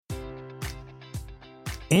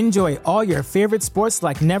Enjoy all your favorite sports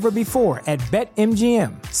like never before at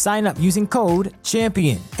BetMGM. Sign up using code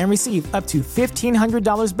CHAMPION and receive up to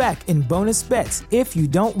 $1,500 back in bonus bets if you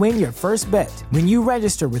don't win your first bet. When you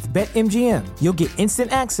register with BetMGM, you'll get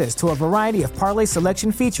instant access to a variety of parlay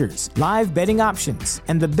selection features, live betting options,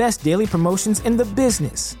 and the best daily promotions in the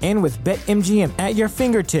business. And with BetMGM at your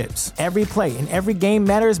fingertips, every play and every game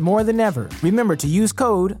matters more than ever. Remember to use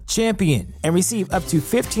code CHAMPION and receive up to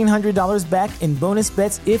 $1,500 back in bonus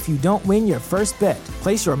bets if you don't win your first bet.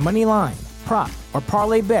 Place your money line, prop, or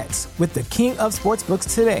parlay bets with the king of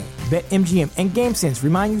sportsbooks today. BetMGM and GameSense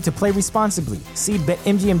remind you to play responsibly. See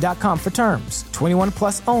BetMGM.com for terms. 21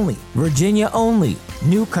 plus only. Virginia only.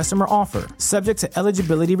 New customer offer. Subject to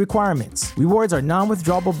eligibility requirements. Rewards are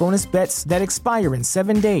non-withdrawable bonus bets that expire in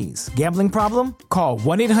 7 days. Gambling problem? Call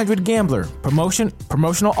 1-800-GAMBLER.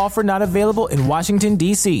 Promotional offer not available in Washington,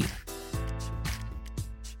 D.C.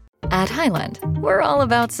 At Highland, we're all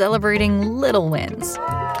about celebrating little wins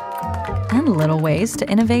and little ways to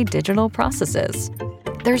innovate digital processes.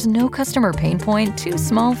 There's no customer pain point too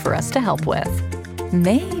small for us to help with.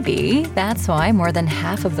 Maybe that's why more than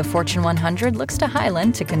half of the Fortune 100 looks to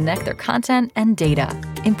Highland to connect their content and data,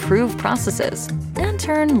 improve processes, and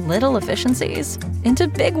turn little efficiencies into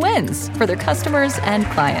big wins for their customers and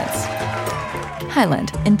clients.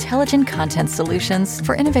 Highland, intelligent content solutions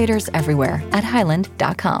for innovators everywhere at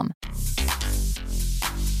highland.com.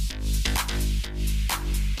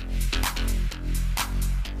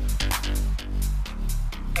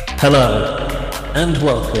 Hello, and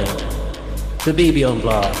welcome to BB on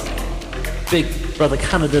Blast, Big Brother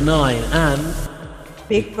Canada 9, and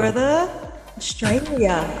Big Brother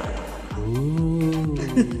Australia. Ooh.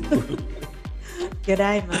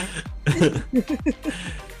 G'day, mate.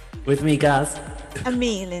 With me, Gaz. And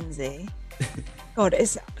me, Lindsay. God,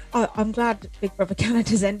 I'm glad Big Brother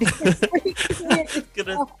Canada's ending this week.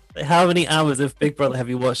 How many hours of Big Brother have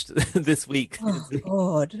you watched this week? Oh,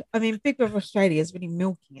 God. I mean, Big Brother Australia is really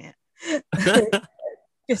milking it.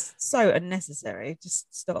 Just so unnecessary.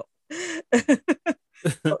 Just stop.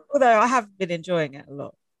 Although I have been enjoying it a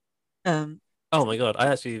lot. Oh my God, I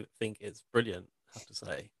actually think it's brilliant, I have to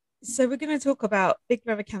say. So we're going to talk about Big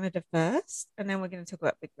Brother Canada first, and then we're going to talk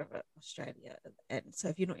about Big Brother Australia at the end. So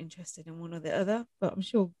if you're not interested in one or the other, but I'm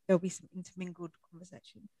sure there'll be some intermingled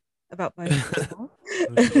conversation about both as well.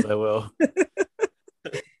 I'm sure there will.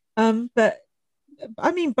 But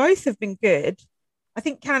I mean, both have been good. I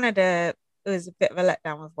think Canada was a bit of a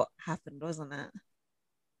letdown with what happened, wasn't it?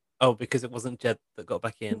 Oh, because it wasn't Jed that got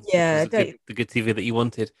back in. Yeah, the good TV that you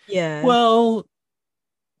wanted. Yeah. Well,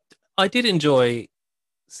 I did enjoy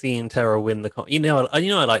seeing Tara win the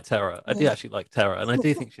I like Tara. I do actually like Tara, and I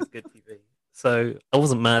do think she's good TV. So I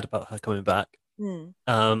wasn't mad about her coming back.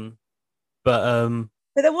 But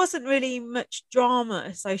there wasn't really much drama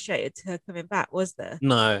associated to her coming back, was there?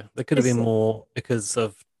 No, there could have been more because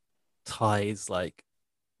of ties like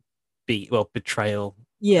betrayal,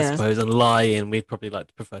 I suppose, and lying. We'd probably like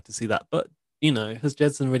to prefer to see that. But has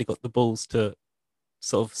Jedson really got the balls to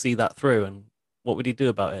sort of see that through? And what would he do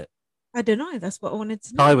about it? I don't know. That's what I wanted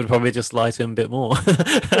to know. I would probably just lie to him a bit more.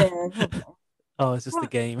 Oh, it's just a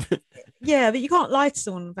game. Yeah, but you can't lie to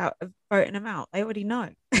someone about voting them out. They already know.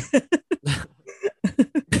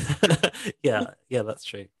 yeah, that's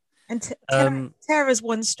true. And Tara's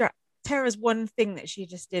one thing that she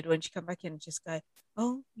just did when she come back in, just go,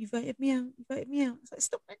 "Oh, you voted me out. You voted me out." It's like,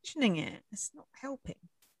 stop mentioning it. It's not helping.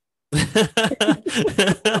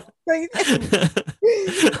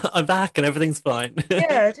 I'm back and everything's fine.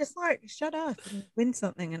 Yeah, just like shut up and win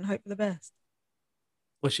something and hope for the best.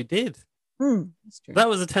 Well, she did. That's true. That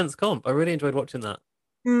was a tense comp. I really enjoyed watching that.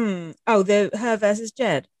 Oh, her versus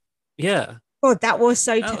Jed. Yeah. God, that was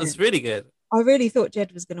so tense. That was really good. I really thought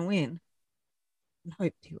Jed was going to win, and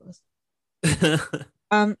hoped he was.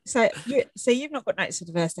 So you've not got notes of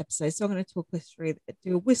the first episode, so I'm going to talk us through,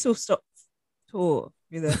 do a whistle stop tour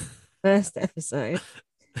through the first episode.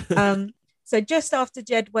 So just after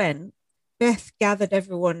Jed went, Beth gathered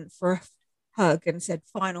everyone for a hug and said,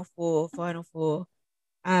 "Final four, final four."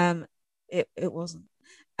 It wasn't,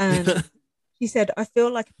 and she said, "I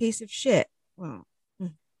feel like a piece of shit." Well,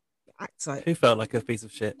 acts like who felt like a piece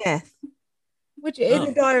of shit? Beth. Which in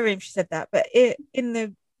the diary room she said that, but in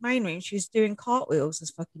the main room she's doing cartwheels as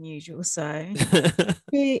fucking usual. So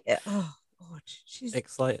she's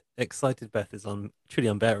excited. Beth is truly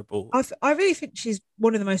unbearable. I really think she's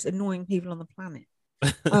one of the most annoying people on the planet.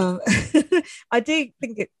 I do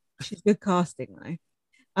think she's good casting though.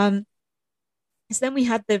 So then we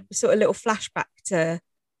had the sort of little flashback to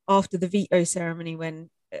after the veto ceremony when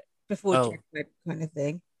before Jed went kind of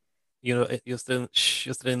thing. you're still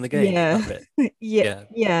in the game. Yeah, That bit. yeah, Yeah.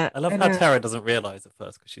 yeah. I love And how Tara doesn't realize at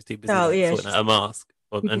first because she's too busy oh like yeah, sorting she's out a mask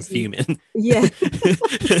too and busy. fuming. Yeah,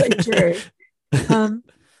 so true. Um,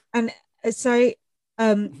 and so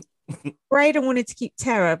Braden wanted to keep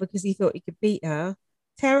Tara because he thought he could beat her.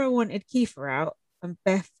 Tara wanted Kiefer out and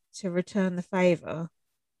Beth to return the favor.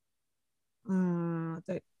 Don't,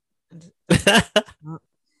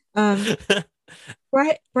 um, Well,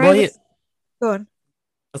 yeah, Braden's gone.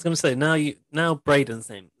 I was going to say now Braden's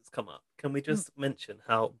name has come up. Can we just mention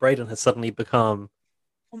how Braden has suddenly become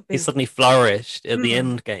he's suddenly flourished at the Mm,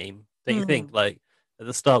 end game? Don't you think? mm, Like at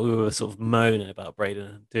the start, we were sort of moaning about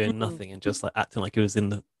Braden doing mm. nothing and just like acting like he was in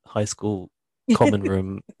the high school common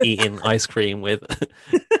room eating ice cream with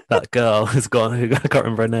that girl who's gone. Who I can't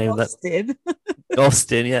remember her name. That Austin.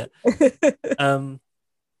 Austin, yeah. Um,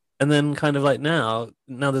 and then kind of like now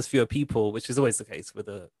there's fewer people, which is always the case with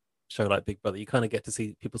a show like Big Brother. You kind of get to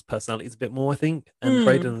see people's personalities a bit more, I think. And Mm.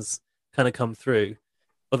 Braden's kind of come through,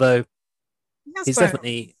 although That's he's grown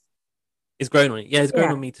definitely he's grown on it. Yeah, he's grown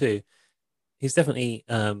Yeah. on me too. He's definitely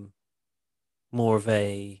more of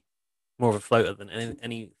a floater than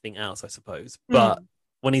anything else, I suppose. But Mm.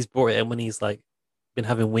 when he's brought it in, when he's like been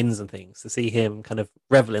having wins and things, to see him kind of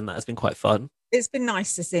revel in that has been quite fun. It's been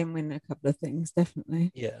nice to see him win a couple of things,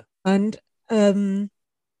 definitely. Yeah. And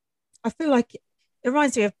I feel like it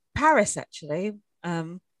reminds me of Paris actually.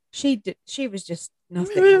 She was just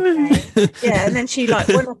nothing. Yeah, and then she like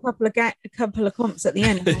won a couple of comps at the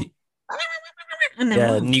end. And then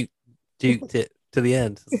Yeah, won. duked it to the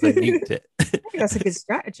end. So they nuked it. I think that's a good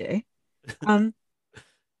strategy.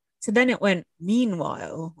 So then it went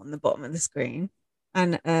meanwhile on the bottom of the screen,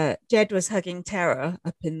 and Jed was hugging Tara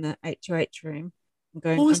up in the HOH room and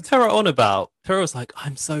going, What was Tara on about? Tara was like,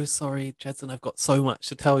 "I'm so sorry, Jedson. I've got so much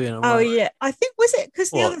to tell you." And I'm oh like, yeah, I think was it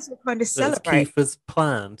because the what? others were kind of That's celebrating. Kiefer's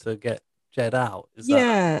plan to get Jed out. Is that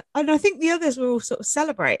Yeah, and I think the others were all sort of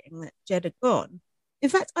celebrating that Jed had gone. In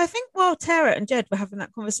fact, I think while Tara and Jed were having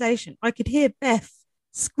that conversation, I could hear Beth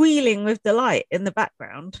squealing with delight in the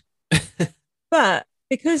background. But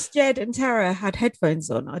because Jed and Tara had headphones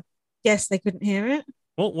on, I guess they couldn't hear it.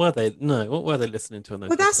 what were they? No, what were they listening to on those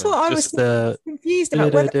Well, that's what headphones? I was Just the confused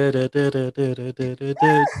about. Whether...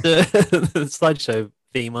 slideshow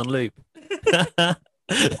theme on loop. I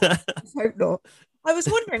hope not. I was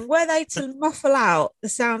wondering, were they to muffle out the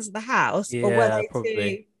sounds of the house, or were Yeah, they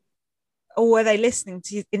probably. or were they listening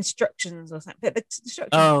to instructions or something? But the instructions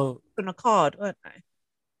Oh, were on a card, weren't they?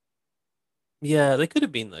 yeah, they could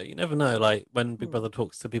have been though. You never know. Like when Big Hmm. Brother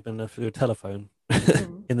talks to people through a telephone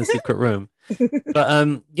Mm. in the secret room.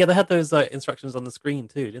 But yeah, they had those like instructions on the screen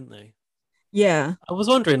too, didn't they? Yeah, I was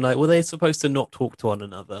wondering, like, were they supposed to not talk to one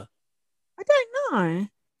another? I don't know.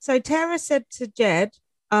 So Tara said to Jed,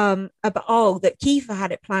 about that Kiefer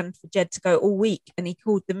had it planned for Jed to go all week, and he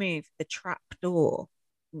called the move the trap door.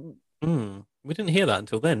 We didn't hear that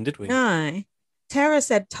until then, did we? No. Tara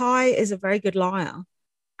said Ty is a very good liar.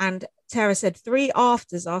 And Tara said 3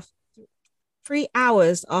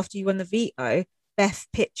 hours after you won the veto, Beth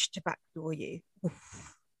pitched to backdoor you.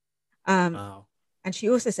 Oof. Wow. And she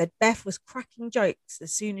also said Beth was cracking jokes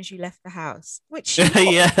as soon as you left the house, which she was.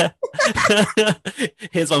 Yeah.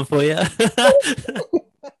 Here's one for you.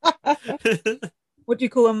 What do you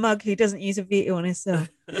call a mug who doesn't use a veto on himself?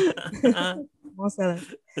 Marcella.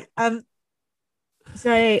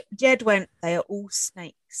 So Jed went, they are all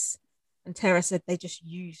snakes. And Tara said they just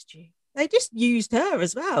used you. They just used her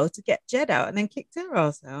as well to get Jed out and then kicked her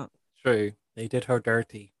ass out. True. They did her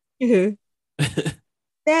dirty.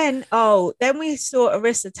 Then we saw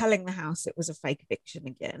Arissa telling the house it was a fake eviction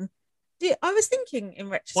again. I was thinking in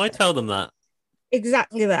retrospect. Why tell them that?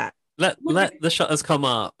 Exactly that. Let the shutters come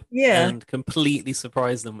up and completely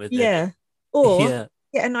surprise them with it. Or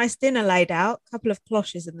get a nice dinner laid out, a couple of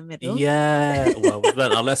cloches in the middle. Yeah. Well, we've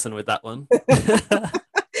learned our lesson with that one.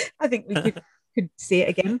 I think we could see it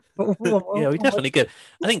again. Yeah, we definitely could.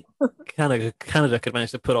 I think Canada could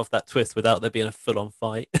manage to put off that twist without there being a full-on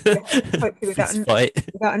fight. Hopefully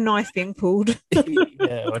without a knife being pulled.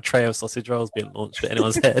 Yeah, or a tray of sausage rolls being launched at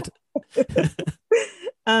anyone's head.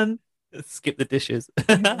 Skip the dishes.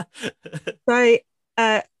 So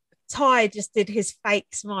Ty just did his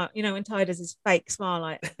fake smile. You know, when Ty does his fake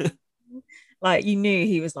smile, like you knew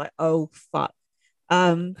he was like, oh fuck.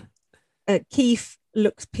 Keith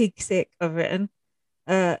looks pig sick, I've written.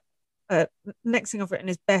 Next thing I've written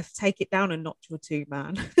is Beth, take it down a notch or two,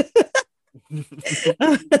 man.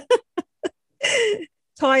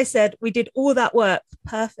 Ty said, we did all that work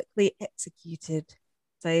perfectly executed.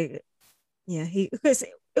 So yeah, because it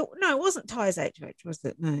wasn't Ty's HH, was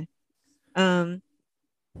it? No.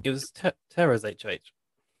 It was Tara's HH.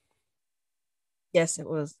 Yes, it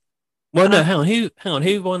was. Well, no, hang on.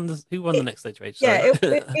 Who won the next HOH? Yeah,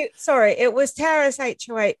 sorry, it was Tara's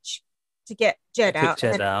HOH to get Jed Took out,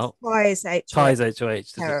 Jed and out. Ty's HOH Ty's HOH to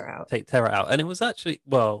Tara out. take Tara out, and it was actually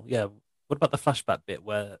What about the flashback bit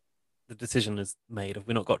where the decision is made? Have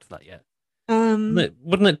we not got to that yet?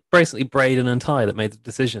 Wouldn't it basically Braden and Ty that made the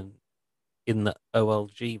decision in the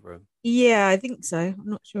OLG room? Yeah, I think so. I'm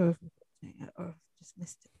not sure if we've got to it yet or I've just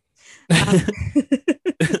missed it.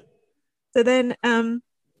 So then,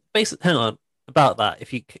 basically, hang on about that.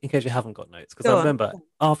 In case you haven't got notes, because I remember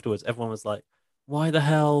afterwards everyone was like, "Why the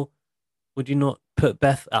hell would you not put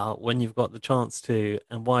Beth out when you've got the chance to?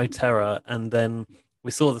 And why Tara?" And then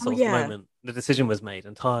we saw the sort of moment the decision was made,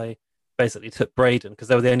 and Ty basically took Braden because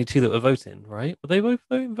they were the only two that were voting, right? Were they both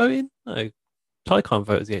voting? No, Ty can't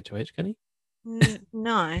vote as the HOH, can he?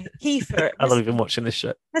 No, Kiefer. I've not even watching this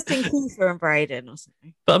show. Must have been Kiefer and Braden or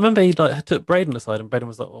something. But I remember he took Braden aside, and Braden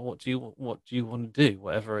was like, "Well, what do you want to do?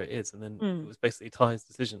 Whatever it is." And then it was basically Ty's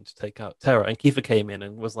decision to take out Tara, and Kiefer came in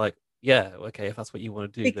and was like, "Yeah, okay, if that's what you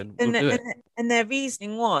want to do, then we'll do it." And their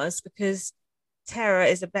reasoning was because Tara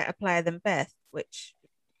is a better player than Beth, which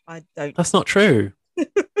I don't. That's not true.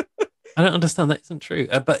 I don't understand. That isn't true.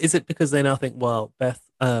 But is it because they now think, well,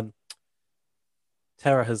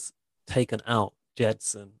 Tara has taken out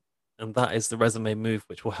Jedson, and that is the resume move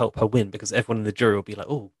which will help her win because everyone in the jury will be like,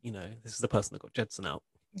 "Oh, this is the person that got Jedson out."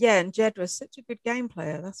 Yeah, and Jed was such a good game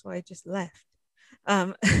player. That's why he just left.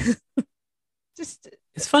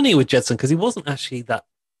 It's funny with Jedson because he wasn't actually that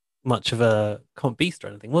much of a comp beast or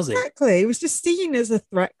anything, was he? Exactly. He was just seen as a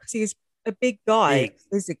threat because he's a big guy,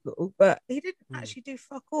 physical, but he didn't actually do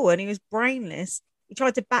fuck all, and he was brainless. He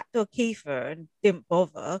tried to backdoor Kiefer and didn't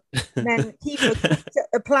bother. And then Kiefer took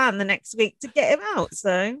a plan the next week to get him out.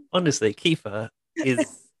 So honestly, Kiefer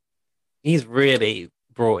he's really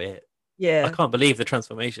brought it. Yeah, I can't believe the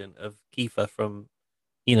transformation of Kiefer from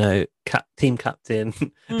team captain,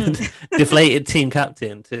 deflated team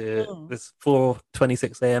captain to this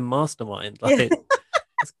 4:26 a.m. mastermind. Like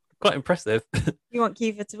it's quite impressive. You want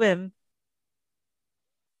Kiefer to win?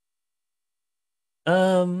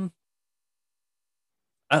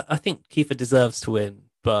 I think Kiefer deserves to win,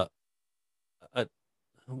 but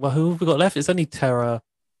who have we got left? It's only Tara,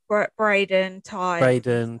 Braden, Ty,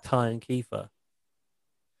 and Kiefer.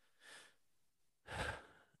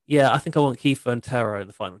 Yeah, I think I want Kiefer and Tara in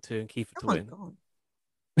the final two, and Kiefer to win. God.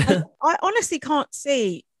 I honestly can't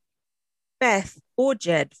see Beth or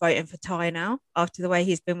Jed voting for Ty now after the way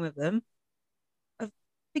he's been with them. I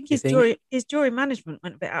think his jury management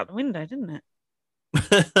went a bit out the window, didn't it?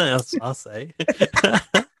 I'll say.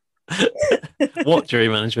 What jury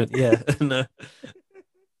management? Yeah, no.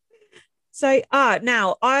 So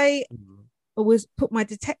now I always put my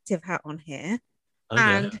detective hat on here,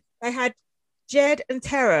 and they had Jed and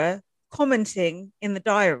Tara commenting in the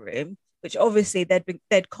diary room, which obviously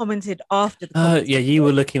they'd commented after the. Yeah, you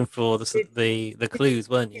were looking for the clues,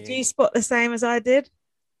 weren't you? Did you spot the same as I did?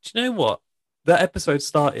 Do you know what? That episode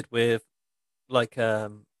started with like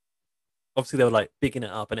obviously they were like bigging it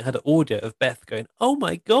up, and it had an audio of Beth going, "Oh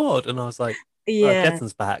my god!" And I was like, "Yeah,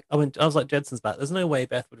 Jedson's back." I was like, "Jedson's back." There's no way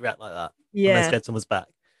Beth would react like that unless Jedson was back.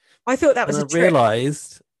 I thought that was a trick.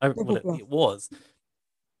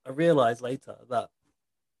 I realized later that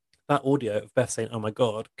audio of Beth saying, "Oh my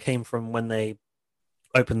god," came from when they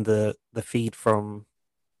opened the feed from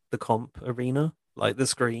the comp arena, like the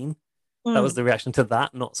screen. That was the reaction to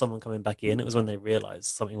that, not someone coming back in. It was when they realized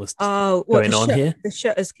something was going on here. The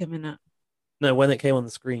shutter's coming up. No, when it came on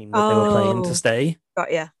the screen that they were playing to stay.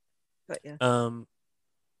 Got ya. And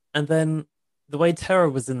then the way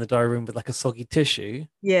Tara was in the diary room with like a soggy tissue.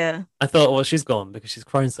 Yeah. I thought, well, she's gone because she's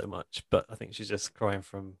crying so much, but I think she's just crying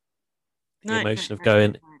from the emotion of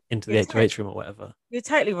going into the HOH room or whatever. You're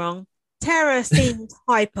totally wrong. Tara seemed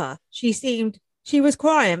hyper. She was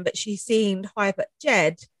crying, but she seemed hyper.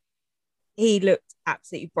 Jed, he looked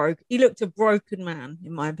absolutely broke. He looked a broken man,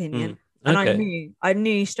 in my opinion. And I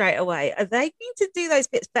knew straight away. They need to do those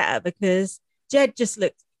bits better because Jed just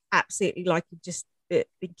looked absolutely like he'd just been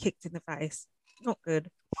kicked in the face. Not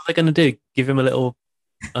good. What are they going to do? Give him a little,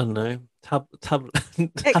 I don't know, happy tablet.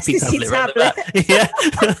 Yeah.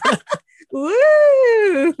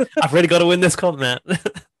 Woo! I've really got to win this comp, man.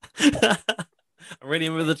 I'm really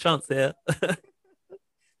in with a chance here.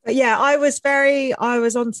 But yeah, I was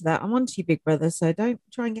onto that. I'm onto you, Big Brother. So don't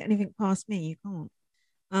try and get anything past me. You can't.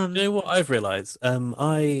 You know what I've realised?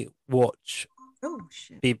 I watch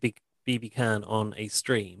BB Can on a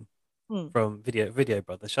stream from Video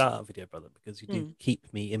Brother. Shout out Video Brother because you do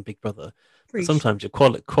keep me in Big Brother. Sometimes your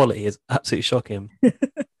quality is absolutely shocking.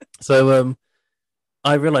 So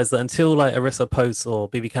I realized that until like Arissa posts or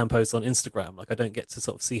BB Can posts on Instagram, like I don't get to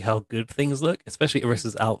sort of see how good things look, especially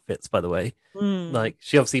Arissa's outfits, by the way. Mm. Like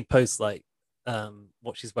she obviously posts like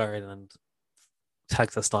what she's wearing and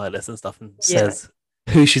tags her stylist and stuff and Yeah. says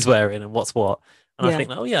who she's wearing and what's what. And I Yeah. think,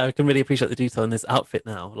 oh yeah, I can really appreciate the detail in this outfit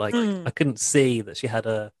now. Like Mm. I couldn't see that she had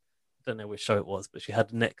I don't know which show it was, but she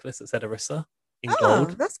had a necklace that said Arissa in Oh,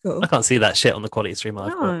 gold. that's cool. I can't see that shit on the quality stream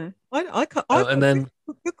I've got. No, I can't. And then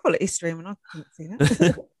good quality stream, and I couldn't see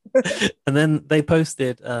that. and then they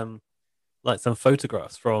posted like some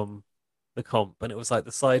photographs from the comp, and it was like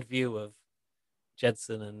the side view of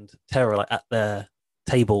Jedson and Terra like at their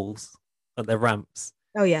tables at their ramps.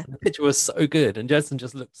 Oh yeah, And the picture was so good, and Jedson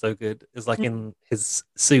just looked so good. It's like in his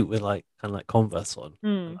suit with like kind of like Converse on,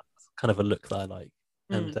 kind of a look that I like.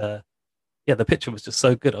 And yeah, the picture was just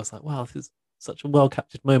so good. I was like, wow, this is such a well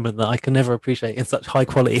captured moment that I can never appreciate in such high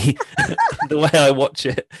quality the way I watch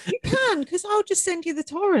it. You can, because I'll just send you the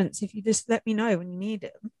torrents if you just let me know when you need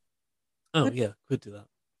it. Oh yeah, could do that.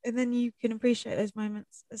 And then you can appreciate those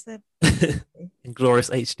moments as they're in glorious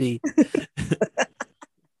HD.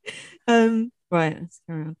 Right, let's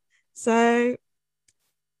carry on. So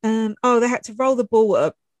they had to roll the ball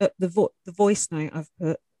up at the voice note I've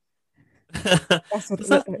put.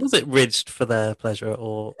 Was it ridged for their pleasure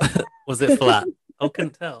or was it flat? I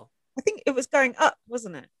couldn't tell. I think it was going up,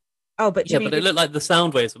 wasn't it? Oh, but yeah, but it looked like the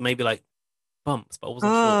sound waves were maybe like bumps, but I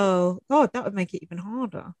wasn't sure. Oh God, that would make it even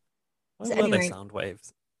harder. Why were they sound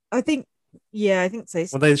waves? I think so.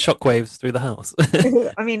 Were they shock waves through the house?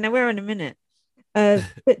 I mean, we're in a minute.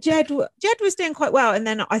 But Jed was doing quite well, and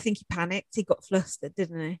then I think he panicked. He got flustered,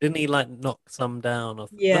 didn't he? Didn't he like knock some down? Or...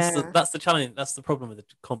 Yeah, that's the challenge. That's the problem with a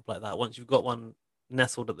comp like that. Once you've got one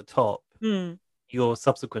nestled at the top, your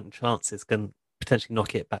subsequent chances can potentially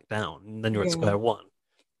knock it back down, and then you're at square one.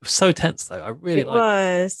 It was so tense, though. I really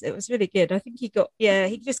liked it. It was really good. I think he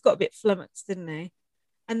just got a bit flummoxed, didn't he?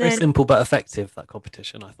 And very then simple but effective, that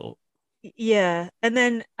competition, I thought. Yeah, and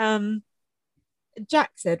then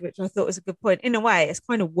Jack said, which I thought was a good point. In a way, it's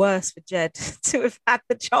kind of worse for Jed to have had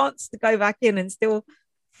the chance to go back in and still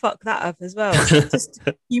fuck that up as well. So just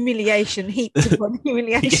humiliation heaped upon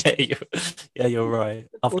humiliation. You're right.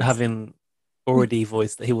 After having already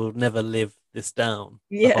voiced that he will never live this down,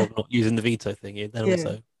 not using the veto thing, he then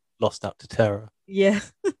also lost out to Terra. Yeah.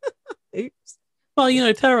 Oops.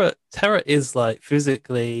 Well, Terra is like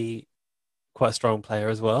physically quite a strong player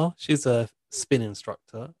as well. She's a spin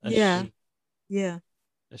instructor. As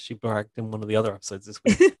she bragged in one of the other episodes this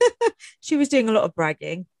week. She was doing a lot of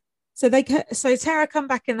bragging. So Terra come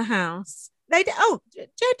back in the house. Jed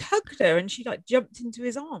hugged her and she like jumped into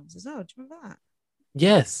his arms as well. Do you remember that?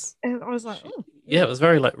 Yes. And I was like, it was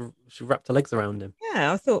very like she wrapped her legs around him.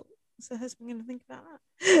 Yeah, I thought, what's her husband going to think about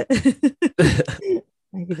that?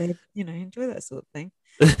 Maybe they, enjoy that sort of thing.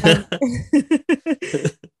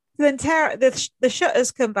 Then Terra, the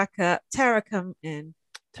shutters come back up. Terra come in.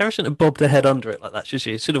 Terra shouldn't have bobbed her head under it like that, should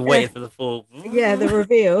she? Should have waited for the full. Yeah, the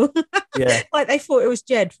reveal. Yeah, like they thought it was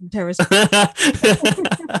Jed from Terra's.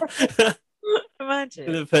 Imagine.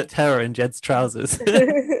 Should have put Terra in Jed's trousers.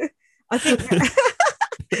 I think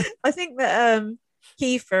that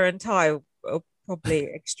Kiefer and Ty were probably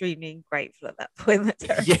extremely grateful at that point. That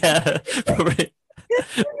Terra probably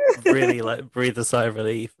really like breathe a sigh of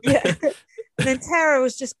relief. Yeah. And then Terra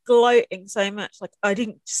was just gloating so much, like, I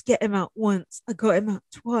didn't just get him out once, I got him out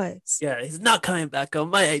twice. Yeah, he's not coming back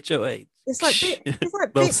on my HOH. It's like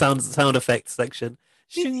little sound effects section.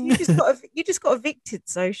 You just got evicted,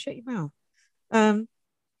 so shut your mouth.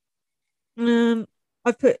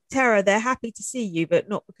 I put Terra, they're happy to see you, but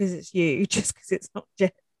not because it's you, just because it's not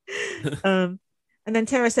Jed. And then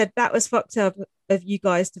Terra said, that was fucked up of you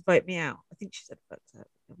guys to vote me out. I think she said fucked up.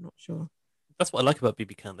 I'm not sure. That's what I like about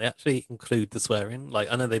BB Can. They actually include the swearing.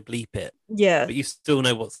 Like, I know they bleep it. Yeah. But you still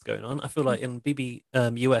know what's going on. I feel like in BB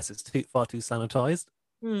US, it's far too sanitized.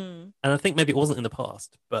 And I think maybe it wasn't in the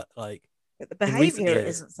past, but like... But the behaviour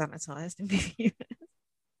isn't sanitized in BB US.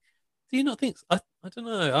 Do you not think... I don't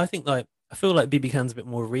know. I feel like BB Can's a bit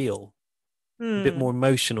more real. A bit more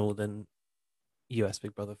emotional than US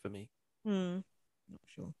Big Brother for me. Not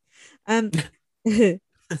sure.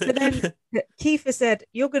 So then Kiefer said,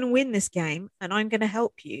 you're going to win this game and I'm going to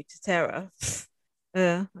help you to Terra.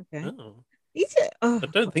 Okay. Oh. I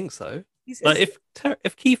don't think so. Like if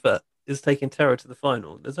Kiefer is taking Terra to the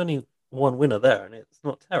final, there's only one winner there and it's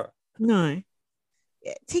not Terra. No.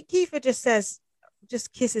 Kiefer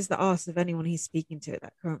just kisses the arse of anyone he's speaking to at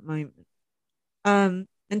that current moment. And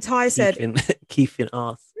Ty said... Kiefer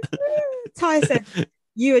arse. Ty said,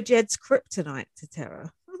 you are Jed's kryptonite to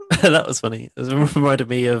Terra. That was funny. It reminded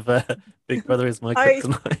me of Big Brother is my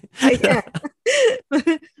kryptonite.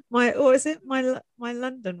 My what was it? My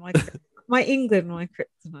London, my England, my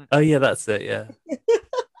kryptonite. Oh yeah, that's it. Yeah.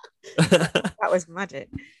 That was magic.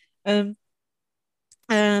 Um,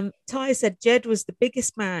 Ty said Jed was the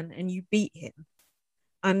biggest man and you beat him.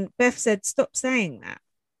 And Beth said, stop saying that.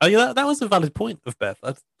 Oh yeah, that was a valid point of Beth.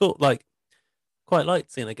 I thought like quite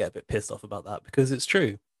liked seeing her get a bit pissed off about that because it's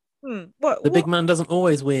true. What The big man doesn't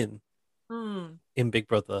always win Hmm. in Big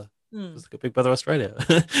Brother. Hmm. Just look at Big Brother Australia.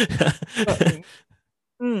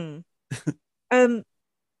 Hmm.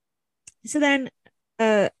 So then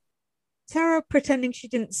Tara pretending she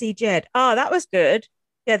didn't see Jed. Oh, that was good.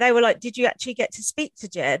 Yeah, they were like, did you actually get to speak to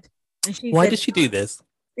Jed? And she Why said, did she do this?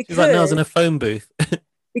 because, She's like, no, I was in a phone booth.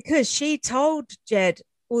 because she told Jed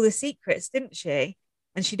all the secrets, didn't she?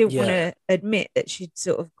 And she didn't want Yeah. to admit that she'd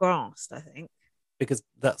sort of grasped, I think. Because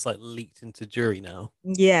that's like leaked into jury now.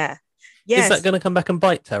 Yeah. Is Yes. that going to come back and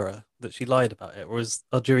bite Tara that she lied about it, or is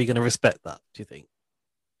our jury going to respect that? Do you think?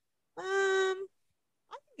 I think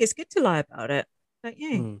it's good to lie about it, don't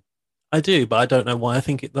you? I do, but I don't know why I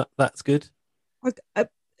think that's good,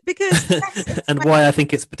 Because and why I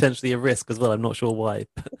think it's potentially a risk as well. I'm not sure why.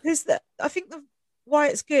 because I think why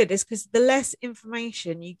it's good is because the less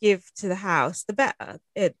information you give to the house, the better.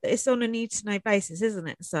 It's on a need to know basis, isn't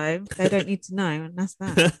it? So they don't need to know, and that's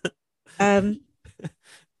that.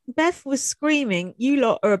 Beth was screaming, "You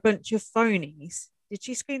lot are a bunch of phonies." Did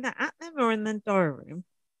she scream that at them or in the diary room?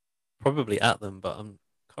 Probably at them, but I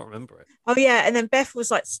can't remember it. Oh yeah, and then Beth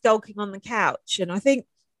was like skulking on the couch, and I think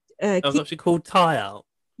I was actually called Ty out.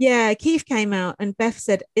 yeah, Keith came out, and Beth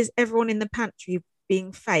said, "Is everyone in the pantry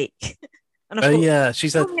being fake?" And I Oh thought, yeah, she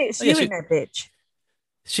said. it's Oh, yeah, you in there, bitch.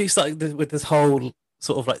 she started with this whole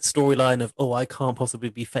sort of like storyline of, oh, I can't possibly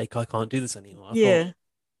be fake. I can't do this anymore. I Yeah. thought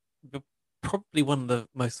you're probably one of the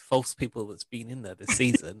most false people that's been in there this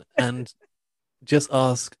season, and just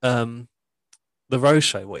ask the Rose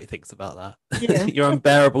Show what he thinks about that. Yeah. You're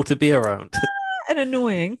unbearable to be around. And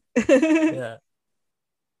annoying. Yeah,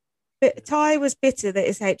 But Ty was bitter that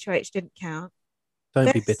his HOH didn't count.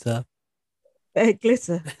 don't be bitter.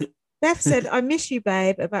 Glitter. Beth said, I miss you,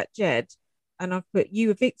 babe, about Jed. And I put, you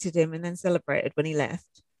evicted him and then celebrated when he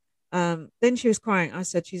left. Then she was crying. I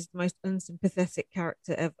said, she's the most unsympathetic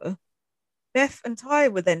character ever. Beth and Ty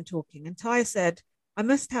were then talking, and Ty said, I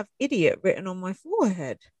must have idiot written on my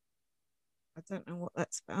forehead. I don't know what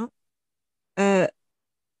that's about. Beth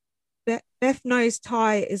knows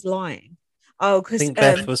Ty is lying. Oh, I because think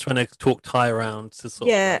Beth was trying to talk Ty around to sort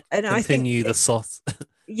of and continue I think the sauce.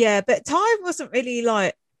 yeah, but Ty wasn't really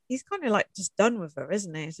like, he's kind of like just done with her,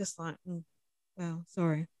 isn't he? It's just like, well,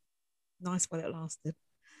 sorry, nice while it lasted.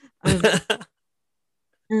 I've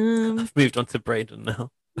moved on to Brayden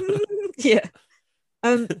now. Yeah.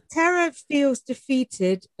 Tara feels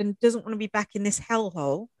defeated and doesn't want to be back in this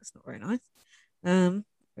hellhole. That's not very nice.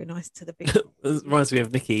 Very nice to the big. It reminds me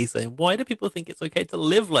of Nikki saying, "Why do people think it's okay to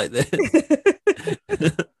live like this?"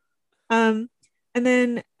 And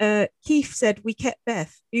then Keith said, "We kept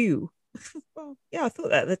Beth." Ew. Well, yeah, I thought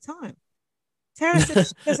that at the time. Tara said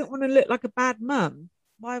she doesn't want to look like a bad mum.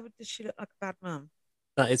 Why does she look like a bad mum?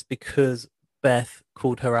 That is because Beth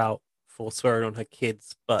called her out for swearing on her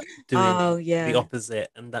kids, but doing the opposite,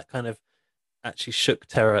 and that kind of actually shook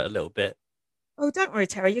Tara a little bit. Oh, don't worry,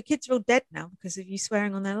 Tara. Your kids are all dead now because of you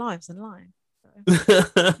swearing on their lives and lying. So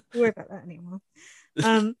don't worry about that anymore.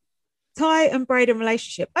 Ty and Brayden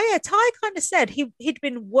relationship. Oh yeah, Ty kind of said he'd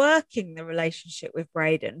been working the relationship with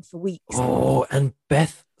Brayden for weeks. Oh, and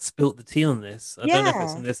Beth spilt the tea on this. I don't know if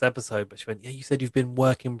it's in this episode, but she went, "Yeah, you said you've been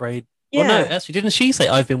working Brayden." Yeah. Well, no, actually, didn't she say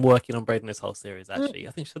I've been working on Brayden this whole series? Actually,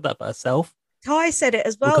 I think she said that by herself. Ty said it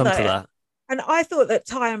as well. We'll come to that. And I thought that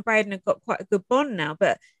Ty and Brayden had got quite a good bond now,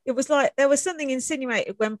 but it was like there was something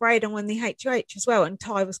insinuated when Brayden won the HOH as well, and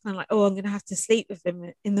Ty was kind of like, "Oh, I'm going to have to sleep with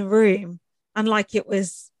him in the room," and like it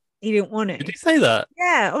was he didn't want it. Did he say that?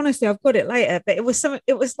 Yeah, honestly, I've got it later, but it was something.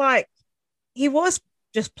 It was like he was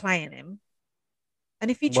just playing him,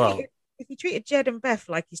 and if he treated Jed and Beth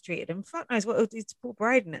like he's treated him, fuck knows what he'll do to poor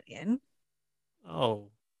Brayden at the end. Oh,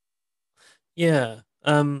 yeah.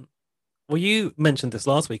 Well, you mentioned this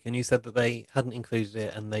last week, and you said that they hadn't included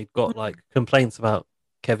it, and they got like complaints about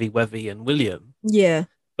Kevy, Wevy, and William. Yeah,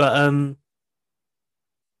 but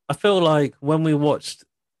I feel like when we watched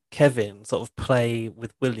Kevin sort of play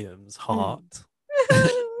with William's heart,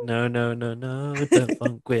 no, don't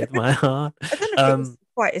funk with my heart. I don't know if it was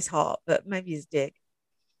quite his heart, but maybe his dick.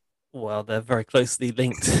 Well, they're very closely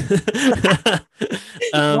linked.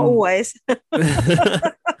 Always.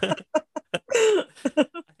 I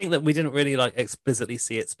think that we didn't really like explicitly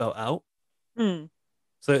see it spelled out.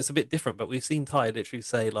 So it's a bit different, but we've seen Ty literally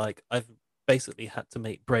say like, I've basically had to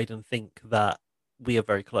make Brayden think that we are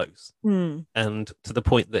very close, Hmm. and to the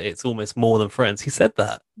point that it's almost more than friends. He said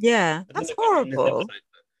that. Yeah, I don't that's know if that's in this horrible. episode,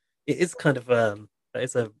 but it is kind of that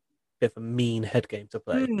is a bit of a mean head game to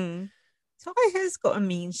play, Ty has got a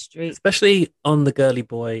mean streak. especially on the girly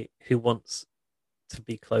boy who wants to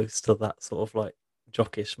be close to that sort of like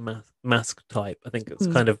jockish mask type. I think it's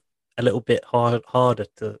kind of a little bit harder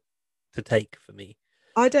to take for me.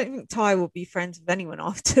 I don't think Ty will be friends with anyone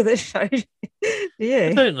after the show. Do you?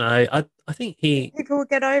 I don't know. I think People will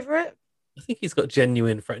get over it. I think he's got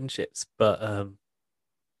genuine friendships, but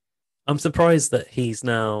I'm surprised that he's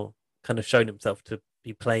now kind of shown himself to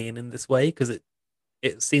be playing in this way, because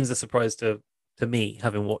it seems a surprise to me,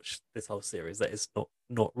 having watched this whole series, that it's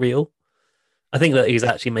not real. I think that he's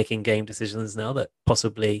actually making game decisions now that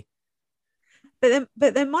possibly but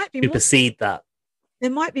there might be supersede that. There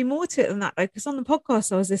might be more to it than that, though, because on the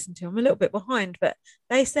podcast I was listening to, I'm a little bit behind, but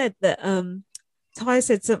they said that Ty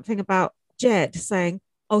said something about Jed saying,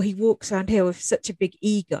 "Oh, he walks around here with such a big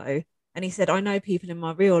ego," and he said, "I know people in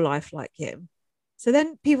my real life like him." So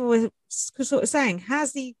then people were sort of saying,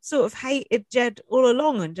 has he sort of hated Jed all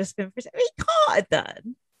along and just been? He can't have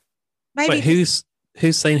done. Maybe. Wait, who's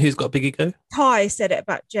saying who's got a big ego? Ty said it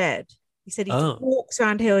about Jed. He said he walks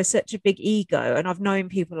around here with such a big ego, and I've known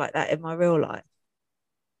people like that in my real life.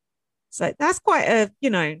 So that's quite a,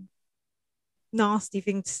 nasty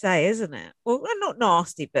thing to say, isn't it? Well, not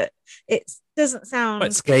nasty, but it doesn't sound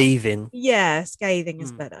quite scathing. Yeah, scathing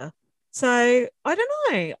is better. So I don't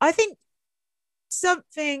know. I think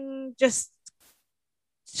something just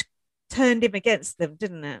turned him against them,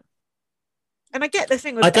 didn't it? And I get the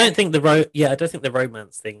thing with I don't think the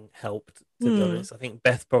romance thing helped, to be honest. I think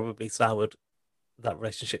Beth probably soured that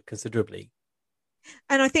relationship considerably.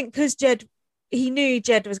 And I think because he knew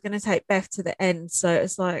Jed was going to take Beth to the end, so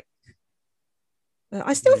it's like,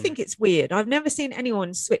 I still think it's weird. I've never seen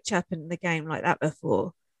anyone switch up in the game like that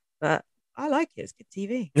before, but I like it. It's good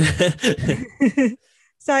TV.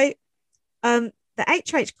 So, the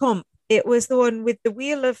HH comp, it was the one with the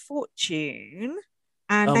Wheel of Fortune,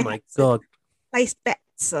 and oh my god, placed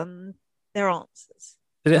bets on their answers.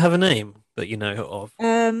 Did it have a name that you know of?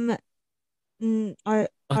 I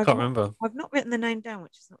can't remember. I've not written the name down,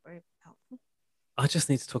 which is not very helpful. I just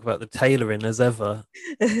need to talk about the tailoring as ever.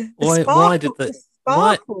 Why did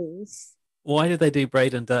they do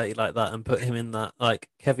Brayden dirty like that and put him in that like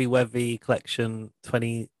Kevy Wevy collection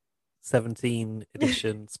 2017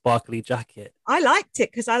 edition sparkly jacket? I liked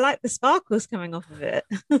it because I liked the sparkles coming off of it.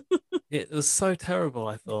 It was so terrible,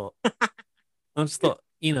 I thought. I just thought,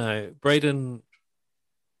 Brayden,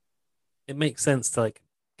 it makes sense to like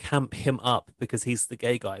camp him up because he's the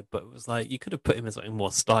gay guy, but it was like you could have put him in something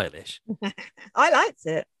more stylish. I liked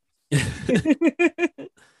it.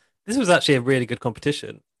 This was actually a really good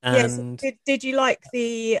competition. And yes. Did you like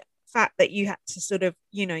the fact that you had to sort of,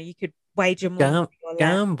 you could wager more?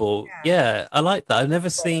 Gamble. Yeah, I like that. I don't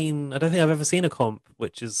think I've ever seen a comp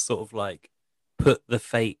which is sort of like put the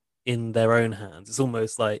fate in their own hands. It's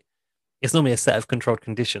almost like it's normally a set of controlled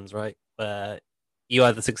conditions, right? Where you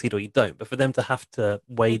either succeed or you don't. But for them to have to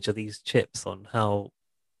wager these chips on how,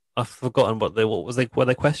 I've forgotten were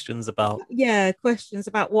there questions about? Yeah, questions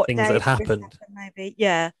about what things that happened. Maybe,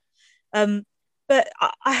 yeah. But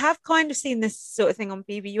I have kind of seen this sort of thing on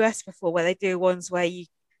BBUS before, where they do ones where you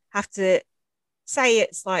have to say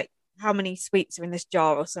it's like how many sweets are in this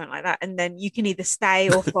jar or something like that, and then you can either stay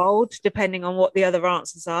or fold depending on what the other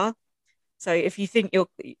answers are. So if you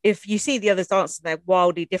see the other's answer, they're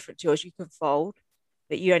wildly different to yours, you can fold,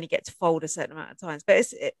 but you only get to fold a certain amount of times. But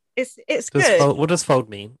it's good. What does fold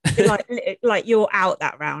mean? like you're out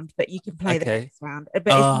that round, but you can play the next round. But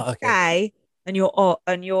if you stay and you're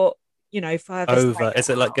further over, is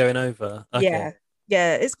it like going over? Okay.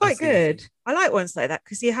 Yeah, it's quite good. I like ones like that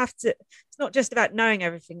because you have to. It's not just about knowing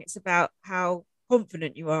everything; it's about how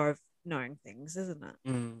confident you are of knowing things, isn't it?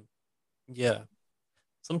 Yeah.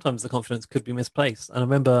 Sometimes the confidence could be misplaced. And I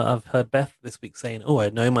remember I've heard Beth this week saying, "Oh, I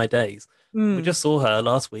know my days." We just saw her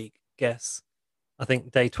last week guess, I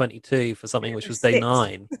think, day 22 for something which was day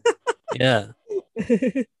 9. Yeah.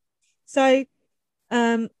 So,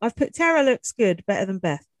 I've put Tara looks good, better than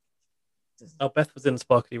Beth. Oh, Beth was in a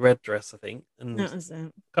sparkly red dress, I think, and that was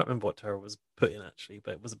can't remember what Tara was put in actually,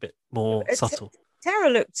 but it was a bit more subtle. Tara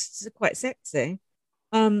looked quite sexy.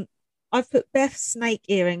 I've put Beth's snake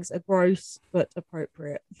earrings are gross but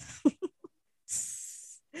appropriate.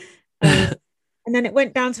 And then it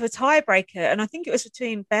went down to a tiebreaker, and I think it was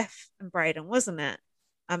between Beth and Brayden, wasn't it?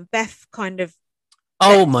 Beth kind of.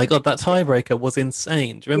 Oh my god, that tiebreaker was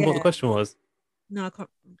insane. Do you remember what the question was? No, I can't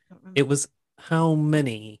remember. It was how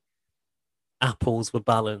many apples were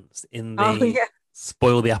balanced in Oh the yeah,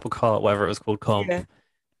 spoil the apple cart, whatever it was called, comp. yeah.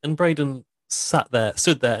 And Braden stood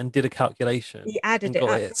there and did a calculation He added and it up,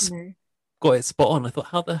 didn't got it spot on. I thought,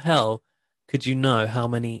 how the hell could you know how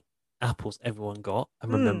many apples everyone got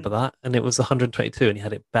and he? remember that? And it was 122 and he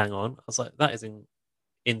had it bang on. I was like, that is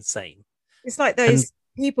insane. It's like And those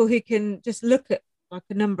people who can just look at like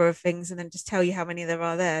a number of things and then just tell you how many there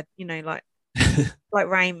are there. You know, like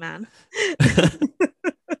Rain Man.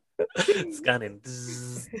 scanning.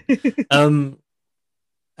 um,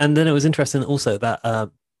 and then it was interesting also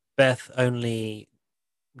that Beth only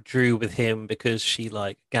drew with him because she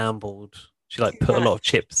like gambled. She like put a lot of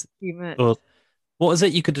chips. Too much. Or what was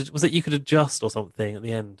it? You could adjust or something at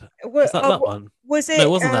the end. Was Was that one? Was it? No, it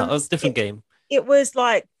wasn't that. It was a different game. It was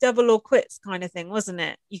like double or quits kind of thing, wasn't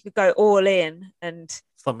it? You could go all in and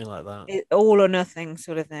Something like that. all or nothing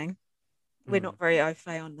sort of thing. We're not very au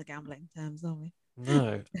fait on the gambling terms, are we?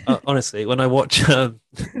 No, honestly, when I watch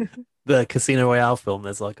the Casino Royale film,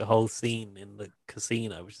 there's like a whole scene in the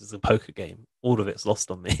casino, which is a poker game. All of it's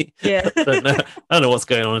lost on me. Yeah, I don't know what's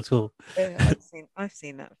going on at all. Yeah, I've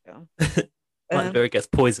seen that film. Like Vera gets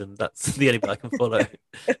poisoned. That's the only bit I can follow.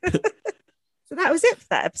 So that was it for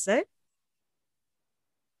that episode.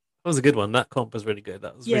 That was a good one. That comp was really good.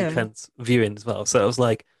 That was Yeah. really tense viewing as well. So it was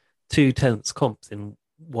like 2 tense comps in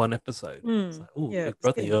one episode. It's like, oh, Yeah, big it was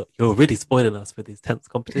brother, good. you're really spoiling us with these tense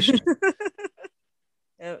competitions.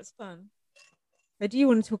 Yeah, it was fun. So do you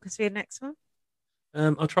want to talk us through the next one?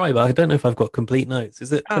 I'll try, but I don't know if I've got complete notes.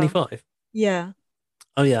 Is it 25? Yeah.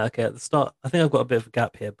 Oh yeah, okay. At the start, I think I've got a bit of a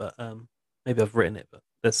gap here, but maybe I've written it. But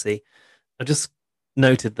let's see. I just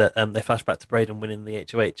noted that they flash back to Braden winning the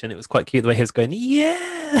HOH, and it was quite cute the way he was going, yeah,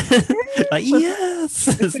 like yes,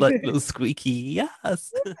 it's like little squeaky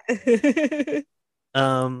yes.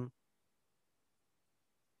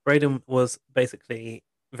 Braden was basically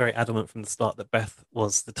very adamant from the start that Beth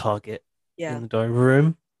was the target Yeah. in the diary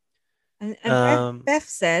room. And Beth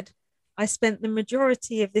said, I spent the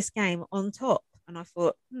majority of this game on top. And I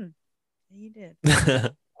thought, yeah, you did.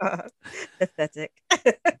 Pathetic.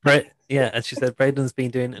 Yeah, and she said Braden's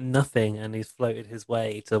been doing nothing and he's floated his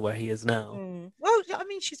way to where he is now. Well, I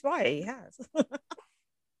mean, she's right. He has.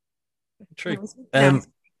 True. Now,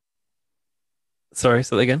 Sorry,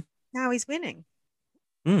 say that again. now he's winning.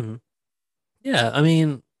 Yeah, I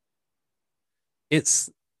mean, it's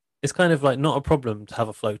kind of like not a problem to have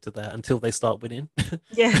a floater there until they start winning.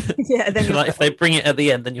 Yeah, yeah. Then Like if they bring it at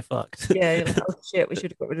the end, then you're fucked. yeah, you're like, oh shit, we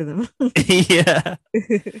should have got rid of them. Yeah.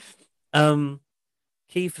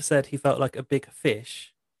 Keith said he felt like a big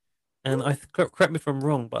fish, and correct me if I'm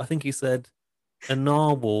wrong, but I think he said a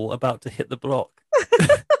narwhal about to hit the block.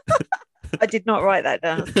 I did not write that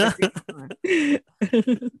down.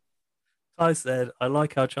 Ty said, I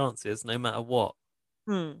like our chances no matter what.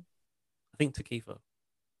 I think to Kiefer.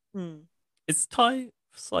 Hmm. Is Ty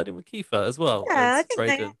siding with Kiefer as well? Yeah, I as think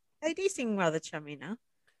Braden? they do seem rather chummy now.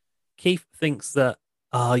 Keith thinks that,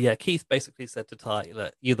 Keith basically said to Ty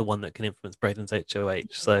that you're the one that can influence Braden's HOH,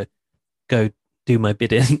 so go do my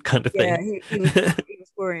bidding kind of thing. Yeah, he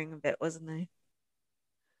was worrying a bit, wasn't he?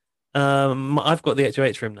 I've got the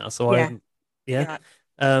HOH room now, so Yeah.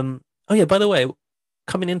 Oh yeah, by the way,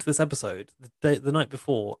 coming into this episode, the night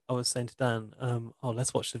before, I was saying to Dan,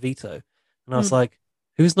 let's watch the veto. And I was like,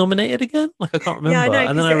 who's nominated again? Like, I can't remember. Yeah, I know,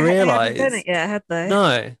 and then I realized. They haven't done it yet, had they?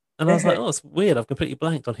 No. And I was like, oh, it's weird. I've completely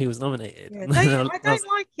blanked on who was nominated. Yeah, I don't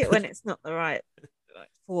like it when it's not the right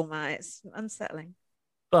format. It's unsettling.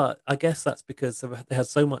 But I guess that's because they had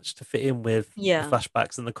so much to fit in with the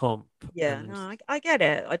flashbacks and the comp. Yeah, no, I get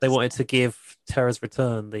it. They wanted to give Tara's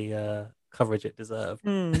return the coverage it deserved.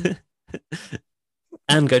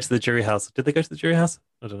 And go to the jury house. Did they go to the jury house?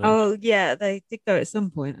 I don't know. Oh, yeah, they did go at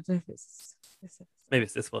some point. I don't know if it's this episode. Maybe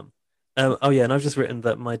it's this one. And I've just written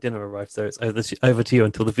that my dinner arrived, so it's over to you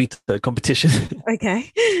until the veto competition.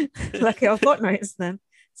 Okay. Lucky I've got notes then.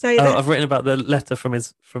 So I've written about the letter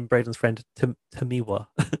from Braden's friend Tamiwa.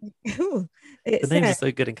 Ooh, the names are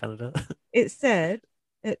so good in Canada. It said,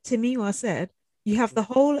 Tamiwa said, you have the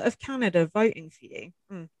whole of Canada voting for you.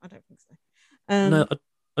 I don't think so. No,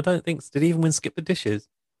 I don't think so. Did he even win Skip the Dishes?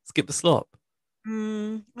 Skip the Slop? I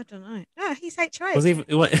don't know. No, he's HOH. Was even?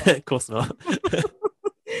 Of course not.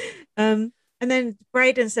 And then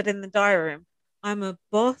Braden said in the diary room, I'm a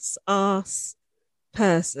boss ass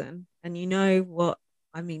person, and you know what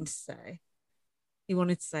I mean to say. He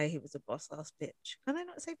wanted to say he was a boss ass bitch. Can they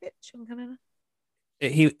not say bitch on Canada?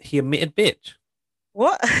 He admitted bitch.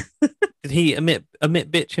 What? Did he admit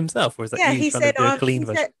bitch himself, or is that you trying to do a clean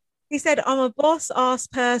version? He said, I'm a boss ass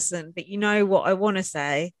person, but you know what I want to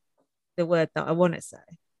say, the word that I want to say.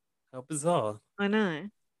 How bizarre. I know.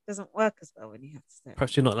 doesn't work as well when you have to stare.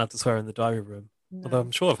 Perhaps you're not allowed to swear in the diary room. No. Although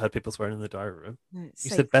I'm sure I've had people swearing in the diary room. No, You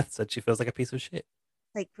said Beth said she feels like a piece of shit.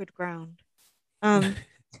 Sacred ground.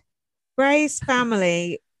 Bray's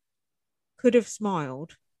family could have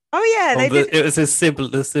smiled. Oh yeah, they did. It was the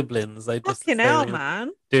siblings. They just Fucking hell,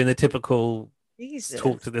 man. Doing the typical Jesus.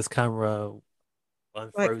 talk to this camera.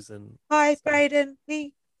 I'm Like, frozen. Hi, Brayden.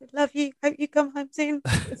 We love you. Hope you come home soon.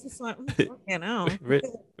 It's just like, fucking hell.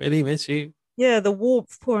 Really miss you. Yeah, the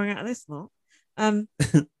warmth pouring out of this lot. Then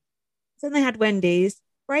they had Wendy's.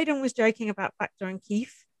 Brayden was joking about Factor and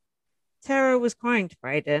Keith. Tara was crying to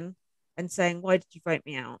Brayden and saying, "Why did you vote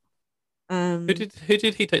me out?" Who did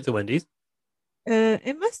he take to Wendy's?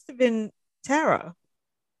 It must have been Tara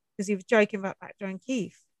because he was joking about Factor and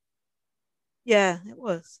Keith. Yeah, it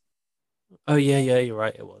was. Oh yeah, you're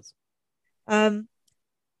right. It was.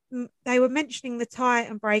 They were mentioning the Ty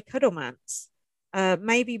and Bray cuddlemance.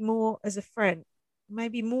 Maybe more as a friend,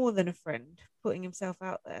 maybe more than a friend, putting himself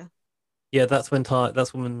out there. Yeah, that's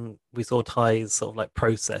when we saw Ty's sort of like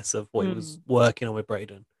process of what he was working on with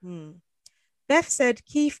Brayden. Beth said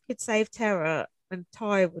Keith could save Tara and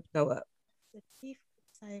Ty would go up. Keith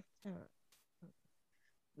could save Tara.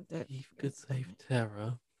 Keith could save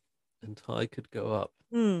Tara and Ty could go up.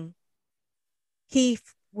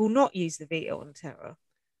 Keith will not use the veto on Tara.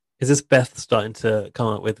 Is this Beth starting to come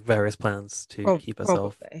up with various plans to keep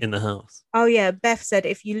herself in the house? Oh yeah, Beth said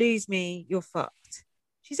if you lose me, you're fucked.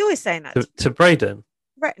 She's always saying that to Brayden,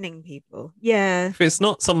 threatening people. Yeah. If it's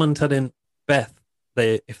not someone telling Beth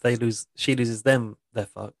if she loses them, they're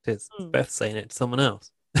fucked. It's Beth saying it to someone else.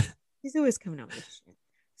 She's always coming up with shit.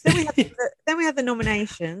 So then we have the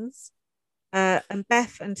nominations, and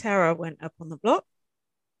Beth and Tara went up on the block.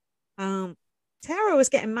 Tara was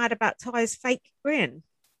getting mad about Ty's fake grin.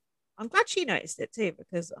 I'm glad she noticed it too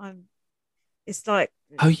because it's like,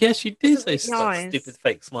 oh yeah, she did say like stupid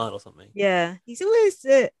fake smile or something. Yeah, he's always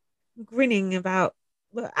grinning about.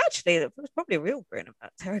 Well, actually, it was probably a real grin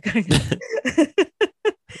about Tara going.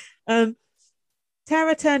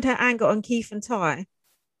 Tara turned her anger on Keith and Ty,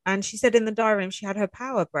 and she said in the diary room she had her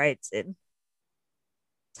power braids in.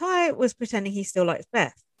 Ty was pretending he still likes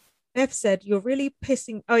Beth. Beth said, "You're really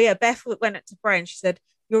pissing." Oh yeah, Beth went up to Bray and she said,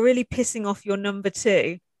 "You're really pissing off your number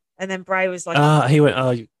two." And then Bray was like, he went,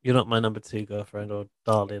 "Oh, you're not my number two girlfriend or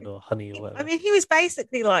darling or honey or whatever." I mean, he was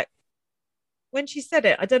basically like, when she said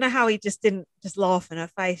it, I don't know how he just didn't just laugh in her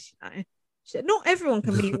face. You know, she said, not everyone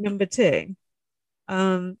can be number two.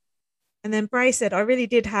 And then Bray said, "I really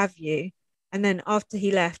did have you." And then after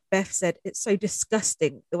he left, Beth said, "It's so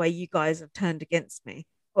disgusting the way you guys have turned against me."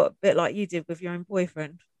 What, a bit like you did with your own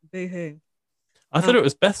boyfriend. Boo hoo. I thought it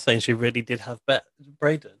was Beth saying she really did have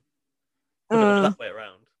Brayden. But it was that way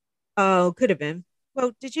around. Oh, could have been.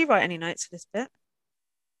 Well, did you write any notes for this bit?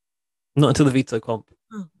 Not until the veto comp.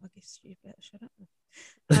 Oh, I guess you better shut up.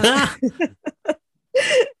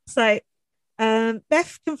 So,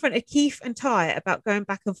 Beth confronted Keith and Ty about going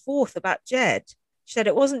back and forth about Jed. She said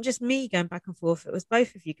it wasn't just me going back and forth, it was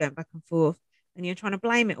both of you going back and forth, and you're trying to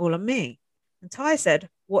blame it all on me. And Ty said,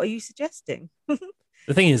 "What are you suggesting?"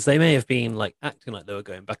 The thing is, they may have been like acting like they were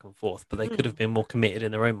going back and forth, but they could have been more committed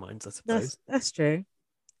in their own minds, I suppose. That's true.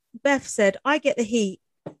 Beth said, "I get the heat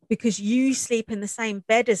because you sleep in the same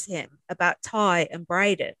bed as him," about Ty and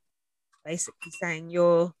Brayden. Basically saying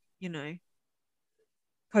you're,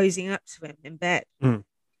 cozying up to him in bed.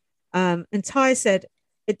 And Ty said,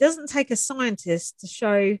 "It doesn't take a scientist to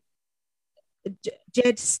show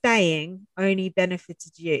Jed staying only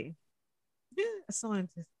benefited you." Yeah, a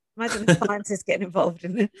scientist. Imagine a scientist getting involved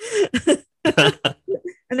in it.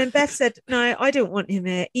 And then Beth said, "No, I don't want him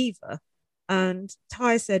here either." And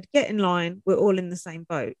Ty said, "Get in line. We're all in the same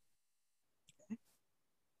boat."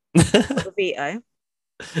 The veto.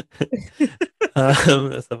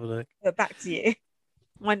 Let's have a look. But back to you.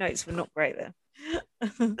 My notes were not great there.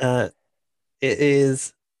 It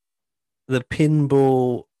is the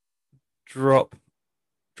pinball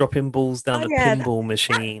dropping balls down the pinball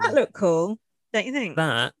machine. That looked cool, don't you think?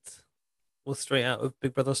 That was straight out of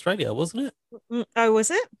Big Brother Australia, wasn't it? Oh,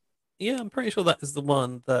 was it? Yeah, I'm pretty sure that is the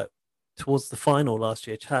one that towards the final last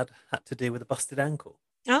year, Chad had to deal with a busted ankle.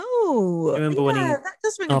 Oh, remember when he that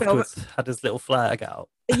does ring a bell. Had his little flag out?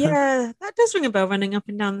 Yeah, that does ring a bell, running up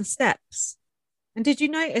and down the steps. And did you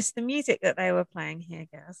notice the music that they were playing here,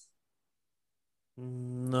 Gaz?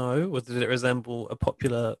 No. Did it resemble a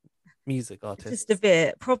popular music artist? Just a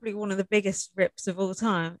bit. Probably one of the biggest rips of all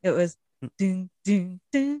time. It was doom, doom,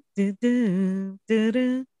 doom, doom, doom,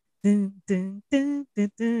 doom, doom, doom, doom,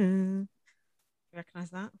 doom. You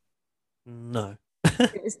recognise that? No.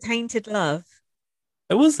 It was Tainted Love.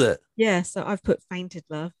 Oh, was it? Yeah, so I've put Fainted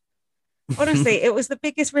Love. Honestly, it was the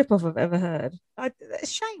biggest rip-off I've ever heard.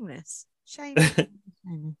 It's shameless. Shameless.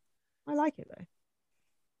 Shameless. I like it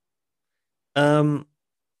though. um,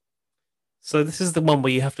 so this is the one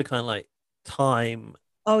where you have to kind of like time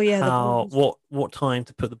Oh yeah, the how balls. what time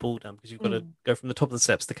to put the ball down because you've got to Mm, go from the top of the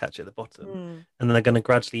steps to catch it at the bottom, mm, and then they're going to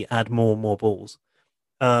gradually add more and more balls.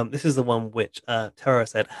 This is the one which Tara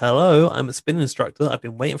said, "Hello, I'm a spin instructor. I've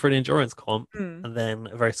been waiting for an endurance comp," mm, and then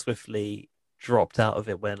very swiftly dropped out of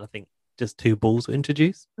it when I think just two balls were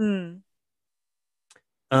introduced. mm.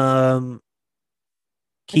 Um,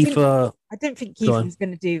 I didn't. Kiefer, I didn't think go Keith on. was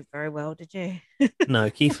going to do very well, did you? No,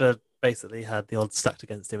 Kiefer basically had the odds stacked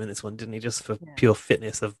against him in this one, didn't he? Just for Yeah. pure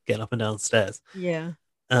fitness of getting up and down stairs. Yeah.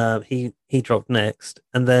 He dropped next,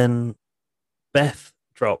 and then Beth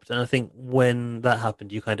dropped, and I think when that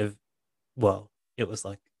happened, you kind of, well, it was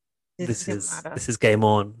like It didn't matter. this is game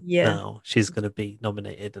on Yeah. now. She's going to be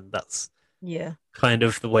nominated, and that's Yeah. kind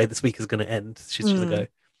of the way this week is going to end. She's going to Mm. go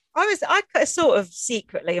I sort of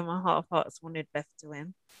secretly in my heart of hearts wanted Beth to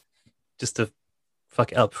win. just to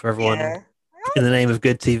fuck it up for everyone Yeah. in the name of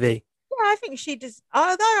good TV. Yeah, I think she does.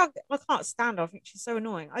 Although I can't stand her, I think she's so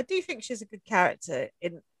annoying. I do think she's a good character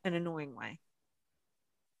in an annoying way.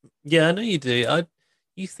 Yeah, I know you do.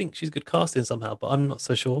 You think she's good casting somehow, but I'm not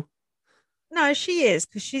so sure. No, she is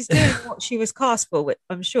because she's doing what she was cast for,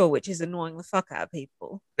 I'm sure, which is annoying the fuck out of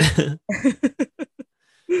people.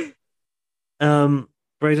 um,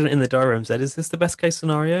 Braden in the diary room said, "Is this the best case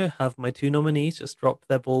scenario? Have my two nominees just drop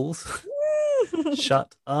their balls?"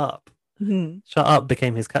 Shut up. Mhm. Shut up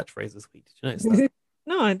became his catchphrase this week. Did you notice that?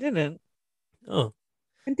 No, I didn't. Oh.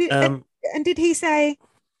 And did Um, and did he say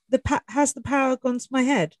has the power gone to my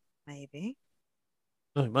head? Maybe.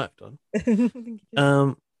 oh, he might have done. I think he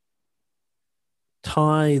did.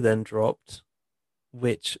 Ty then dropped,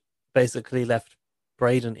 which basically left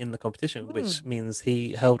Braden in the competition, which Hmm. means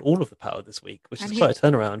he held all of the power this week, which And is he quite a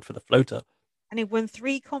turnaround for the floater. and he won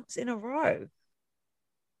 3 comps in a row.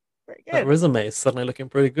 Pretty That good. resume is suddenly looking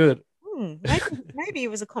pretty good. Maybe he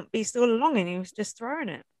was a comp beast all along and he was just throwing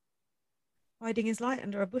it, hiding his light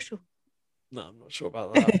under a bushel. No, I'm not sure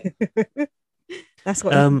about that. That's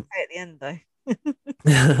what he can say at the end, though.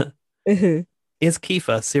 Is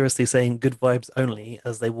Kiefer seriously saying good vibes only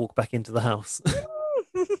as they walk back into the house?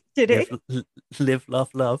 Did he? Live, laugh,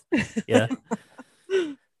 love. Yeah.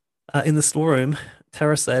 In the storeroom,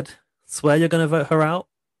 Tara said, "Swear you're going to vote her out?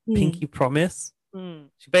 Pinky promise?"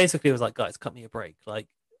 She basically was like, "Guys, cut me a break. Like,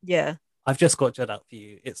 Yeah. I've just got Jed out for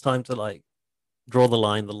you. It's time to like draw the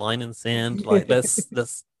line in sand. Like, let's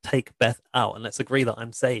take Beth out and let's agree that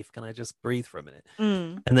I'm safe. Can I just breathe for a minute?"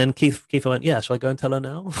 And then Keith went, "Yeah, shall I go and tell her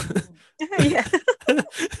now?" Yeah.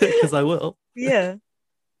 Because I will. Yeah.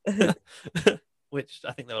 Which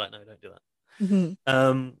I think they were like, "No, don't do that."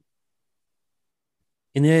 Mhm.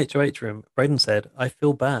 In the HOH room, Braden said, "I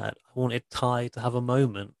feel bad. I wanted Ty to have a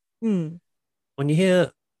moment." Mm. When you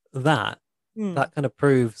hear that, Mm. that kind of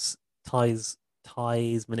proves Ty's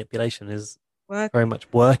manipulation is Work. very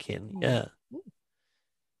much working. Mm. Yeah.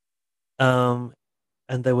 And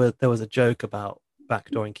there was a joke about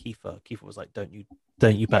backdooring Kiefer. Kiefer was like, don't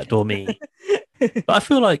you backdoor me." But I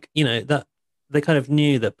feel like, that they kind of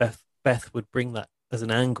knew that Beth would bring that as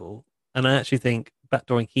an angle. And I actually think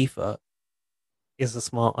backdooring Kiefer is a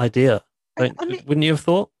smart idea. Wouldn't you have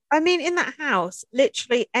thought? I mean, in that house,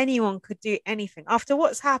 literally anyone could do anything. After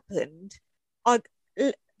what's happened,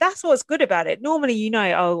 that's what's good about it. Normally,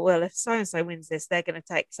 oh, well, if so and so wins this, they're going to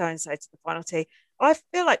take so and so to the final two. I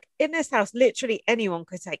feel like in this house, literally anyone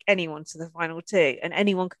could take anyone to the final two, and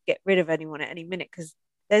anyone could get rid of anyone at any minute because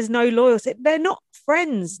there's no loyalty. They're not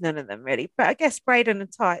friends, none of them really. But I guess Braden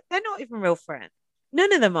and Ty, they're not even real friends.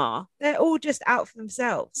 None of them are. They're all just out for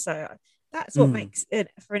themselves. So that's what makes it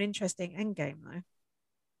for an interesting endgame, though.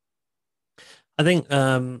 I think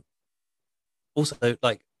also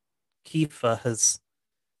like Kiefer has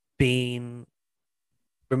been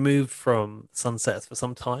removed from Sunsets for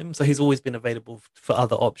some time, so he's always been available for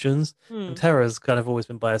other options. And Tara's kind of always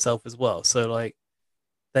been by herself as well. So like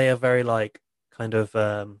they are very like kind of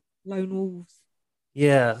lone wolves.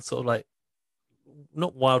 Yeah, sort of like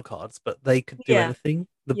not wild cards, but they could do anything.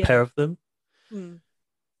 The pair of them.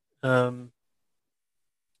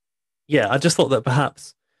 Yeah, I just thought that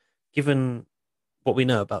perhaps, given what we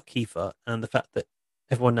know about Kiefer and the fact that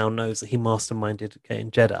everyone now knows that he masterminded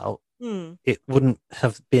getting Jed out, it would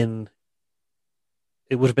have been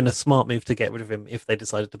a smart move to get rid of him if they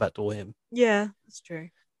decided to backdoor him. Yeah, that's true.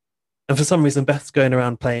 And for some reason, Beth's going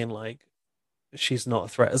around playing like she's not a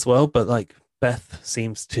threat as well, but like Beth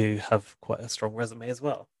seems to have quite a strong resume as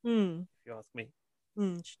well, if you ask me.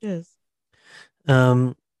 She does.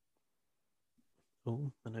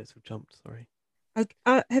 Oh, my notes have jumped. Sorry.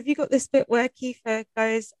 Have you got this bit where Kiefer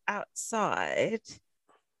goes outside?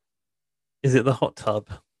 Is it the hot tub?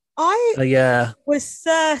 I Yeah. was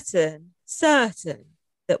certain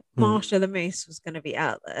that Marsha the Moose was going to be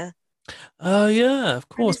out there. Oh, yeah, of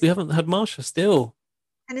course. We haven't had Marsha still.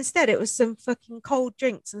 And instead, it was some fucking cold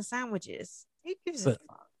drinks and sandwiches. Who gives a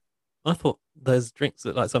fuck? I thought those drinks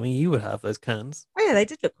looked like something you would have, those cans. Oh, yeah, they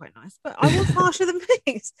did look quite nice. But I want Marsha the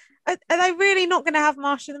Moose. Are they really not going to have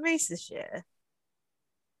Marsha the Moose this year?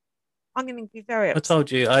 I'm going to be very upset. I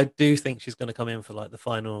told you, I do think she's going to come in for like the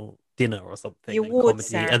final dinner or something. The awards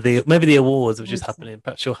ceremony. And maybe the awards are just happening.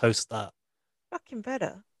 Perhaps she'll host that. Fucking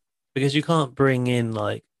better. Because you can't bring in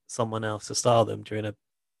like someone else to star them during a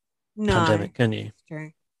pandemic, can you? That's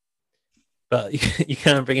true. But you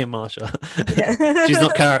can bring in Marsha. Yeah. She's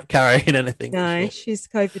not carrying anything. No, she's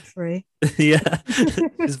COVID free. Yeah,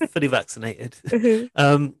 she's fully vaccinated.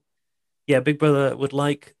 Yeah, Big Brother would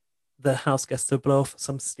like the house guests to blow off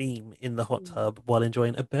some steam in the hot tub while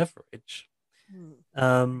enjoying a beverage.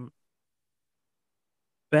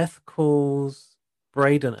 Beth calls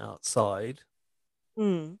Brayden outside.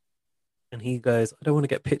 And he goes, I don't want to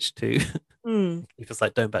get pitched to. Kiefer's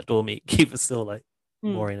like, don't backdoor me. Kiefer's still like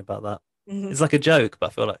worrying about that. It's like a joke,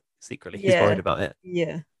 but I feel like secretly he's worried about it.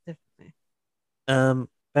 Yeah, definitely.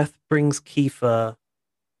 Beth brings the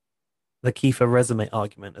Kiefer resume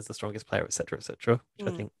argument as the strongest player, etc., which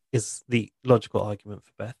I think is the logical argument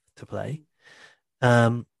for Beth to play.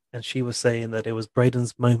 And she was saying that it was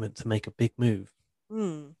Brayden's moment to make a big move.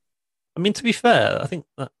 I mean, to be fair, I think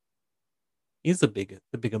that is the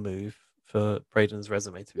bigger move for Brayden's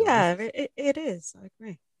resume, to be honest. Yeah, it is. I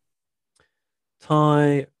agree.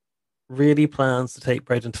 Ty really plans to take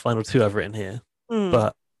Brayden to final 2, I've written here.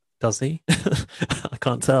 But does he? I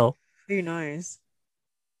can't tell. Who knows?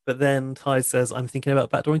 But then Ty says, I'm thinking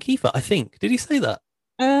about backdooring Kiefer, I think. Did he say that?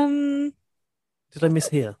 Did I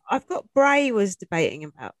mishear? I've got Bray was debating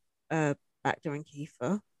about backdooring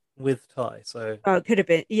Kiefer. With Ty, so... Oh, it could have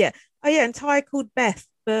been, yeah. Oh, yeah, and Ty called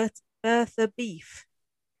Bertha Beef.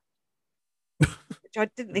 Which I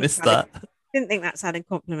didn't think... Didn't think that sounded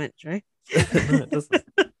complimentary. No, it doesn't.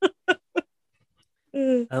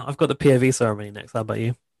 I've got the POV ceremony next. How about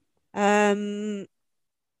you?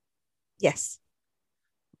 Yes.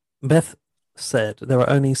 Beth said there are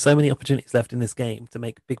only so many opportunities left in this game to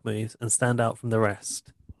make big moves and stand out from the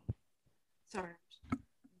rest. Sorry, I'm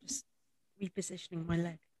just repositioning my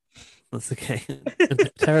leg. That's okay.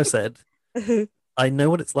 And Tara said, I know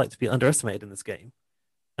what it's like to be underestimated in this game,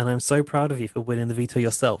 and I'm so proud of you for winning the veto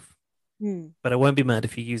yourself. But I won't be mad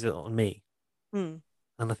if you use it on me. And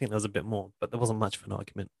I think there was a bit more, but there wasn't much of an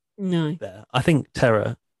argument there. I think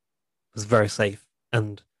Tara was very safe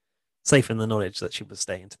and safe in the knowledge that she was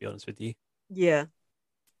staying, to be honest with you. Yeah.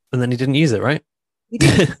 And then he didn't use it, right? He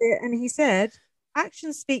didn't use it, and he said,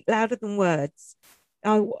 actions speak louder than words.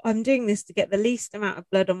 I'm doing this to get the least amount of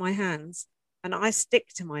blood on my hands, and I stick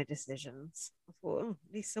to my decisions. I thought,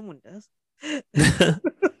 at least someone does.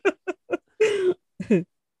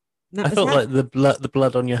 I felt like the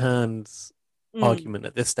blood on your hands argument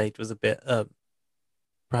at this stage was a bit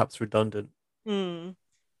perhaps redundant.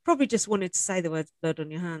 Probably just wanted to say the words blood on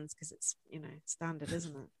your hands because it's standard,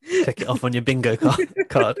 isn't it? Check it off on your bingo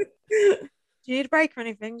card. Do you need a break or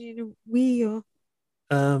anything? Do you need a wee or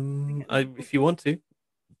if you want to.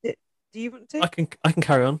 Do you want to? I can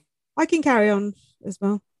carry on. I can carry on as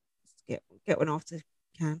well. Just get one after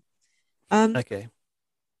can. Okay.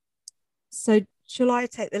 So shall I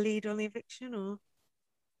take the lead on the eviction or?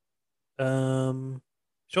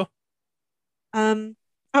 Sure.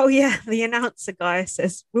 Oh yeah, the announcer guy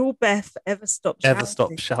says, "Will Beth ever stop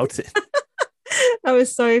shouting?" That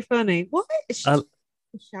was so funny. Why is she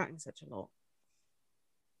shouting such a lot?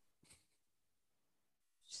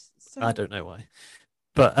 I don't know why,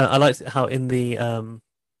 but I liked how in the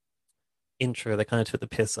intro they kind of took the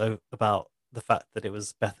piss about the fact that it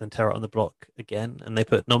was Beth and Tara on the block again, and they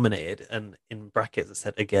put nominated, and in brackets it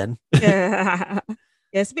said again. Yeah,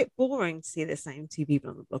 it's a bit boring to see the same two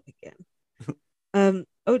people on the block again.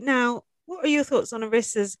 Now, what are your thoughts on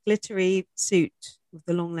Arissa's glittery suit with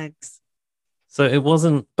the long legs? So it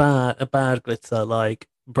wasn't a bad glitter like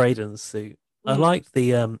Brayden's suit. I liked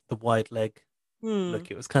the wide leg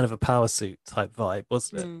look. It was kind of a power suit type vibe,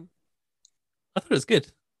 wasn't it? I thought it was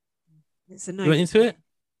good. It's a no. You went into it?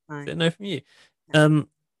 No. Is it a no from you? No.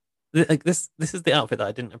 This is the outfit that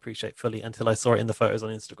I didn't appreciate fully until I saw it in the photos on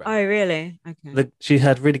Instagram. Oh, really? Okay. She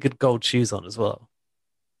had really good gold shoes on as well.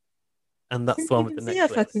 And that's the one with the necklace. See her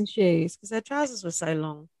fucking shoes because her trousers were so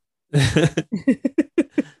long.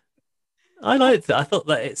 I liked it. I thought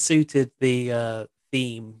that it suited the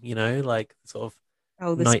theme, like sort of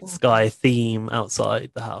night sky theme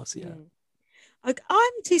outside the house. Yeah.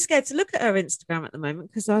 I'm too scared to look at her Instagram at the moment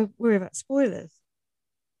because I worry about spoilers.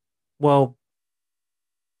 Well,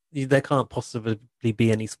 there can't possibly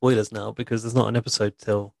be any spoilers now because there's not an episode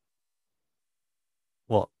till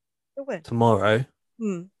what? Tomorrow.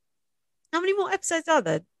 How many more episodes are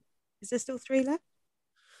there? Is there still 3 left?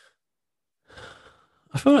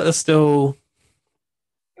 I feel like there's still.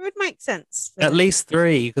 It would make sense. At least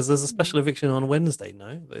 3 because there's a special eviction on Wednesday.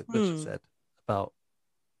 No, that she said about.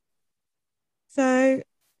 So,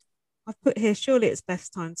 I've put here. Surely it's Beth's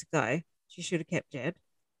time to go. She should have kept Jed.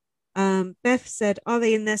 Beth said, "Are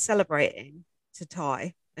they in there celebrating?" to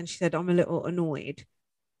Ty, and she said, "I'm a little annoyed."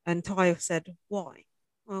 And Ty said, "Why?"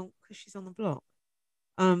 Well, because she's on the block.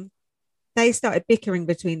 They started bickering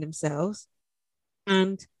between themselves,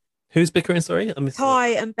 and who's bickering? Sorry, Ty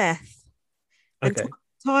and Beth. Okay. And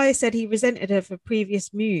Ty said he resented her for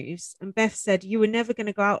previous moves, and Beth said, "You were never going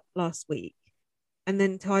to go out last week." And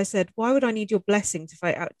then Ty said, "Why would I need your blessing to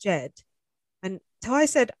vote out Jed?" And Ty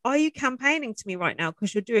said, "Are you campaigning to me right now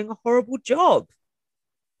because you're doing a horrible job?"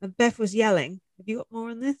 And Beth was yelling. Have you got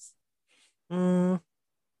more on this?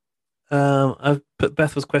 I've put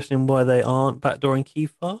Beth was questioning why they aren't backdooring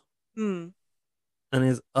Kiefer. And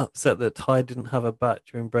is upset that Ty didn't have a back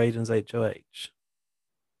during Braden's HOH.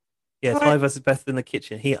 Yeah, Ty versus Beth in the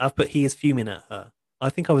kitchen. I've put he is fuming at her. I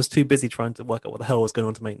think I was too busy trying to work out what the hell was going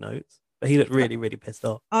on to make notes. But he looked really, really pissed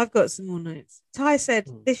off. I've got some more notes. Ty said,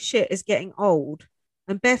 "This shit is getting old."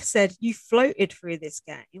 And Beth said, "You floated through this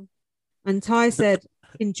game." And Ty said,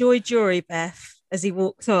 "Enjoy jury, Beth," as he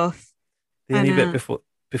walks off. The only bit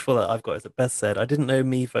before that I've got is that Beth said, "I didn't know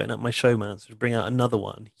me voting out my showmans would bring out another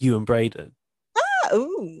one, you and Braden."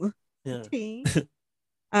 Ooh. Yeah.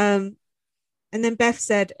 And then Beth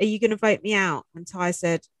said, "Are you going to vote me out?" And Ty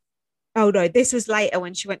said, "Oh no, this was later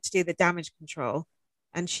when she went to do the damage control."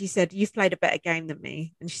 And she said, "You've played a better game than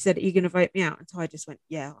me." And she said, "Are you going to vote me out?" And Ty just went,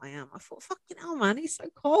 "Yeah, I am." I thought, fucking hell, man, he's so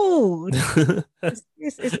cold. It's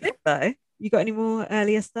good though. You got any more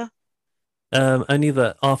earlier stuff? Only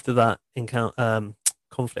that after that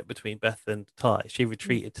conflict between Beth and Ty, she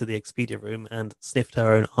retreated to the Expedia room and sniffed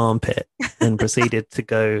her own armpit and proceeded to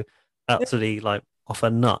go absolutely like off her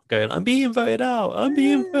nut, going, "I'm being voted out. I'm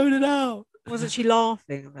being voted out." Wasn't she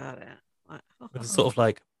laughing about it? It was sort of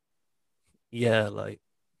like, yeah, like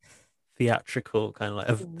theatrical kind of like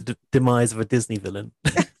the demise of a Disney villain.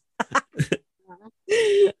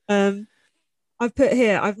 I've put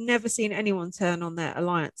here, I've never seen anyone turn on their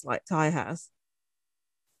alliance like Ty has.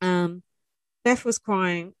 Beth was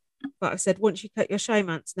crying, but I've said, once you cut your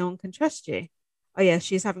showmance, no one can trust you. Oh yeah,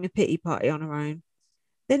 she's having a pity party on her own.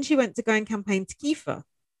 Then she went to go and campaign to Kiefer.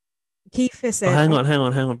 Kiefer said, hang on.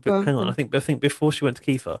 I think before she went to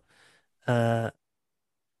Kiefer,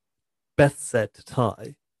 Beth said to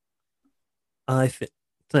Ty,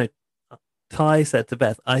 Ty said to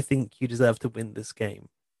Beth, "I think you deserve to win this game."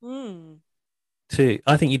 Too.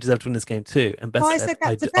 I think you deserve to win this game too. And Beth said,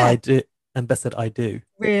 I do. And Beth said, "I do."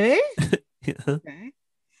 Really? Yeah. Okay.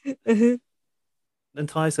 And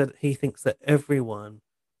Ty said he thinks that everyone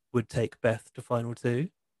would take Beth to final 2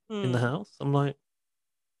 in the house. I'm like,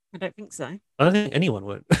 I don't think so. I don't think anyone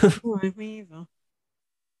would. No, me either.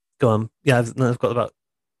 Go on. Yeah, I've got about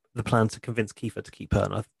the plan to convince Kiefer to keep her,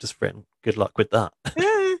 and I've just written, "Good luck with that."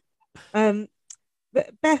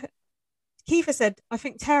 But Kiefer said, "I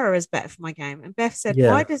think Tara is better for my game." And Beth said,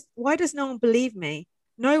 Yeah. why does no one believe me?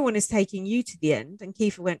 No one is taking you to the end. And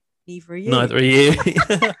Kiefer went, "Neither are you." Neither are you.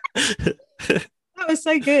 That was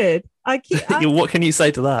so good. What can you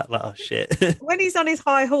say to that? Like, oh shit. When he's on his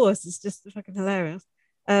high horse, it's just fucking hilarious.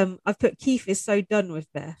 I've put Keith is so done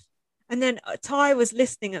with Beth. And then Ty was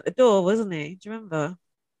listening at the door, wasn't he? Do you remember?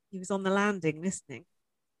 He was on the landing listening.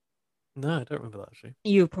 No, I don't remember that actually.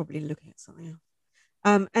 You were probably looking at something else.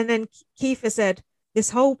 And then Kiefer said, "This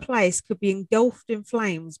whole place could be engulfed in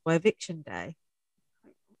flames by eviction day."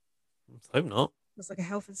 Let's hope not. It's like a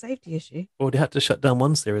health and safety issue. Already had to shut down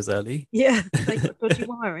one series early. Yeah, they got dodgy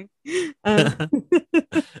wiring. And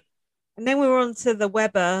then we were on to the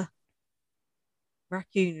Weber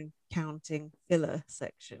raccoon counting filler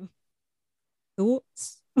section.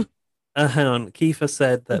 Thoughts? Hang on. Kiefer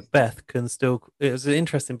said that Beth can still. It was an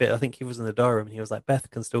interesting bit. I think he was in the diary room and he was like, "Beth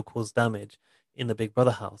can still cause damage in the Big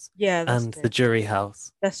Brother house." Yeah, and true. The jury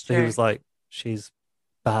house. That's true. So he was like, "She's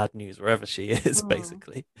bad news wherever she is,"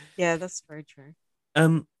 basically. Yeah, that's very true.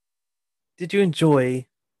 Did you enjoy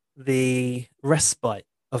the respite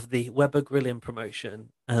of the Weber grilling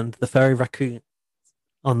promotion and the furry raccoon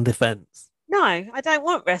on the fence? No, I don't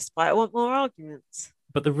want respite. I want more arguments.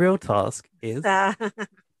 But the real task is.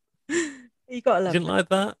 You got to love. Didn't like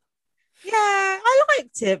that. Yeah, I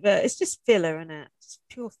liked it, but it's just filler, isn't it? Just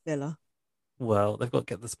pure filler. Well, they've got to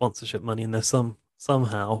get the sponsorship money in there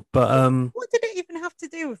somehow. But What did it even have to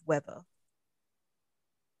do with weather?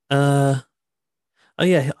 uh oh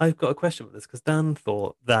yeah, I've got a question with this because Dan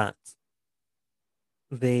thought that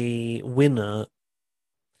the winner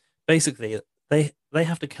basically they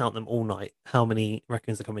have to count them all night how many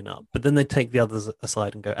raccoons are coming up, but then they take the others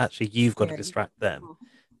aside and go, actually, you've got to Yeah. distract them,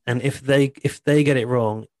 and if they get it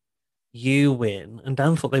wrong, you win. And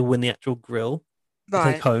Dan thought they win the actual grill to take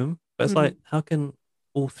Right. home, but it's Mhm. like, how can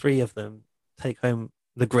all three of them take home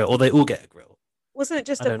the grill, or they all get a grill? Wasn't it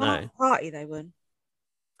just I a don't know. party they won?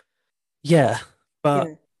 Yeah, but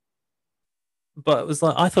Yeah. but it was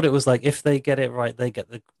like, I thought it was like, if they get it right, they get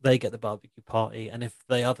the barbecue party, and if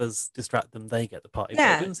the others distract them, they get the party. But it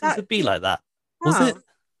Yeah. didn't seem to be like that, was it?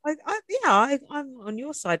 Oh, I'm on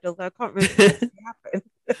your side, although I can't really what happened.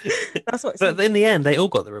 That's what it But seems. in the end, they all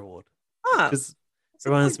got the reward, Oh, because what's it the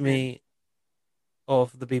reminds point then? me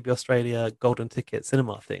of the BB Australia golden ticket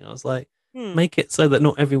cinema thing. I was like, Hmm. make it so that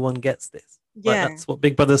not everyone gets this. Like, Yeah. that's what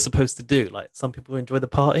Big Brother's supposed to do. Like, some people enjoy the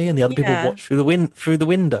party, and the other people Yeah. watch through the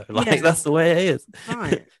window. Like, Yeah. that's the way it is.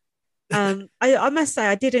 Right. I must say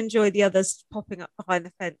I did enjoy the others popping up behind the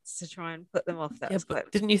fence to try and put them off. That Yeah, was quite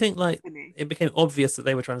but didn't you think, like, funny. it became obvious that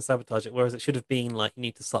they were trying to sabotage it, whereas it should have been like, you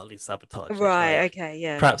need to subtly sabotage it, Right. like Okay.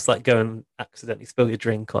 Yeah. perhaps like go and accidentally spill your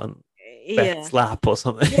drink on Yeah. Beth's lap or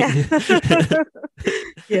something. Yeah.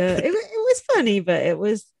 Yeah. It was funny, but it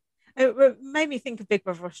made me think of Big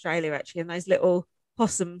Brother Australia actually, and those little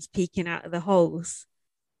possums peeking out of the holes.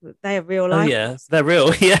 They are real Oh life. yeah, they're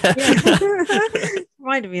real. Yeah. Yeah.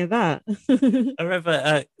 Reminded me of that. I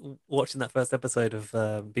remember watching that first episode of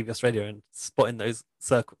BB Australia and spotting those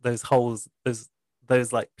holes,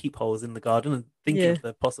 those like peepholes in the garden, and thinking Yeah. of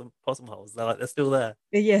the possum holes. They're still there.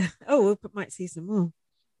 Yeah. Oh, we might see some more.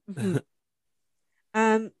 Mhm.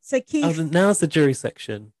 So Oh, now's the jury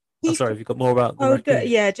section. Oh, Keith, sorry, have you got more about the oh, raccoons?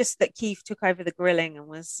 yeah, just that Keith took over the grilling and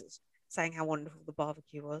was saying how wonderful the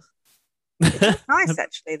barbecue was. It was nice,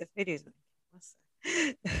 actually. The videos.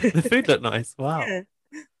 The food looked nice. Wow. Yeah,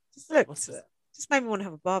 just looked, What's it? just made me want to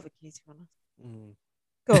have a barbecue. To be honest, Mm.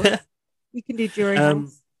 go on, you can do jury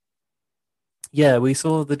house. Yeah, we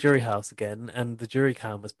saw the jury house again, and the jury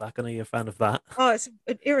cam was back. I know you're a fan of that. Oh, it's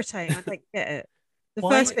irritating. I don't get it.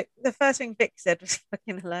 Why? The first thing Vic said was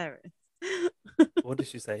fucking hilarious. What did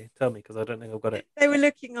she say? Tell me, because I don't think I've got it. They were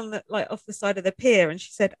looking on the off the side of the pier, and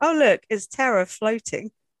she said, "Oh, look, it's Tara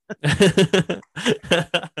floating."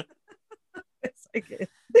 It's so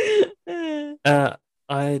good.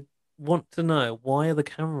 I want to know, why are the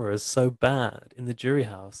cameras so bad in the jury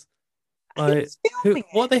house? I think Like, it's filming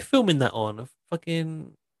what are it. they filming that on? A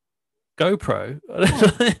fucking GoPro?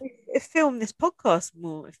 Oh, it filmed this podcast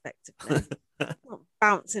more effectively, not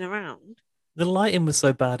bouncing around. The lighting was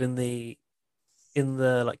so bad in the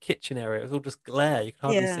like kitchen area. It was all just glare. You could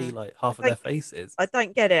hardly Yeah, see like half of I their don't, faces. I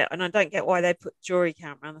don't get it, and I don't get why they put jury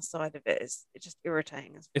camera on the side of it. It's just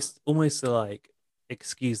irritating as well. It's almost to like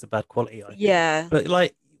excuse the bad quality, I think. Yeah, But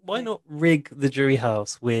like, why yeah, not rig the jury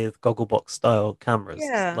house with Gogglebox style cameras?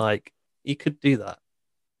 yeah, Like, you could do that.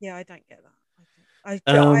 yeah. I don't get that.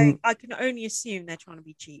 Um, I can only assume they're trying to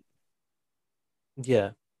be cheap.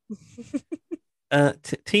 yeah.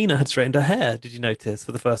 Tina had straightened her hair. Did you notice,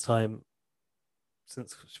 for the first time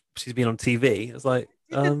since she's been on TV? It was like,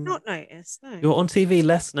 Did not notice. No. you're on TV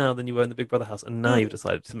less now than you were in the Big Brother house, and now you've Oh.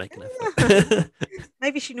 decided to make an effort.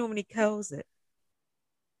 Maybe she normally curls it.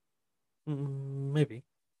 Maybe.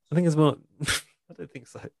 I think it's more. I don't think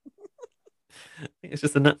so. I think it's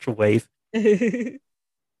just a natural wave.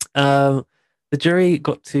 Um, the jury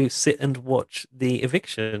got to sit and watch the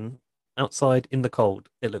eviction outside in the cold.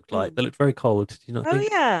 It looked like they looked very cold. Do you not Oh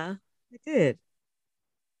think? yeah, I did.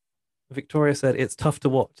 Victoria said it's tough to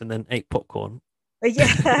watch, and then ate popcorn.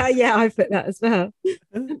 Yeah, yeah, I put that as well.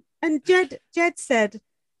 And Jed said,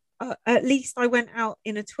 "At least I went out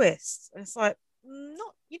in a twist." And it's like,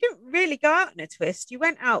 not you didn't really go out in a twist. You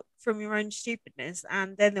went out from your own stupidness,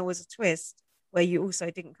 and then there was a twist where you also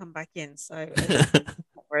didn't come back in. So not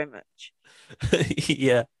very much.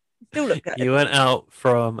 Yeah, Still look good. you went out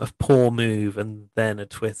from a poor move, and then a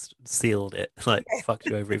twist sealed it. Like, fucked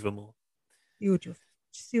you over even more.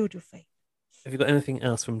 Sealed your fate. Have you got anything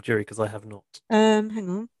else from jury? Because I have not.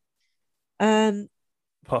 Hang on.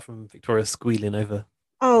 Apart from Victoria squealing over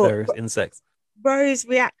Oh, various insects. Rose's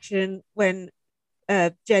reaction when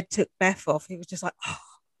Jed took Beth off, he was just like, oh,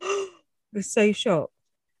 he was so shocked.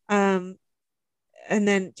 And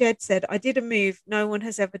then Jed said, I did a move no one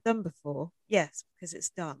has ever done before. Yes, because it's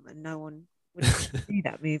dumb and no one would do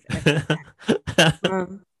that move ever.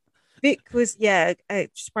 Vic was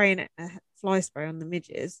spraying a fly spray on the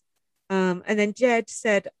midges. And then Jed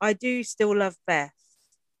said, "I do still love Beth."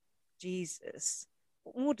 Jesus,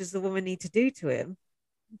 what more does the woman need to do to him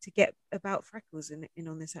to get about Freckles in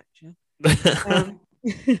on this action? Um,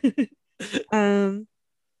 um,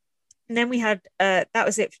 and then we had that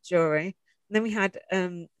was it for jewelry. And then we had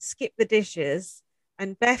skip the dishes,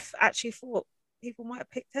 and Beth actually thought people might have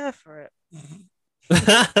picked her for it.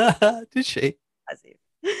 Did she? As if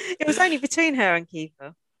it was only between her and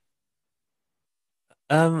Kiefer.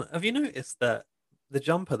 Have you noticed that the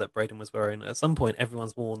jumper that Braden was wearing, at some point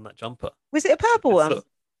everyone's worn that jumper? Was it a purple one? No,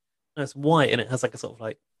 it's white and it has like a sort of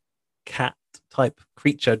like cat type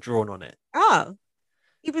creature drawn on it. Oh,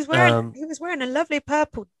 he was wearing a lovely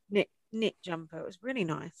purple knit jumper. It was really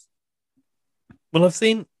nice. Well, I've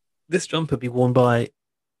seen this jumper be worn by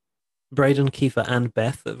Braden, Kiefer, and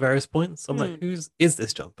Beth at various points. So I'm like, whose is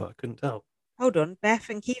this jumper? I couldn't tell. Hold on, Beth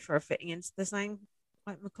and Kiefer are fitting into the same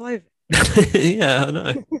like McClover. Yeah, I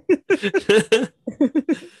know.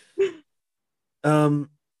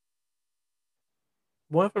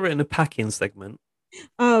 Why have I written a packing segment?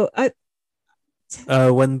 Oh,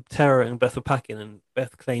 when Tara and Beth were packing, and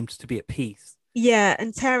Beth claimed to be at peace. Yeah,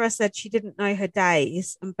 and Tara said she didn't know her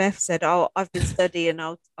days, and Beth said, "Oh, I've been studying.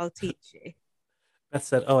 I'll teach you." Beth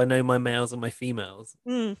said, "Oh, I know my males and my females."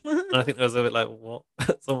 And I think there was a bit like, "What?"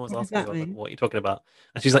 Someone was asking her, like, "What are you talking about?"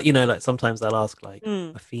 And she's like, like sometimes they'll ask like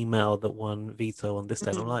a female that won veto on this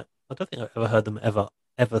day. And I'm like, I don't think I've ever heard them ever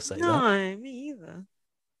say that. No, me either.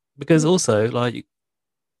 Because also like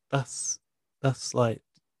that's like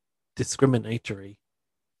discriminatory.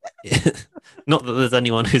 Not that there's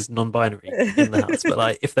anyone who's non-binary in the house, but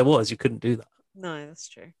like if there was, you couldn't do that. No, that's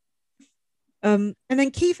true. And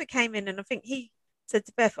then Kiefer came in, and I think he said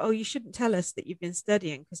to Beth, "Oh, you shouldn't tell us that you've been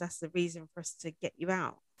studying because that's the reason for us to get you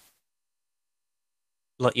out."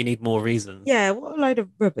 Like you need more reasons. Yeah, what a load of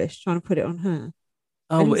rubbish trying to put it on her.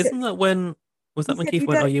 Oh, but isn't that when Kiefer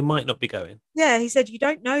went, "Oh, you might not be going"? Yeah, he said you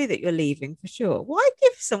don't know that you're leaving for sure. Why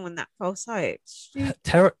give someone that false hope?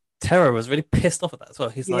 Tara was really pissed off at that as well.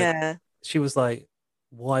 He's like, she was like,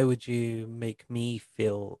 "Why would you make me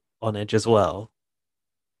feel on edge as well?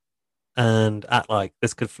 And act like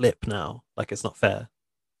this could flip now, like it's not fair."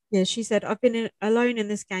 Yeah, she said, "I've been alone in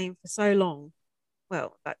this game for so long."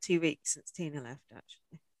 Well, about 2 weeks since Tina left,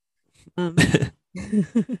 actually.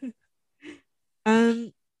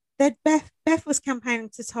 Then Beth was campaigning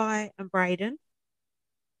to Ty and Braden,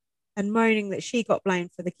 and moaning that she got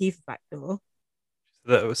blamed for the Kiefer backdoor.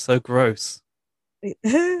 That it was so gross.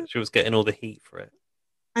 She was getting all the heat for it.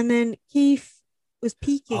 And then Keith was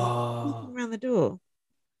peeking around the door.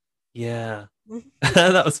 Yeah,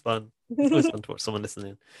 that was fun. It's always fun to watch someone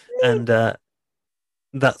listening. And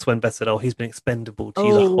that's when Beth said, "Oh, he's been expendable to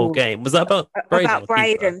you the whole game." Was that about Braden? About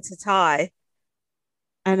Braden to Ty.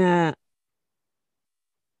 And I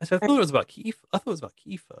thought it was about Keith. I thought it was about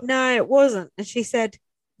Kiefer. No, it wasn't. And she said,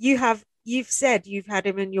 "You've said you've had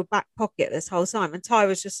him in your back pocket this whole time." And Ty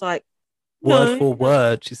was just like, word for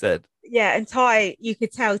word, she said. Yeah, and Ty, you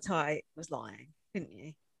could tell Ty was lying, couldn't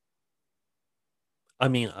you? I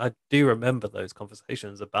mean, I do remember those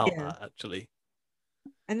conversations about that, actually.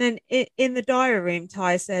 And then in the diary room,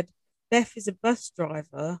 Ty said, "Beth is a bus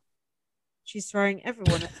driver. She's throwing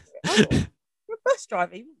everyone under it." You're a bus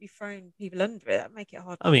driver. You wouldn't be throwing people under it. That'd make it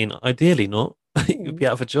hard. I mean, ideally not. You'd be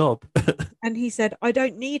out of a job. And he said, "I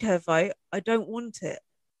don't need her vote. I don't want it."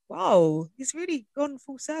 Wow, he's really gone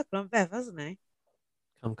full circle on Beth, hasn't he?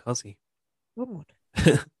 Kamikaze. God.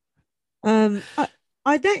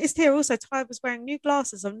 I noticed here also Ty was wearing new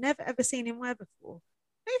glasses I've never ever seen him wear before.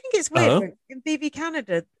 I think it's weird in BB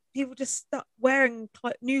Canada, people just start wearing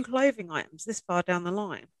new clothing items this far down the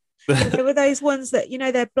line. There were those ones that,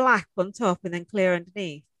 they're black on top and then clear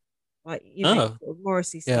underneath, like sort of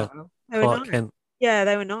Morrissey style. They were nice. Kent. Yeah,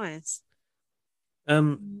 they were nice.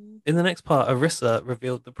 In the next part, Arissa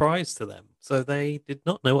revealed the prize to them, so they did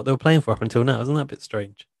not know what they were playing for up until now. Isn't that a bit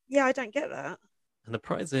strange? Yeah, I don't get that. And the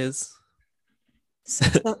prize is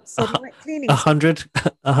cleaning.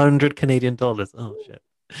 100 Canadian dollars. Oh shit.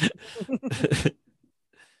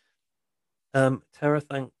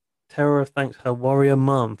 Tara thanked her warrior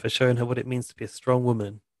mum for showing her what it means to be a strong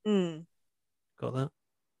woman. Got that? Are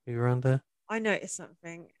you around there? I noticed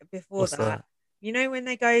something before that. You know when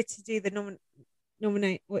they go to do the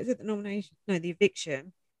nomination? No, the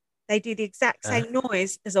eviction. They do the exact same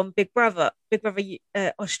noise as on Big Brother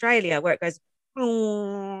Australia, where it goes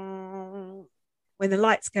when the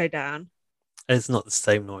lights go down. It's not the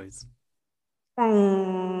same noise.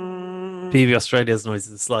 PV Australia's noise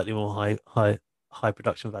is slightly more high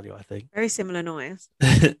production value, I think. Very similar noise.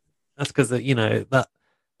 That's because that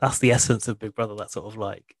that's the essence of Big Brother. That sort of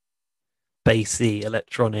like bassy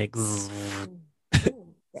electronic Ooh, the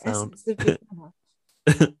sound. essence of Big Brother.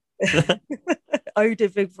 Ode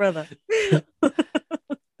of Big Brother.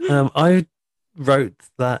 I wrote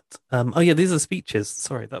that. Oh yeah, these are speeches.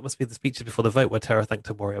 Sorry, that must be the speeches before the vote where Tara thanked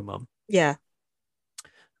her warrior mum. Yeah.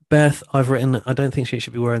 Beth, I've written. I don't think she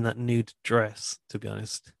should be wearing that nude dress. To be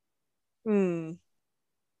honest. I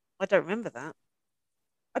don't remember that.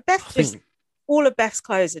 I think All of Beth's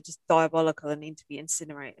clothes are just diabolical and need to be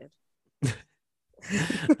incinerated.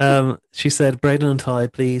 She said, Braden and Ty,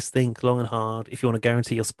 please think long and hard if you want to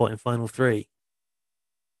guarantee your spot in final three.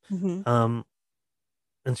 Mm-hmm.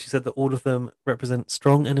 And she said that all of them represent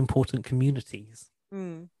strong and important communities.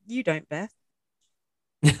 You don't, Beth.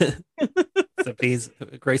 So please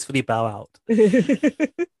gracefully bow out.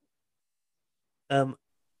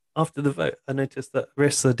 After the vote, I noticed that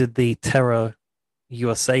Rissa did the terror, you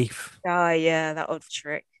are safe. Oh, yeah, that old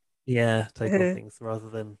trick. Yeah, take on things rather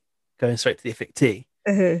than going straight to the effectee.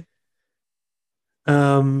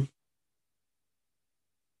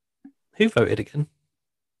 Who voted again?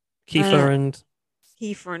 Kiefer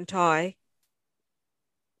and Ty.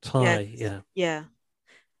 Ty, yeah. Yeah.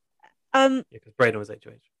 Because Braden was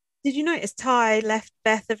HOH. Did you notice Ty left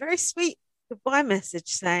Beth a very sweet goodbye message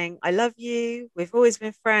saying, I love you, we've always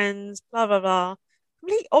been friends, blah, blah, blah.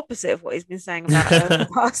 Complete opposite of what he's been saying about her the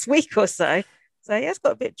past week or so. So he has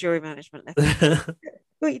got a bit of jury management left.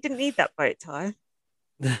 Well, you didn't need that vote, Ty.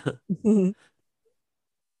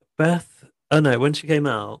 Beth, oh no, when she came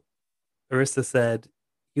out, Arista said,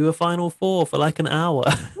 you were final four for like an hour.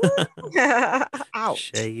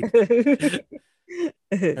 Ouch. Shade.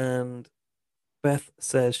 And Beth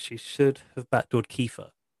says she should have backdoored Kiefer.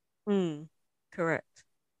 Correct.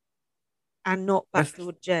 And not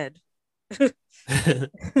backdoored Jed.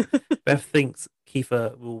 Beth thinks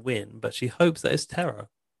Kiefer will win, but she hopes that it's Tara.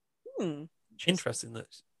 Interesting that,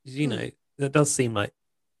 it does seem like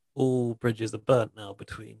all bridges are burnt now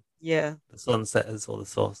between the Sunsetters or the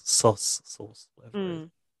sauce, whatever.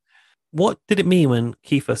 What did it mean when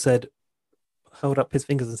Kiefer held up his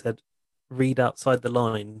fingers and said, read outside the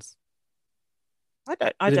lines? I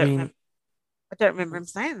don't remember him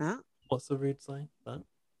saying that. What's the rude sign? That?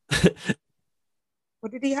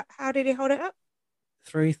 How did he hold it up?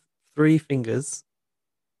 Three fingers.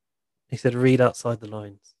 He said, read outside the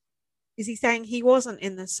lines. Is he saying he wasn't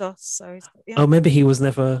in the sauce? So he's got Oh, maybe he was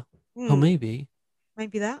never. Oh, maybe.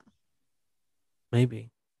 Maybe that.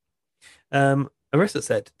 Maybe. Arissa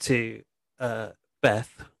said to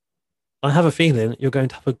Beth, I have a feeling you're going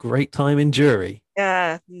to have a great time in jury.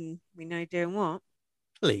 Yeah, we know doing what.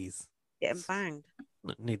 Please. Getting banged. I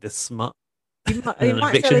don't need this smut. You might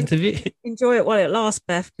eviction interview. Enjoy it while it lasts,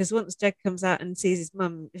 Beth, because once Jed comes out and sees his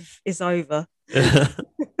mum, it's over.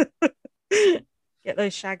 Get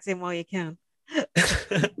those shags in while you can.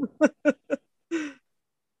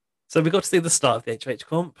 So we got to see the start of the HH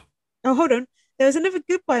comp. Oh, hold on. There was another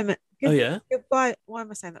goodbye. Goodbye. Why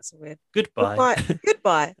am I saying that so weird? Goodbye.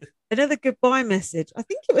 Goodbye. Another goodbye message. I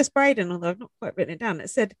think it was Braden, although I've not quite written it down.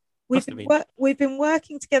 It said, we've been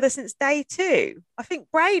working together since day 2. I think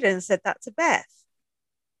Braden said that to Beth.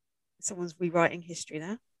 Someone's rewriting history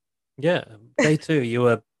there. Yeah. Day 2, you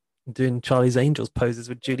were doing Charlie's Angels poses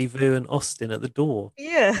with Julie Vu and Austin at the door.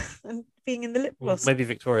 Yeah. And being in the lip gloss. Maybe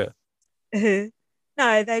Victoria.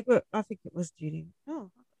 No, they were. I think it was Julie. Oh, I'm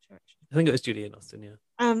not sure actually. I think it was Julie and Austin, yeah.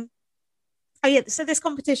 Oh yeah, so this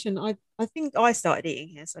competition, I think I started eating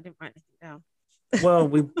here, so I didn't write anything down. Well,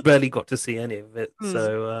 we barely got to see any of it,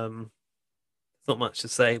 so it's not much to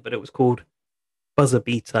say, but it was called Buzzer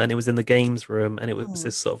Beater, and it was in the games room, and it was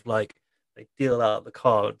this sort of like, they deal out the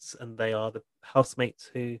cards, and they are the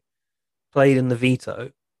housemates who played in the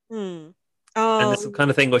veto. And it's the kind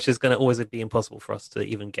of thing which is going to always be impossible for us to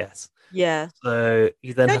even guess. Yeah. So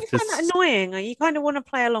you then have to... find that annoying? You kind of want to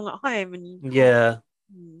play along at home, and yeah.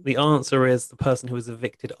 The answer is the person who was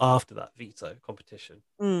evicted after that veto competition.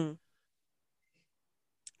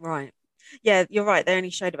 Right. Yeah, you're right. They only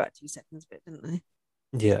showed about 2 seconds of it, didn't they?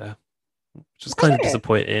 Yeah. Which was kind of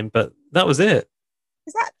disappointing, but that was it.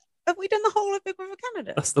 Have we done the whole of Big Brother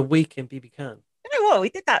Canada? That's the week in BB Can. You know what? We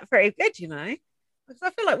did that very good, because I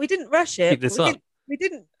feel like we didn't rush it. Keep this up. We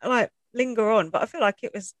didn't like linger on, but I feel like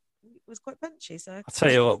it was quite punchy. So I'll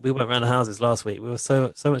tell you what, we went around the houses last week. We were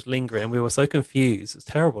so much lingering, and we were so confused. It was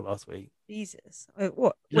terrible last week. Jesus.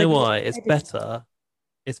 What? You know why? It's better.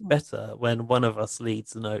 It's better when one of us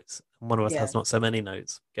leads the notes and one of us has not so many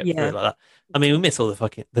notes. Get through it like that. I mean, we miss all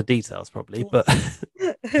the details probably, but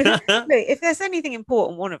look, if there's anything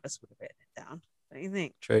important, one of us would have written it down. Don't you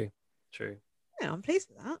think? True. Yeah, I'm pleased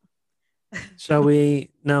with that. Shall we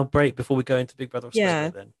now break before we go into Big Brother Yeah.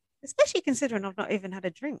 Australia then? Especially considering I've not even had a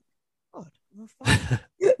drink. God, I'm on fire.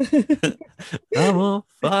 I'm on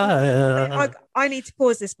fire. I need to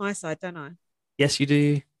pause this my side, don't I? Yes, you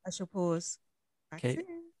do. I shall pause. Back Okay. soon.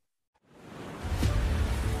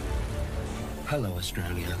 Hello,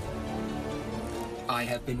 Australia. I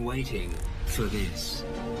have been waiting for this.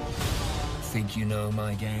 Think you know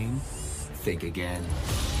my game? Think again.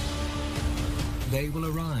 They will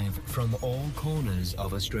arrive from all corners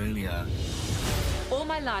of Australia. All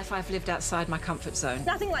my life, I've lived outside my comfort zone.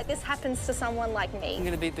 Nothing like this happens to someone like me. I'm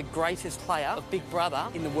going to be the greatest player of Big Brother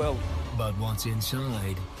in the world. But what's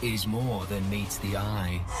inside is more than meets the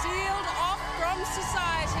eye. Sealed off from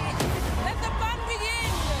society. Let the fun begin.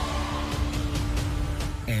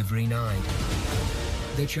 Every night,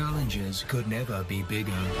 the challenges could never be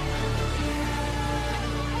bigger.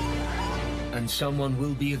 And someone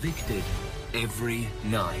will be evicted every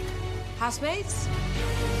night. Housemates,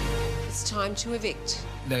 it's time to evict.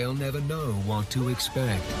 They'll never know what to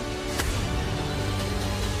expect.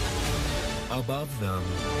 Above them,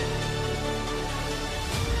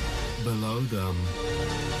 below them,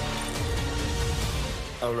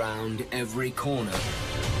 around every corner.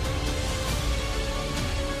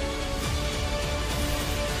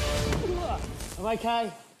 I'm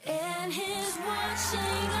okay. And he's watching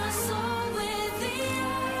us all with the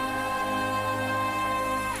eye.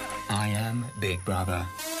 I am Big Brother.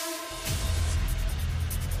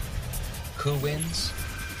 Who wins?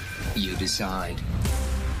 You decide.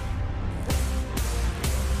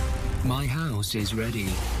 My house is ready.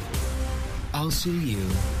 I'll see you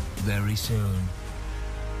very soon.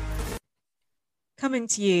 Coming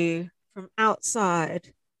to you from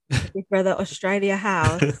outside the Big Brother Australia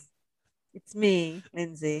house. It's me,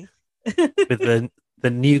 Lindsay. With the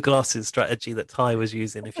new glasses strategy that Ty was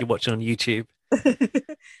using, if you're watching on YouTube.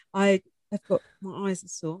 I've got my eyes are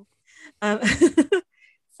sore. So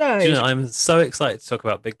Do you know, I'm so excited to talk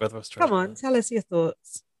about Big Brother Australia. come on, tell us your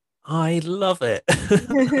thoughts. I love it.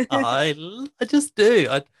 I just do.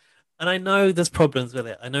 And I know there's problems with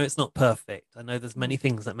it. I know it's not perfect. I know there's many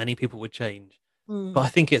things that many people would change. But I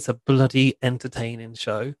think it's a bloody entertaining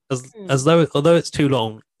show. Although it's too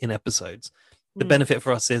long in episodes, the benefit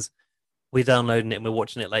for us is we're downloading it and we're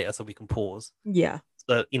watching it later so we can pause. Yeah.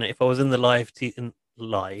 So, you know, if I was in the if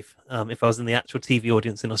I was in the actual TV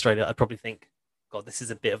audience in Australia, I'd probably think, God, this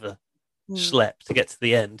is a bit of a schlep to get to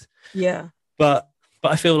the end. Yeah. But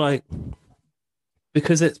I feel like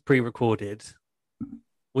because it's pre-recorded,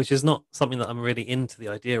 which is not something that I'm really into the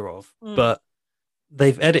idea of, but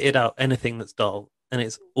they've edited out anything that's dull and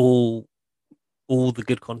it's all the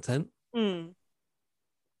good content. Yeah.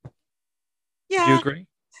 Do you agree?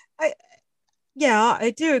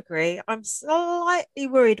 I do agree. I'm slightly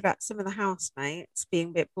worried about some of the housemates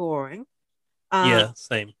being a bit boring. Yeah,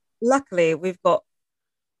 same. Luckily, we've got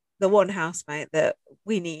the one housemate that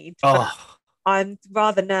we need. Oh. I'm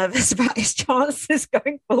rather nervous about his chances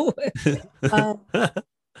going forward.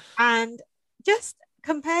 And just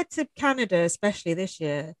compared to Canada, especially this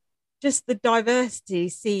year, just the diversity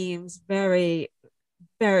seems very,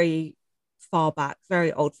 very far back,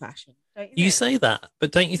 very old fashioned. You say that,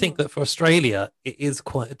 but don't you think that for Australia, it is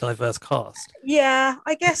quite a diverse cast? Yeah,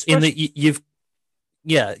 I guess. In that you've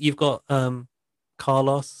got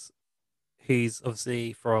Carlos, who's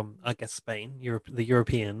obviously from, I guess, Spain, the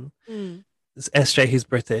European. It's SJ, who's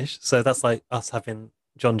British, so that's like us having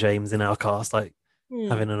John James in our cast, like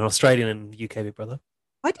having an Australian and UK Big Brother.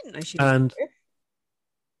 I didn't know she was British.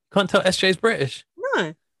 Can't tell SJ's British.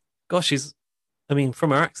 No. Gosh, I mean,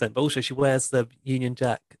 from her accent, but also she wears the Union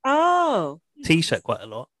Jack t-shirt quite a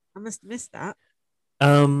lot. I must have missed that.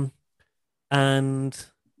 And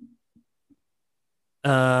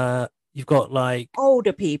you've got like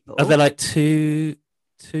older people. Are there like two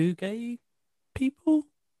gay people?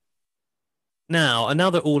 Now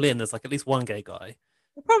they're all in. There's like at least one gay guy.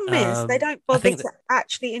 The problem is they don't bother to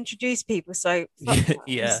actually introduce people. So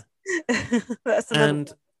yeah, that's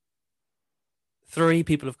and 3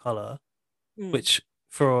 people of color, which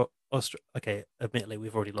for okay, admittedly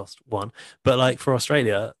we've already lost one, but like for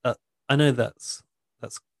Australia, I know that's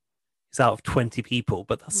it's out of 20 people,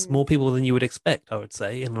 but that's more people than you would expect, I would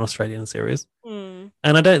say, in an Australian series. And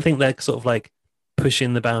I don't think they're sort of like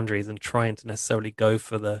pushing the boundaries and trying to necessarily go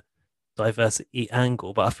for the diversity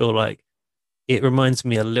angle, but I feel like it reminds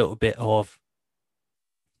me a little bit of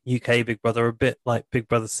UK Big Brother, a bit like Big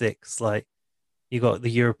Brother 6. Like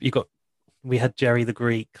we had Jerry the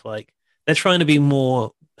Greek. Like they're trying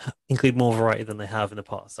to include more variety than they have in the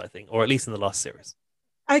past, I think, or at least in the last series.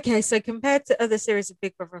 Okay, so compared to other series of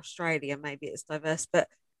Big Brother Australia, maybe it's diverse, but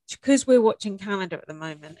because we're watching Canada at the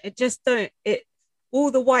moment, it just don't it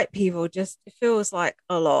all the white people just it feels like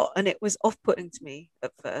a lot, and it was off-putting to me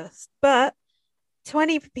at first. But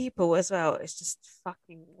 20 people as well, it's just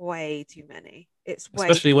fucking way too many. It's way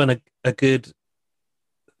Especially when a good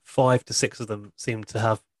 5 to 6 of them seem to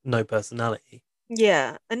have no personality.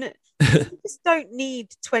 yeah, and you just don't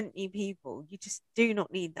need 20 people. You just do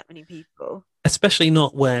not need that many people. Especially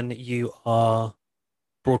not when you are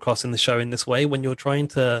broadcasting the show in this way, when you're trying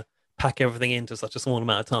to pack everything into such a small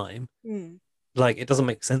amount of time. Like, it doesn't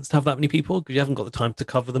make sense to have that many people because you haven't got the time to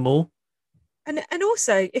cover them all. And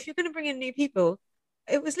also, if you're going to bring in new people,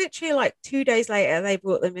 it was literally like 2 days later they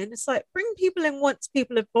brought them in. It's like, bring people in once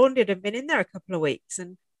people have bonded and been in there a couple of weeks,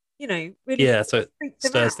 and really So it freak them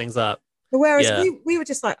stirs out. things up. Whereas we were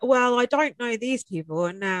just like, well, I don't know these people,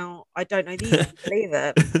 and now I don't know these people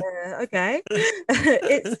either. Okay,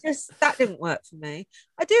 it's just that didn't work for me.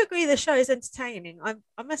 I do agree the show is entertaining. I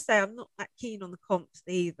must say I'm not that keen on the comps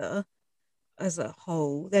either. As a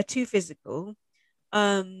whole, they're too physical.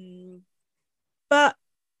 But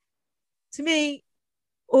to me,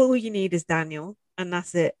 all you need is Daniel, and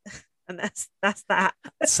that's it. And that's that.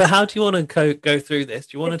 So how do you want to go through this?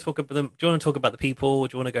 Do you want to talk about them? Do you want to talk about the people? Or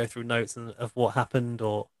do you want to go through notes of what happened,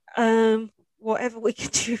 or whatever we can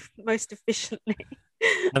do most efficiently?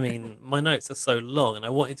 I mean, my notes are so long, and I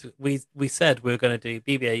wanted to. We said we were going to do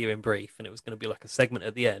BBAU in brief, and it was going to be like a segment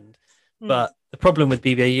at the end. But the problem with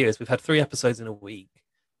BBAU is we've had 3 episodes in a week,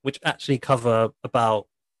 which actually cover about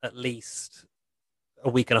at least a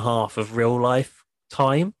week and a half of real life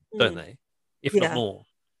time, don't they? If not more.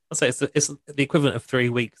 I'd say it's the equivalent of 3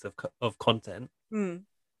 weeks of content. So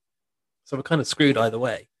we're kind of screwed either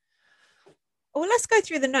way. Well, let's go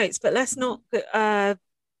through the notes, but let's not, harp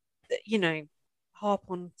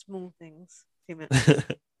on small things too much.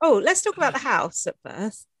 Let's talk about the house at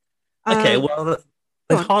first. Okay, well,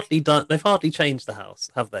 they've hardly changed the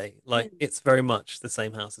house, have they? Like, it's very much the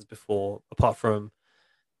same house as before, apart from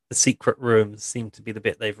the secret rooms seem to be the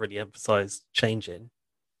bit they've really emphasized changing.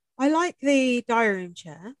 I like the diary room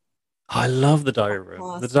chair. I love the diary room.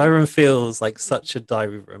 Awesome. The diary room feels like such a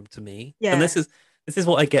diary room to me. Yeah. And this is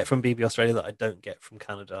what I get from BB Australia that I don't get from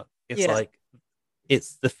Canada. It's like,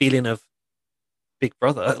 it's the feeling of Big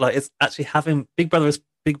Brother. Like, it's actually having Big Brother is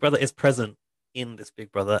present in this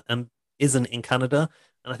Big Brother and isn't in Canada.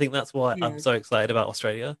 And I think that's why I'm so excited about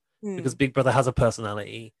Australia, because Big Brother has a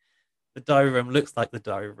personality. The diary room looks like the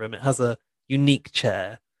diary room. It has a unique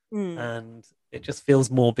chair and it just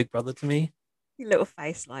feels more Big Brother to me. Your little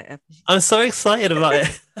face light up. I'm so excited about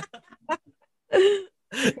it.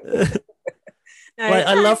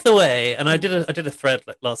 I love the way, and I did a thread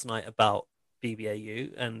last night about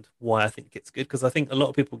BBAU and why I think it's good, because I think a lot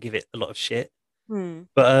of people give it a lot of shit.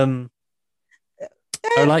 But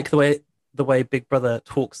I like the way Big Brother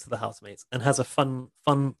talks to the housemates and has a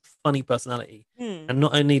funny personality. And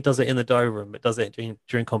not only does it in the diary room, but does it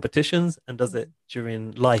during competitions and does it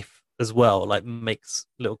during life as well, like makes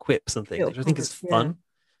little quips and things, which I think is fun.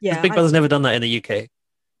 Yeah, Big Brother's never done that in the UK.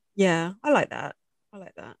 Yeah, I like that. There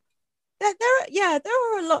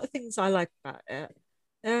are a lot of things I like about it.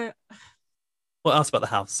 What else about the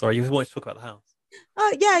house? Sorry, you wanted to talk about the house.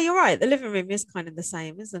 Yeah, you're right. The living room is kind of the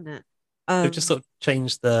same, isn't it? They've just sort of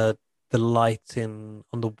changed the lighting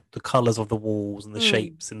on the colours of the walls and the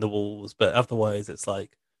shapes in the walls, but otherwise it's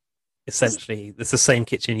like essentially it's the same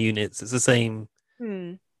kitchen units, it's the same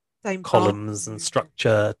columns and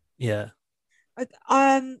structure. Yeah.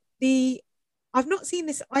 I've not seen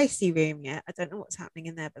this icy room yet. I don't know what's happening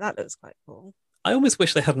in there, but that looks quite cool. I almost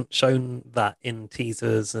wish they hadn't shown that in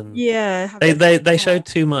teasers, and they showed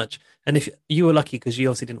too much. And if you were lucky because you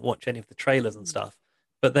obviously didn't watch any of the trailers and stuff,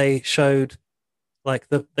 but they showed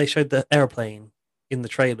the airplane in the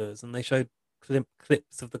trailers, and they showed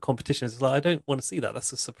clips of the competitions. It's like, I don't want to see that.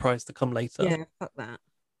 That's a surprise to come later. Yeah, fuck that.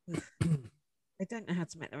 They don't know how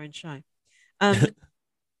to make their own show. And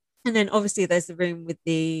then obviously there's the room with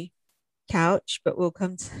the couch, but we'll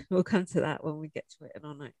come to that when we get to it in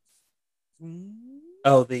our notes.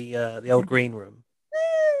 Oh, the old green room.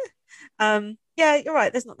 Yeah, you're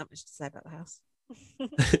right. There's not that much to say about the house.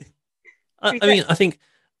 I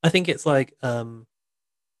think it's like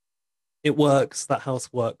it works. That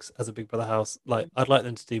house works as a Big Brother house. Like, I'd like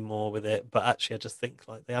them to do more with it, but actually I just think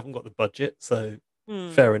like they haven't got the budget, so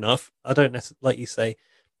fair enough. I don't like you say,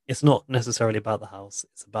 it's not necessarily about the house,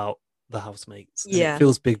 it's about the housemates. Yeah, it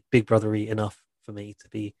feels Big Brothery enough for me to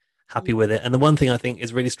be happy with it. And the one thing I think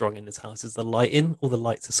is really strong in this house is the lighting. All the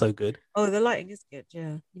lights are so good. Oh, the lighting is good.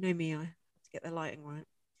 Yeah, you know me, I have to get the lighting right.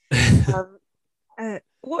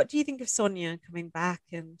 What do you think of Sonia coming back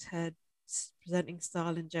and her presenting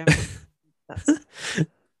style in general?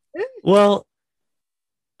 Well,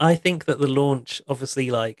 I think that the launch,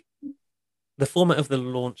 obviously, like the format of the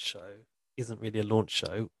launch show isn't really a launch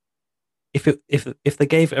show. If they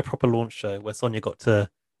gave it a proper launch show where Sonia got to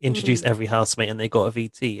introduce Mm. every housemate and they got a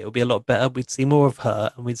VT, it would be a lot better. We'd see more of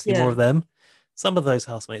her and we'd see more Yeah. of them. Some of those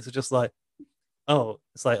housemates are just like, oh,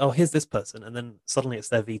 it's like, oh, here's this person, and then suddenly it's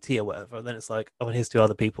their VT or whatever, and then it's like, oh, and here's two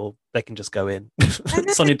other people. They can just go in. And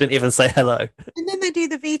then, Sonia didn't even say hello. and then they do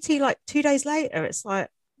the VT like 2 days later. It's like,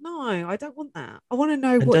 no, I don't want that. I want to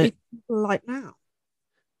know And what don't- these people are like now.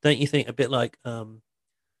 Don't you think a bit like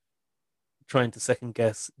trying to second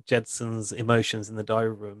guess Jedson's emotions in the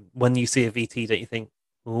diary room? When you see a VT, don't you think,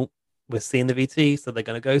 oh, we're seeing the VT, so they're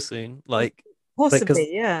going to go soon? Like,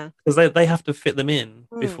 Possibly, yeah. because they have to fit them in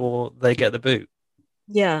Mm. before they get the boot.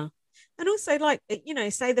 Yeah. And also, like,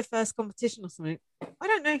 say the first competition or something, I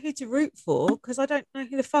don't know who to root for because I don't know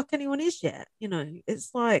who the fuck anyone is yet.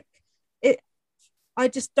 It's like, I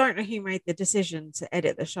just don't know who made the decision to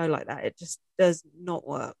edit the show like that. It just does not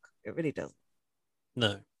work. It really doesn't.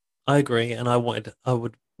 No, I agree, and I would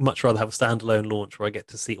much rather have a standalone launch where I get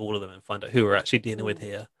to see all of them and find out who we're actually dealing with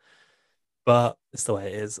here. But it's the way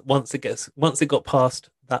it is. Once it got past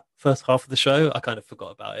that first half of the show, I kind of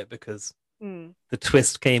forgot about it because the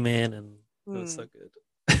twist came in and it was so good.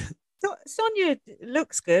 So, Sonia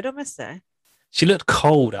looks good, I must say. She looked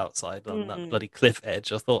cold outside on that bloody cliff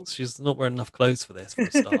edge. I thought she's not wearing enough clothes for this for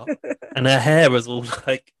a start. And her hair was all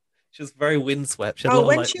like, she was very windswept. She had a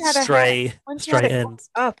lot of like stray ends.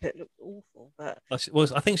 Up, it looked awful. But I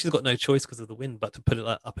think she's got no choice because of the wind, but to put it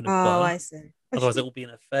like up in a oh, bar. I see. Otherwise, it will be in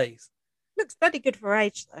her face. Looks bloody good for her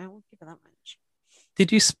age, though. I won't give her that much.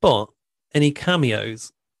 Did you spot any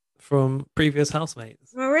cameos from previous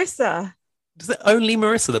housemates? Marissa. Is it only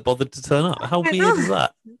Marissa that bothered to turn up? How weird is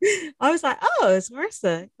that? I was like, oh, it's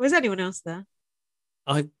Marissa. Was anyone else there?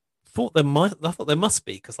 I thought there must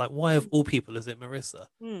be because, like, why of all people is it Marissa?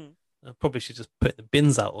 Probably she just put the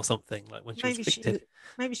bins out or something, like when she was evicted.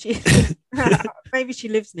 Maybe she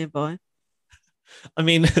lives nearby. I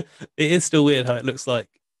mean, it is still weird how it looks like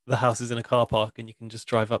the house is in a car park and you can just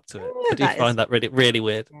drive up to it. I do find that really, really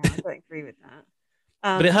weird. Yeah, I don't agree with that.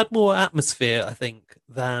 But it had more atmosphere, I think,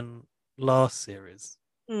 than last series.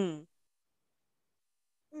 Like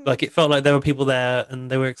it felt like there were people there and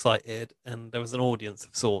they were excited and there was an audience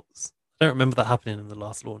of sorts. I don't remember that happening in the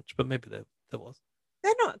last launch, but maybe there was.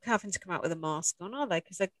 They're not having to come out with a mask on, are they?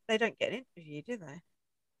 Because they don't get an interview, do they?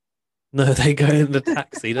 No, they go in the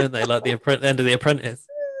taxi, don't they? Like the end of The Apprentice.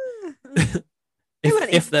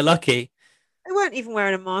 if they're lucky. They weren't even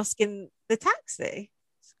wearing a mask in the taxi.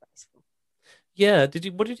 Disgraceful. Yeah.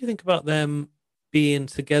 What did you think about them being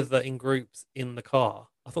together in groups in the car?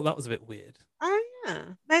 I thought that was a bit weird. Oh yeah.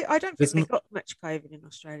 I don't think they got much COVID in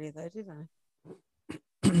Australia though, did they?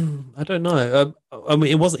 I don't know. I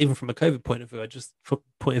mean, it wasn't even from a COVID point of view. I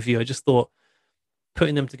just thought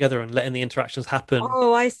putting them together and letting the interactions happen.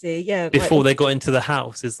 Oh, I see. Yeah. Before they got into the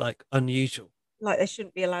house is like unusual. Like they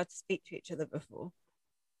shouldn't be allowed to speak to each other before.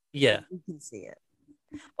 Yeah. You can see it.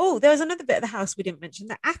 Oh, there was another bit of the house we didn't mention,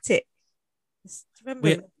 the attic.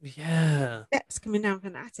 Remember? Yeah. Steps coming down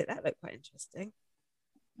from the attic. That looked quite interesting.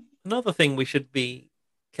 Another thing we should be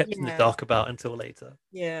kept in the dark about until later.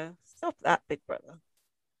 Yeah. Stop that, Big Brother.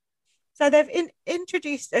 So they've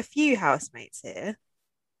introduced a few housemates here.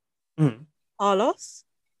 Carlos.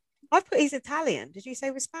 I've put he's Italian. Did you say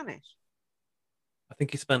he was Spanish? I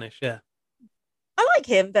think he's Spanish, yeah. I like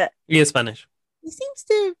him, but he is Spanish. He seems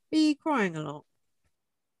to be crying a lot.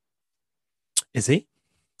 Is he?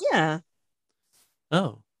 Yeah.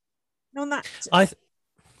 Oh. And on that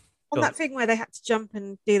that thing where they had to jump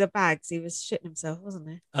and do the bags, he was shitting himself, wasn't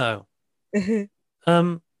he? Oh.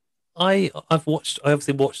 I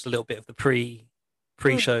obviously watched a little bit of the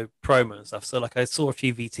pre-show promo and stuff. So like I saw a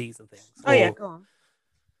few VTs and things. Oh yeah, go on.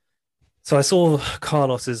 So I saw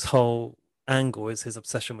Carlos's whole angle is his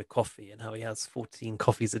obsession with coffee and how he has 14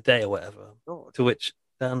 coffees a day or whatever. God. To which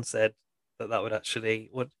Dan said that would actually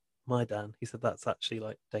he said that's actually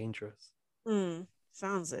like dangerous.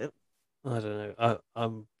 Sounds it. I don't know.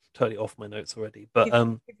 I'm totally off my notes already. But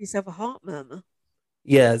give yourself a heart murmur.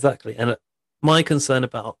 Yeah, exactly. And my concern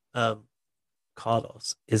about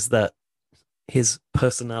Carlos is that his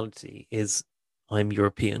personality is I'm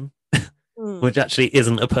European, which actually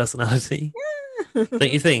isn't a personality.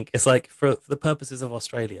 Don't you think? It's like for the purposes of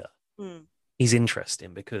Australia, he's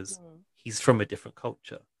interesting because he's from a different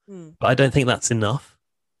culture. But I don't think that's enough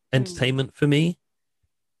entertainment for me.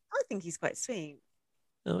 I think he's quite sweet.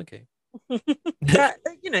 Oh, okay. But,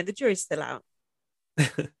 the jury's still out.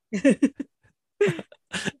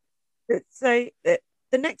 So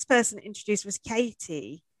the next person introduced was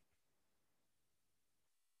Katie.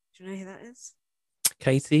 Do you know who that is?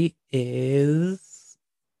 Katie is.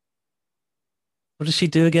 What does she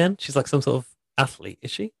do again? She's like some sort of athlete,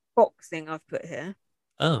 is she? Boxing, I've put here.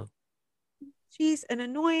 Oh. She's an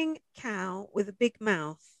annoying cow with a big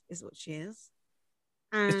mouth, is what she is.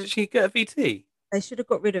 And Did she get a VT? they should have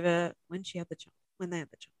got rid of her when she had the chance. When they had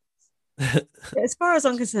the chance. As far as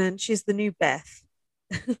I'm concerned, she's the new Beth,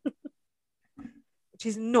 which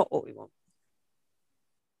is not what we want.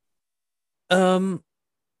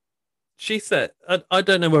 She said, I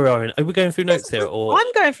don't know where we are in. Are we going through notes here, or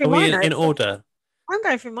I'm going through are my we notes. in order? I'm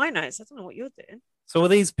going through my notes. I don't know what you're doing. So were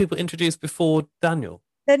these people introduced before Daniel?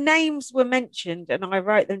 Their names were mentioned, and I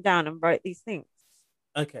wrote them down and wrote these things.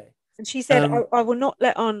 Okay. And she said, I will not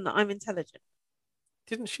let on that I'm intelligent.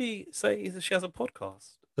 Didn't she say that she has a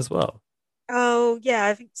podcast as well? Oh, yeah,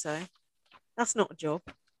 I think so. That's not a job.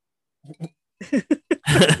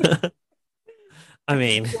 I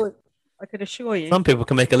mean, I could assure you. some people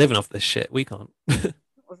can make a living off this shit. We can't. Not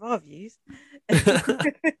with our views.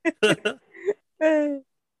 Go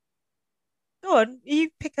on,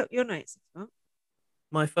 you pick up your notes if you want.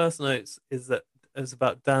 My first notes is that it was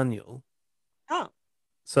about Daniel. Oh.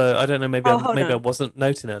 So I don't know. Maybe I wasn't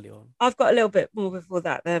noting early on. I've got a little bit more before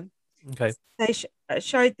that. Then. Okay. They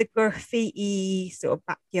showed the graffiti sort of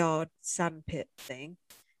backyard sandpit thing.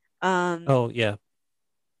 Oh yeah.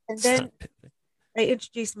 And then they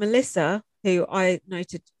introduced Melissa, who I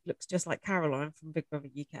noted looks just like Caroline from Big Brother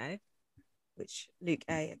UK, which Luke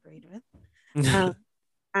A agreed with.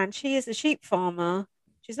 And she is a sheep farmer.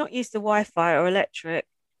 She's not used to Wi-Fi or electric.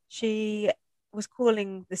 She was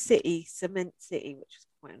calling the city Cement City, which is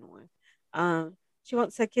quite annoying. She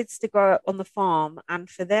wants her kids to grow up on the farm and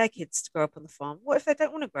for their kids to grow up on the farm. What if they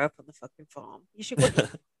don't want to grow up on the fucking farm? You should want them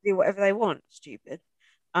to do whatever they want, stupid.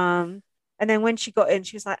 And then when she got in,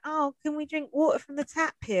 she was like, oh, can we drink water from the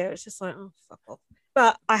tap here? It's just like, oh, fuck off.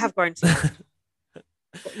 But I have grown to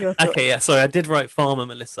Okay, yeah, sorry, I did write Farmer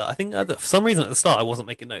Melissa. I think for some reason at the start I wasn't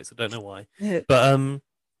making notes. I don't know why. But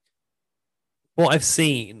what I've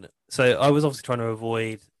seen, so I was obviously trying to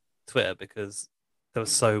avoid Twitter because there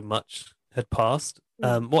was so much had passed.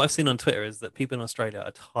 What I've seen on Twitter is that people in Australia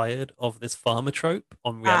are tired of this farmer trope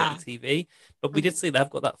on reality TV. But we did see they've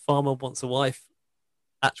got that Farmer Wants a Wife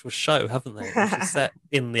actual show, haven't they? Which is set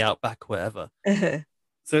in the outback, wherever.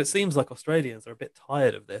 So it seems like Australians are a bit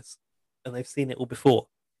tired of this, and they've seen it all before,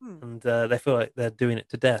 and they feel like they're doing it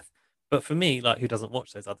to death. But for me, like who doesn't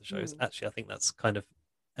watch those other shows, actually, I think that's kind of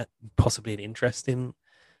possibly an interesting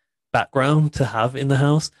background to have in the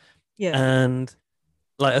house. Yeah. And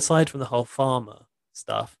like aside from the whole farmer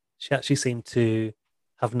stuff, she actually seemed to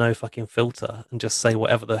have no fucking filter and just say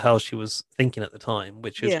whatever the hell she was thinking at the time,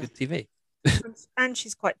 which is good TV. And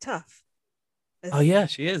she's quite tough. Oh yeah,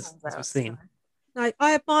 she is. As we've seen. Like,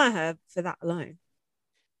 I admire her for that alone.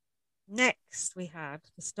 Next, we had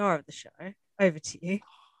the star of the show. Over to you.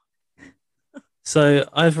 So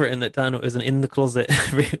I've written that Daniel is an in the closet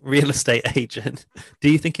real estate agent. Do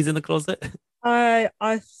you think he's in the closet?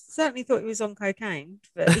 I certainly thought he was on cocaine,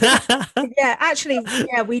 but yeah, actually,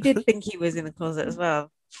 yeah, we did think he was in the closet as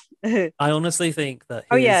well. I honestly think that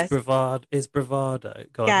his bravado.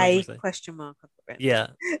 God, gay question mark. Yeah,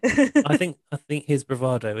 I think his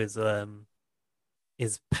bravado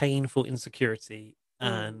is painful insecurity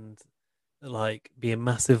and like being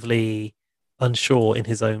massively unsure in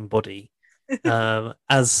his own body,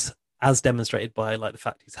 as demonstrated by like the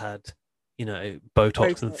fact he's had, you know,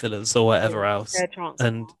 Botox and fillers or whatever else,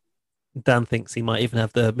 and Dan thinks he might even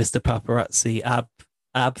have the Mr. Paparazzi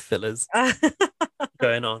ab fillers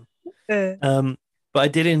going on. But I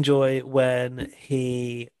did enjoy when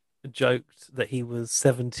he joked that he was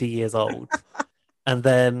 70 years old, and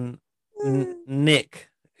then Nick,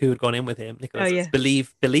 who had gone in with him, Nicholas,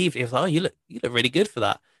 believed he was like, oh, you look really good for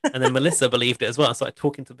that. And then Melissa believed it as well. I started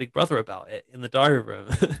talking to Big Brother about it in the diary room.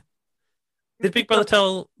 Did Big Brother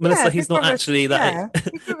tell Melissa he's not actually that?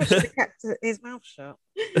 Big Brother should have kept his mouth shut.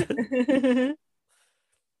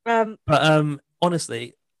 But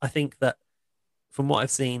honestly, I think that from what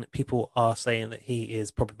I've seen, people are saying that he is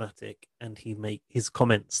problematic, and he make his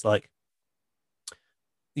comments like,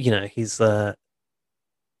 you know, he's the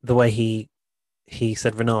way he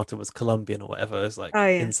said Renata was Colombian or whatever is like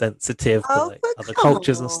insensitive to like other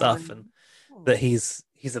cultures and stuff, and that he's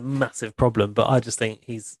a massive problem. But I just think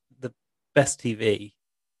he's the best TV.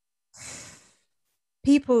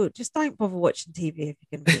 People just don't bother watching TV if you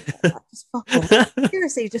can do that. Just fuck off.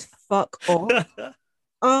 Seriously, just fuck off.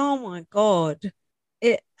 Oh my god,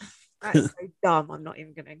 that's so dumb. I'm not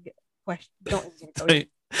even gonna get question. Not even gonna go.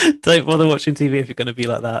 Don't bother watching TV if you're going to be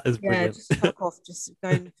like that. Is brilliant. Just fuck off. Just go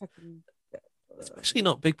and fucking. Especially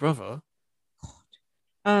not Big Brother. God.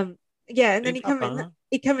 Yeah, and then Big he Papa.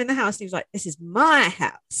 come in the house and he was like, "This is my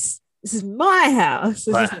house. This is my house." This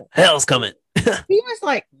is Like, hell's coming. he was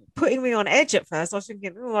like putting me on edge at first. I was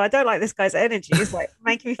thinking, "Oh, I don't like this guy's energy. It's like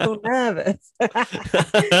making me feel nervous."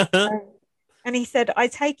 And he said, "I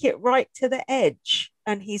take it right to the edge,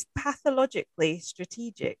 and he's pathologically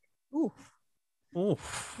strategic." Oof,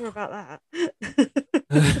 Oof. sure about That's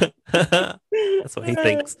what he that.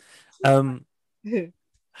 thinks.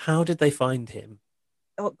 How did they find him?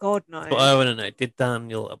 Oh God, That's no. what I want to know. Did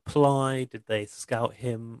Daniel apply? Did they scout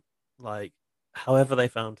him? Like, however they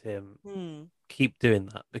found him, keep doing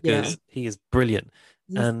that because he is brilliant.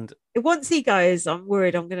 And once he goes, I'm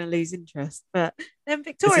worried I'm going to lose interest. But then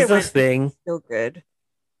this Victoria is the went, thing. still good.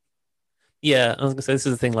 Yeah, I was gonna say this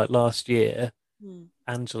is the thing. Like last year, Hmm.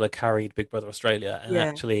 Angela carried Big Brother Australia, and Yeah.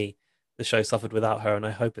 actually the show suffered without her. And I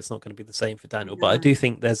hope it's not going to be the same for Daniel. But I No. do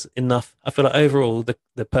think there's enough. I feel like overall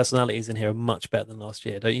the personalities in here are much better than last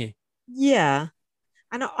year, don't you? Yeah.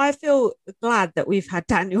 And I feel glad that we've had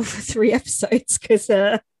Daniel for 3 episodes because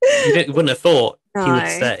Wouldn't have thought he would no.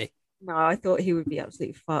 stay. No, I thought he would be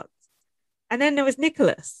absolutely fucked. And then there was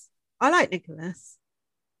Nicholas. I like Nicholas.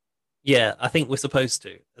 Yeah, I think we're supposed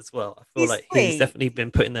to as well. I feel He's like sweet. he's definitely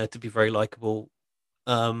been put in there to be very likable.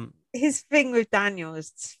 His thing with Daniel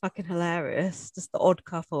is fucking hilarious. Just the odd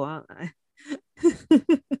couple, aren't they?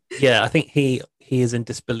 Yeah, I think he is in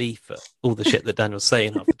disbelief at all the shit that Daniel's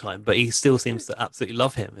saying half the time, but he still seems to absolutely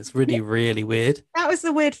love him. It's really, really weird. That was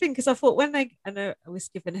the weird thing because I thought I know I was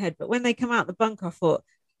skipping ahead, but when they come out the bunker, I thought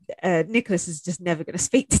Nicholas is just never going to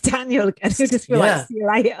speak to Daniel again. He'll just be like, "See you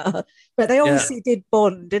later." But they obviously did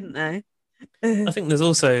bond, didn't they? I think there's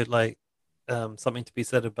also like something to be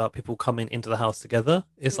said about people coming into the house together.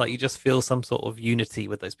 It's like you just feel some sort of unity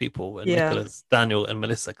with those people. And Nicholas, Daniel, and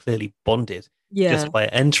Melissa clearly bonded just by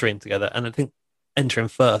entering together. And I think entering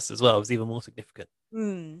first as well was even more significant.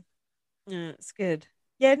 Yeah, it's good.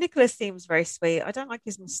 Yeah, Nicholas seems very sweet. I don't like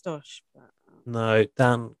his moustache. But... No,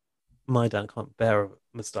 my Dan can't bear a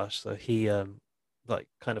moustache, so he like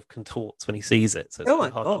kind of contorts when he sees it. So it's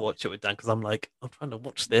quite hard to watch it with Dan because I'm like, I'm trying to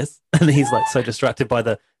watch this, and he's like so distracted by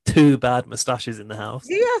the 2 bad moustaches in the house.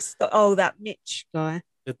 Yes, that Mitch guy.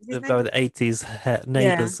 The guy with the 80s hair,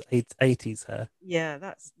 neighbours 80s hair. Yeah,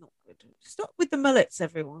 that's not good. Stop with the mullets,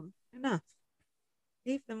 everyone. Enough.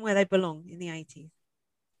 Leave them where they belong in the 80s.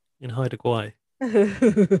 In Haida Gwaii.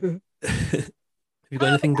 Have you got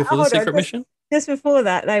anything before the secret mission? Just before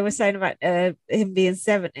that, they were saying about him being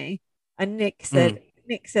 70, and Nick said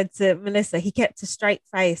to Melissa, he kept a straight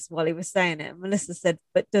face while he was saying it. And Melissa said,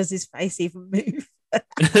 "But does his face even move?"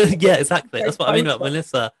 Yeah, exactly. That's what I mean about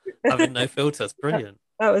Melissa having no filter. It's brilliant.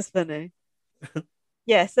 That was funny.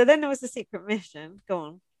 Yeah. So then there was the secret mission. Go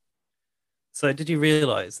on. So did you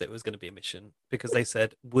realise that it was going to be a mission? Because they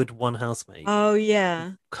said, would one housemate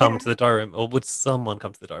come to the diary room, or would someone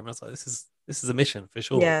come to the diary room? I was like, this is a mission for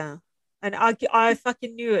sure. Yeah. And I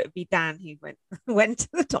fucking knew it would be Dan who went to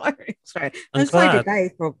the diary. Sorry. And so did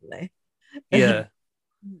they probably. Yeah.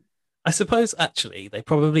 I suppose actually they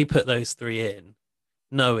probably put those 3 in,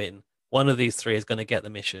 knowing one of these 3 is going to get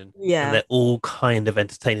the mission. Yeah. And they're all kind of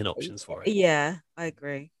entertaining options for it. Yeah, I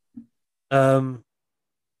agree.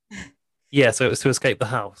 Yeah, so it was to escape the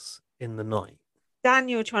house in the night.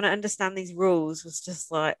 Daniel trying to understand these rules was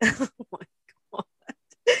just like, oh my God.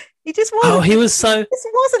 He just wasn't. Oh, he wasn't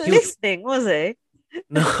listening, was he?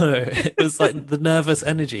 No, it was like the nervous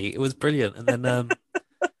energy. It was brilliant. And then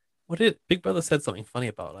Big Brother said something funny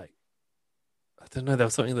about, like, I don't know, there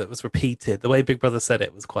was something that was repeated. The way Big Brother said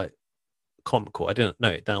it was quite comical. I didn't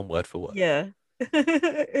note it down word for word. Yeah.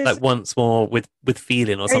 Like once more with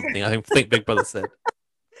feeling or something, I think Big Brother said.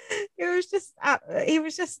 He was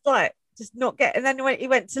just like, just not getting. And then he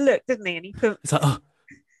went to look, didn't he? And he put. He's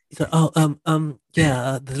like,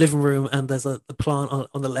 the living room, and there's the plant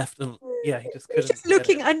on the left, and yeah, he just couldn't. Just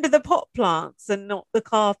looking under the pot plants and not the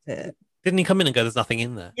carpet. Didn't he come in and go, "There's nothing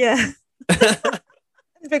in there"? Yeah. And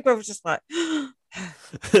Big Brother was just like.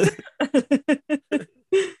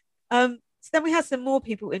 So then we had some more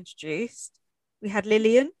people introduced. We had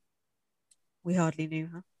Lillian. We hardly knew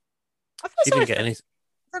her. She didn't get any.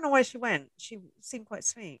 I don't know where she went. She seemed quite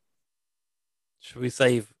sweet. Should we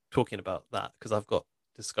save talking about that? Because I've got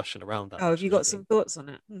discussion around that. Oh, have you got some thoughts on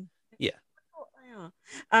it? Yeah.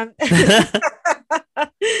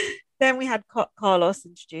 Then we had Carlos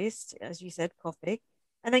introduced, as you said, Coffee.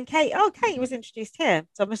 And then Kate. Oh, Kate was introduced here.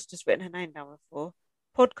 So I must have just written her name down before.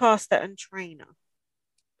 Podcaster and trainer.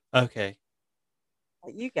 Okay.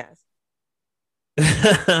 Like you guys.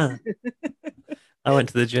 I went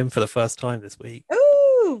to the gym for the first time this week. Oh,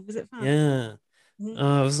 was it fun? Yeah.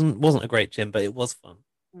 It wasn't a great gym, but it was fun.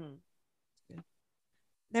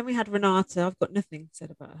 Then we had Renata. I've got nothing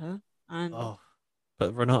said about her. And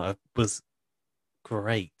but Renata was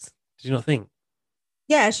great. Did you not think?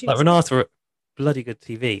 yeah, she Like was Renata, bloody good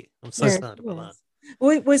TV. I'm so yeah, sad she about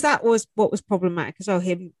was. that. Was what was problematic as well?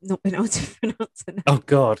 Him not being able to pronounce her name. Oh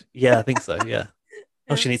God, yeah, I think so. Yeah.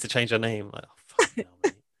 Oh, Yeah. she needs to change her name. Like, oh, fucking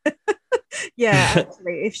hell, mate. Yeah,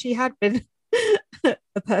 actually, if she had been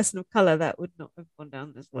a person of color, that would not have gone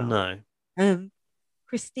down as well. No,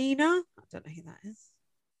 Christina, I don't know who that is.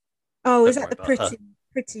 Oh, is don't that the worry about her.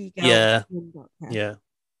 pretty girl? Yeah, Yeah. yeah.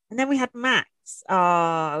 And then we had Max. Oh,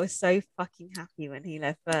 I was so fucking happy when he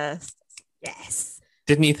left first. Yes.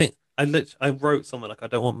 Didn't you think? I wrote something like, I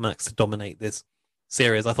don't want Max to dominate this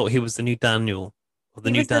series. I thought he was the new Daniel, or the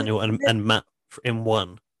He new was the- Daniel and Matt in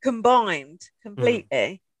one. Combined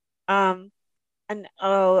completely. And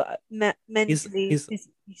mentally He's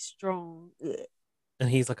physically strong. Ugh. and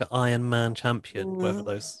he's like an Iron Man champion, whatever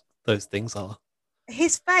those things are.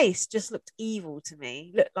 His face just looked evil to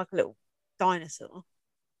me. Looked like a little dinosaur.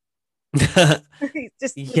 He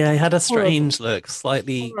just Yeah, he had a strange horrible. look,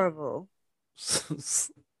 slightly Horrible.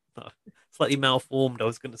 slightly malformed. I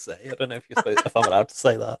was going to say. I don't know if I'm allowed to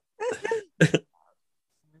say that.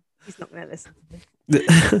 He's not going to listen to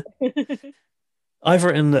this. I've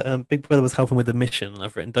written that Big Brother was helping with the mission, and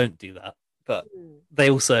I've written don't do that. But they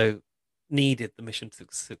also needed the mission to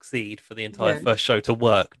succeed for the entire first show to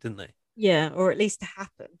work, didn't they? Yeah, or at least to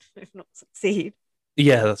happen, if not succeed.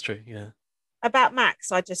 Yeah, that's true. Yeah. About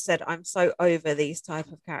Max, I just said I'm so over these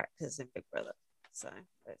type of characters in Big Brother. So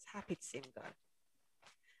it's happy to see him go.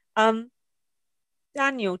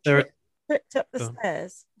 Daniel tripped up the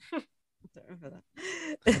stairs. I don't remember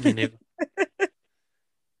that. Me neither.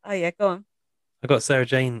 Oh yeah, go on. I got Sarah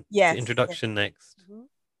Jane introduction next. Mm-hmm.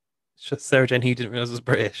 It's just Sarah Jane, who you didn't realize was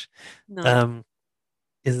British. No.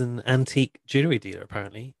 Is an antique jewelry dealer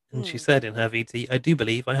apparently, and she said in her VT, "I do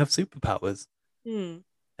believe I have superpowers."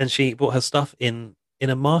 And she bought her stuff in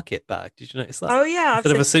a market bag. Did you notice that? Oh yeah,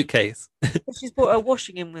 instead of a suitcase. She's brought her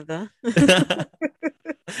washing in with her.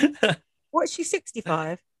 What's she?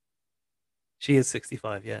 65. She is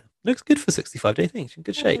 65. Yeah, looks good for 65. Do you think she's in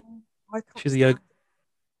good shape? She's a yoga.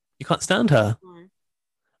 You can't stand her. No.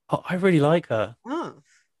 Oh, I really like her. Oh,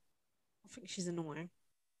 I think she's annoying.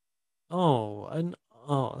 Oh,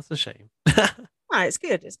 that's a shame. No, it's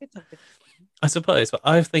good. It's good to have good. I suppose, but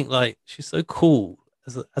I think like she's so cool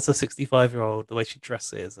as a 65-year-old, the way she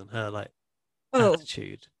dresses and her like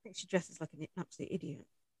attitude. I think she dresses like an absolute idiot.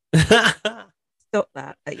 Stop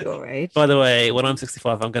that at your age. By the way, when I'm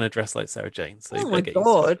 65, I'm going to dress like Sarah Jane. So oh my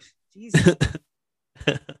God, Jesus,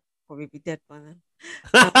 probably be dead by then.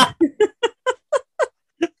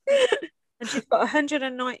 And she's got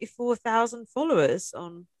 194,000 followers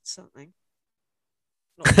on something.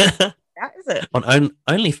 Not that is it on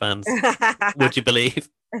OnlyFans? Would you believe?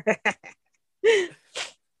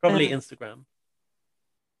 Probably Instagram.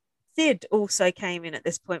 Sid also came in at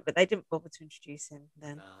this point, but they didn't bother to introduce him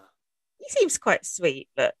then. He seems quite sweet,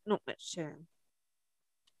 but not much to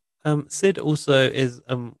him. Sid also is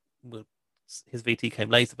well, his VT came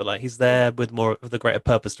later, but like he's there with more of the greater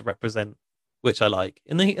purpose to represent, which I like,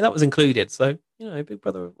 and that was included. So Big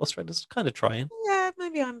Brother Australia's kind of trying. Yeah,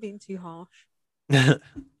 maybe I'm being too harsh.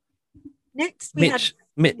 Next, we had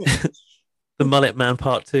Mitch. The Mullet Man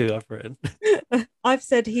Part 2. I've written. I've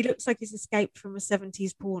said he looks like he's escaped from a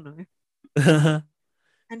 70s porno. And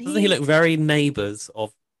Doesn't he look very Neighbours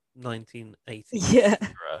of 1980s? Yeah.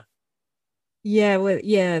 Yeah, well,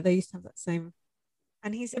 yeah, they used to have that same.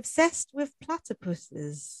 And he's obsessed with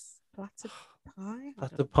platypuses. Platypie?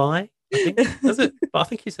 Platypie? I think. Does it? But I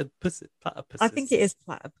think you said pussy. Platypuses. I think it is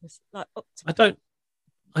platypus. Like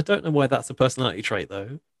I don't know why that's a personality trait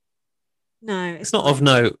though. No, it's not of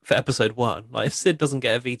note for episode 1. Like if Sid doesn't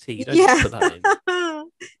get a VT, you don't just put that in.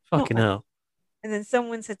 Fucking hell. And then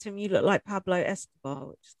someone said to him, "You look like Pablo Escobar,"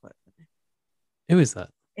 which is quite funny. Who is that?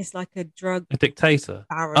 It's like a dictator.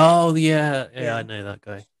 baron. Oh yeah, I know that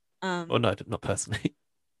guy. Well, no, not personally.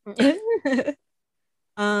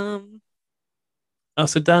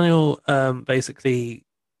 So Daniel, basically,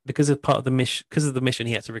 because of the mission,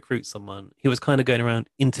 he had to recruit someone. He was kind of going around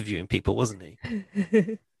interviewing people, wasn't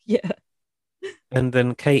he? Yeah. And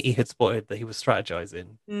then Katie had spotted that he was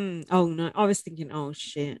strategizing. Oh no, I was thinking, oh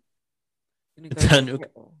shit. Daniel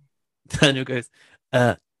goes,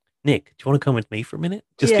 Nick, do you want to come with me for a minute?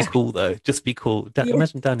 Just be cool though. Just be cool.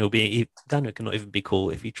 Imagine Daniel cannot even be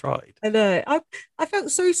cool if he tried. I know. I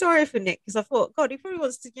felt so sorry for Nick because I thought, God, he probably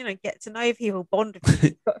wants to, get to know people, bond with people.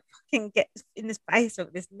 He's got to fucking get in this face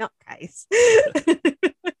with this nutcase.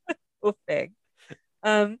 Poor thing.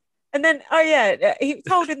 And then Oh yeah, he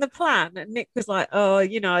told him the plan, and Nick was like, "Oh, I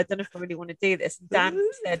don't know if I really want to do this." And Dan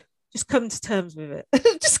said, "Just come to terms with it."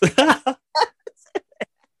 Just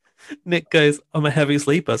Nick goes, "I'm a heavy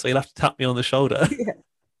sleeper, so you'll have to tap me on the shoulder." Yeah.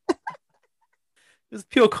 It was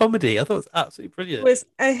pure comedy. I thought it was absolutely brilliant. It was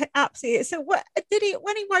absolutely. So what did he?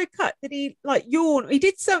 When he woke up, did he like yawn? He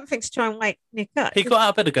did something to try and wake Nick up. He got out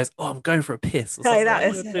of bed and goes, "Oh, I'm going for a piss." Or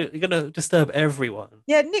Okay, something. You're going to disturb everyone.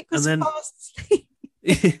 Yeah, Nick was fast asleep.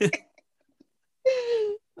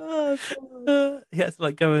 Oh, God. He had to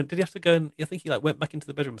like go and did he have to go and I think he like went back into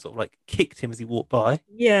the bedroom, sort of like kicked him as he walked by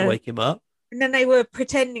Yeah, to wake him up. And then they were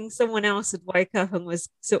pretending someone else had woke up and was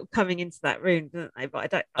sort of coming into that room, didn't they?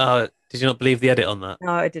 But I don't. Did you not believe the edit on that?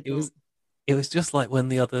 No, I didn't. It was just like when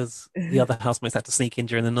the other housemates had to sneak in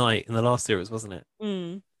during the night in the last series, wasn't it?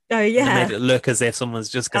 Mm. Oh yeah, and it made it look as if someone's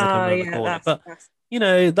just going to come around the corner. But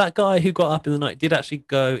that guy who got up in the night did actually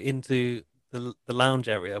go into the lounge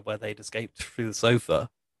area where they'd escaped through the sofa.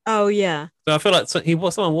 Oh yeah. So I feel like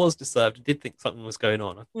someone was disturbed and did think something was going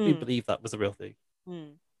on. I do believe that was a real thing.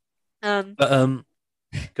 But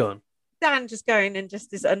go on. Dan just going in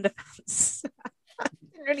just his underpants. I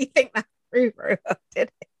didn't really think that through very well,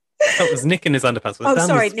 did it? That was Nick in his underpants. Dan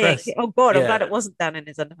sorry, Nick. Oh God, I'm glad it wasn't Dan in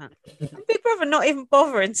his underpants. And Big Brother not even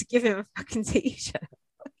bothering to give him a fucking t-shirt.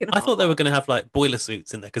 I thought they were going to have like boiler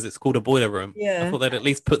suits in there because it's called a boiler room. Yeah. I thought they'd at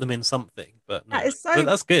least put them in something, but no. But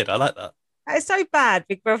that's good. I like that. That is so bad,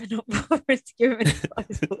 Big Brother not bothering to give him a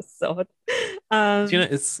disposable sod. Do you know,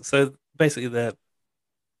 it's so basically they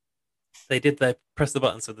press the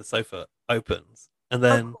button so the sofa opens, and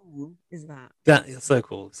then how cool is that? That is so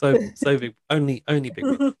cool, so big. Only Big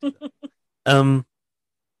Brother.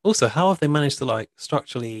 Also, how have they managed to like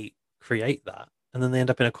structurally create that, and then they end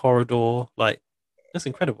up in a corridor? Like, that's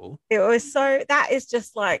incredible. It was that is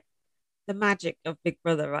just like the magic of Big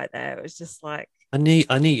Brother right there. It was just like I knew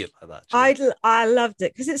you'd like that. I loved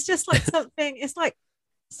it because it's just like something. It's like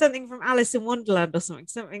something from Alice in Wonderland or something.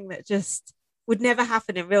 Something that just would never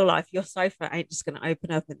happen in real life. Your sofa ain't just going to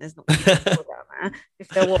open up and there's not going to be down there. If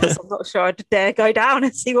there was, I'm not sure I'd dare go down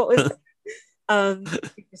and see what was.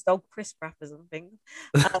 Just old crisp wrappers and things.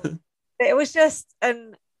 But it was just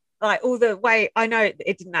like all the way. I know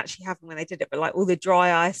it didn't actually happen when they did it, but like all the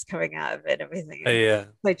dry ice coming out of it and everything. Oh, yeah,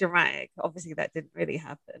 so dramatic. Obviously, that didn't really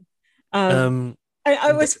happen.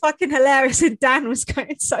 I was fucking hilarious, and Dan was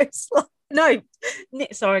going so slow. No,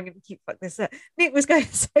 Nick. Sorry, I'm going to keep fuck this up. Nick was going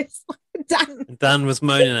so slow. Dan was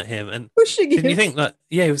moaning at him and pushing him. Didn't you think that?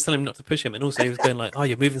 Yeah, he was telling him not to push him, and also he was going like, "Oh,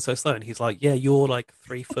 you're moving so slow," and he's like, "Yeah, you're like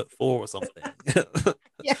 3'4" or something."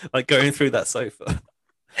 Yeah, like going through that sofa.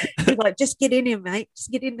 He's like, "Just get in here, mate.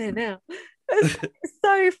 Just get in there now." It's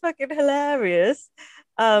so fucking hilarious.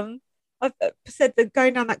 I've said that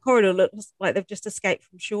going down that corridor looks like they've just escaped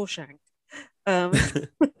from Shawshank.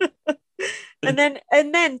 And then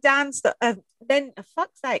then for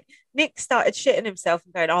fuck's sake, Nick started shitting himself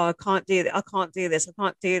and going, "Oh, I can't do that. I can't do this. I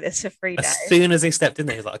can't do this for 3 days." As soon as he stepped in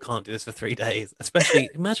there, he's like, "I can't do this for 3 days."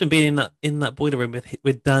 Especially imagine being in that boiler room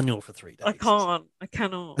with Daniel for 3 days. I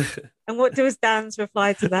cannot. And what was Dan's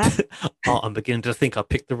reply to that? I'm beginning to think I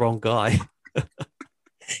picked the wrong guy.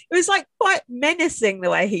 It was like quite menacing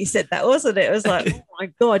the way he said that, wasn't it? It was like, oh my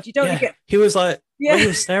God, you don't want to get. He was like, when he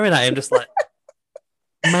was staring at him, just like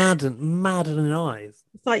mad in eyes.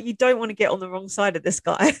 It's like you don't want to get on the wrong side of this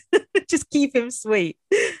guy. Just keep him sweet.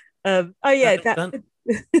 Oh yeah, that.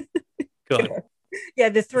 Go on. Yeah,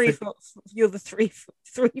 the 3 foot. You're the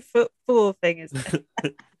 3'4" thing, isn't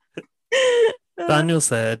it? Daniel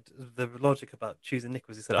said the logic about choosing Nick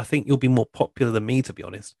was he said, "I think you'll be more popular than me, to be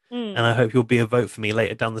honest, and I hope you'll be a vote for me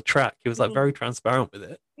later down the track." He was like very transparent with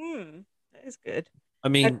it. That is good. I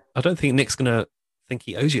mean, I don't think Nick's gonna think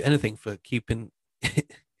he owes you anything for keeping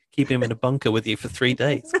him in a bunker with you for 3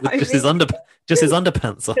 days with his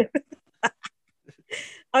underpants on.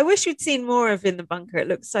 I wish we'd seen more of In the Bunker. It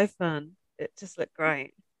looked so fun. It just looked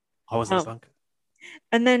great. I was in the bunker.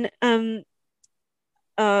 And then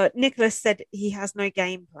Nicholas said he has no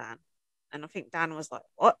game plan. And I think Dan was like,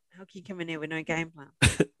 "What? How can you come in here with no game plan?"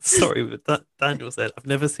 Sorry, but Daniel said, "I've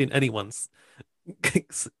never seen anyone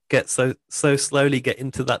get so slowly get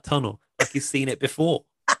into that tunnel like he's seen it before."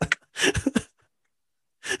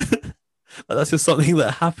 That's just something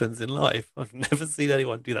that happens in life. I've never seen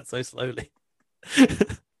anyone do that so slowly.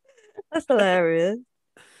 That's hilarious.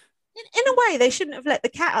 In a way, they shouldn't have let the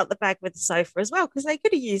cat out the bag with the sofa as well, because they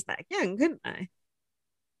could have used that again, couldn't they?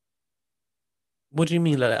 What do you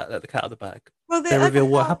mean let the cat out of the bag? Well, they reveal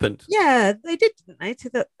what happened. Yeah, they did, didn't they, to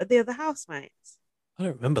the other housemates? I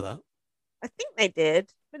don't remember that. I think they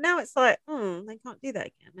did, but now it's like, they can't do that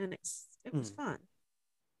again, and it was fun.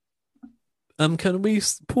 Can we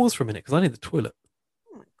pause for a minute because I need the toilet.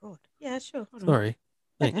 Oh my god. Yeah, sure. Hold on. Sorry.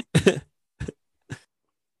 Thanks.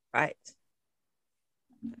 Right.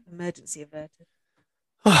 Emergency averted.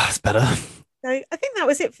 Oh, it's better. So I think that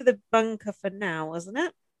was it for the bunker for now, wasn't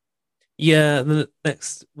it? Yeah, the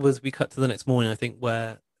next was we cut to the next morning, I think,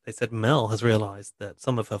 where they said Mel has realised that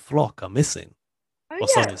some of her flock are missing. Oh Or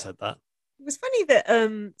yeah. Sonia said that. It was funny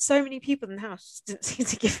that so many people in the house just didn't seem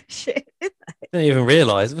to give a shit, did they? Didn't even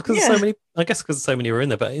realise because Yeah. so many. I guess because so many were in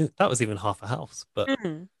there, but that was even half a house. But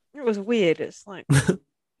It was weird. It's like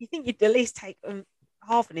you think you'd at least take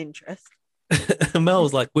half an interest. Mel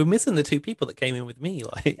was like, "We're missing the two people that came in with me."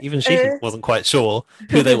 Like even she wasn't quite sure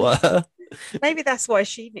who they were. Maybe that's why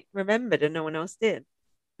she remembered and no one else did.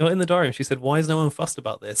 In the diary room, she said, "Why is no one fussed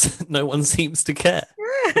about this? No one seems to care."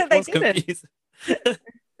 They didn't.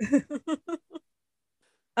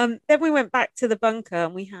 Then we went back to the bunker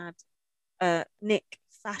and we had Nick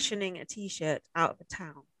fashioning a t-shirt out of a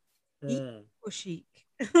towel. Geek or chic?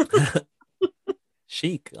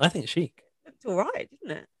 Chic. I think chic. It's all right,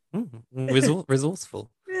 isn't it? Resourceful.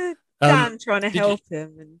 Dan trying to help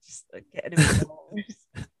him and just getting him involved.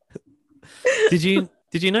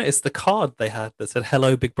 Did you notice the card they had that said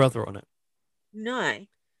 "Hello, Big Brother" on it? No.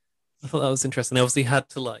 I thought that was interesting. They obviously had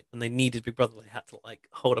to when they needed Big Brother, they had to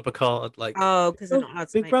hold up a card because they're not allowed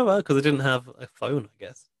to Big make Brother because they didn't have a phone. I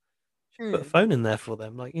guess put a Hmm. phone in there for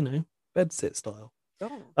them, bed sit style.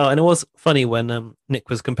 Oh. Oh, and it was funny when Nick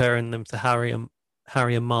was comparing them to Harry and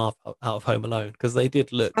Marv out of Home Alone because they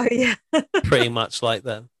did look Oh yeah. pretty much like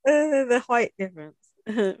them. The height difference.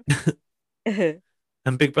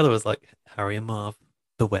 And Big Brother was like Harry and Marv,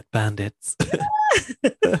 the wet bandits.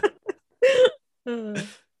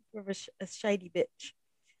 A shady bitch.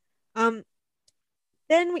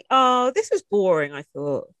 Then this was boring, I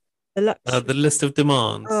thought. The list of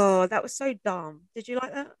demands. Oh, that was so dumb. Did you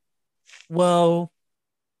like that? Well,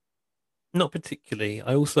 not particularly.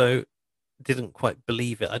 I also didn't quite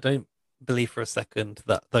believe it. I don't believe for a second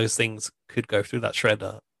that those things could go through that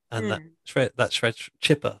shredder and that shred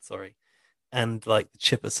chipper, sorry, and the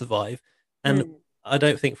chipper survive. And I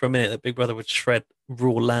don't think for a minute that Big Brother would shred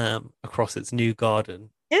raw lamb across its new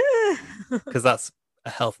garden. Yeah. Because that's a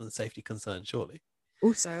health and safety concern, surely.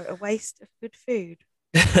 Also, a waste of good food.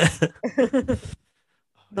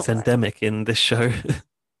 It's endemic in this show.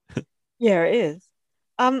 Yeah, it is.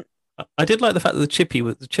 I did like the fact that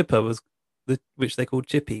the chipper was which they called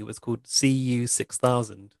Chippy was called CU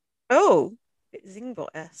 6000. Oh, a bit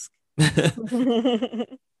Zingbot-esque.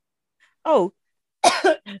 Oh,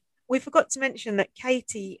 we forgot to mention that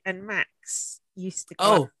Katie and Max used to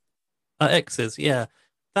go. Exes, yeah.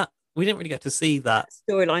 That we didn't really get to see that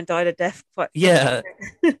storyline died a death quite. Yeah,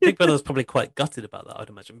 Big Brother was probably quite gutted about that, I'd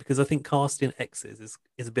imagine, because I think casting exes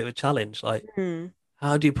is a bit of a challenge.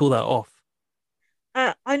 How do you pull that off?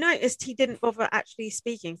 I noticed he didn't bother actually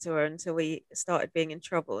speaking to her until we started being in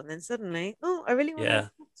trouble, and then suddenly, I really want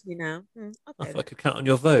to talk to you now. Okay, I thought I could count on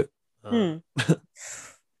your vote.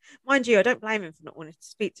 Mind you, I don't blame him for not wanting to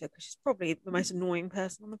speak to her because she's probably the most annoying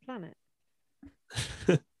person on the planet.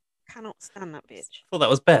 Cannot stand that bitch. I thought that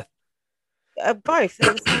was Beth. Both,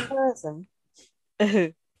 they're the same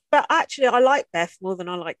person. But actually, I like Beth more than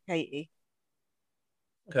I like Katie.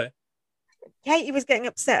 Okay. Katie was getting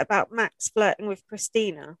upset about Max flirting with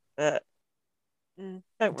Christina, but don't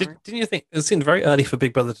worry. Didn't you think it seemed very early for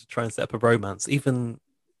Big Brother to try and set up a romance? Even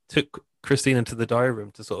took Christina to the diary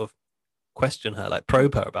room to sort of question her,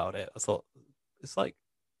 probe her about it. I thought it's like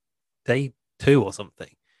day 2 or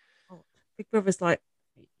something. Oh, Big Brother's like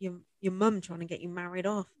your mum trying to get you married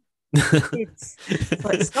off. It's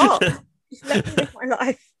like, stop. Just let me live my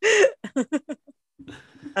life.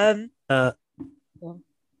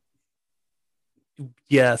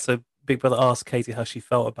 Yeah, so Big Brother asked Katie how she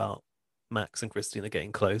felt about Max and Christina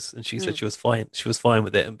getting close, and she said she was fine. She was fine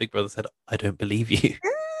with it, and Big Brother said, "I don't believe you."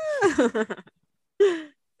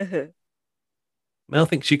 Mel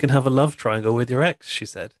thinks you can have a love triangle with your ex. She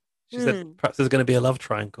said. She said perhaps there's going to be a love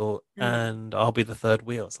triangle, and I'll be the third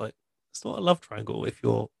wheel. It's like it's not a love triangle if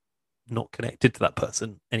you're not connected to that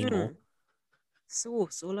person anymore.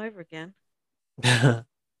 Sauce all over again.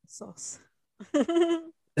 Sauce.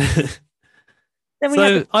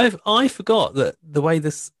 So I forgot that the way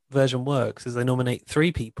this version works is they nominate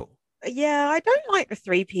 3 people. Yeah, I don't like the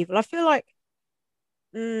 3 people. I feel like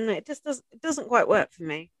it doesn't quite work for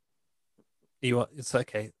me. It's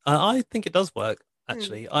okay. I think it does work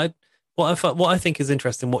actually. What I think is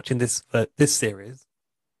interesting watching this series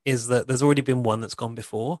is that there's already been one that's gone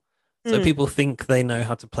before, so people think they know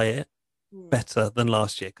how to play it better than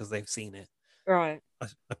last year because they've seen it. Right.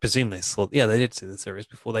 I presume they saw. Yeah, they did see the series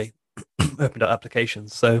before they opened up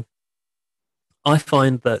applications. So I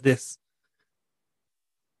find that this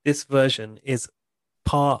version is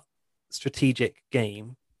part strategic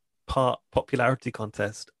game, part popularity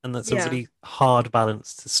contest, and that's a Yeah. really hard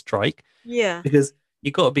balance to strike Yeah. because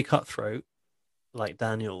you've got to be cutthroat like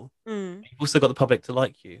Daniel. Mm. You've also got the public to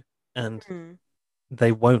like you, and Mm.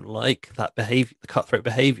 they won't like that behavior, the cutthroat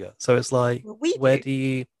behavior. So it's like, Well, we where do. do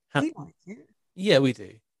you We like it. Yeah, we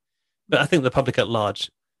do. But I think the public at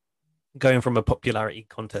large, going from a popularity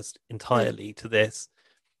contest entirely to this,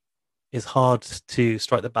 is hard to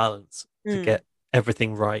strike the balance to Mm. get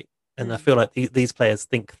everything right. And I Mm. feel like these players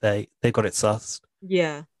think they got it sussed,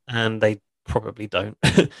 Yeah. and they probably don't.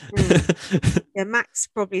 Mm. Yeah, Max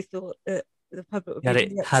probably thought that the public would He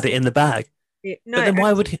be had it in the bag. No, But then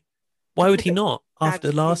why would he? Why would he public not? bag After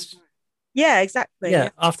would be last, right. Yeah, exactly. yeah,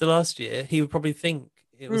 after last year, he would probably think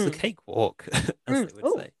it was a Mm. cakewalk, as they would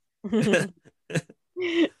Oh. say.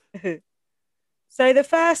 So the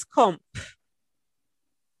first comp, do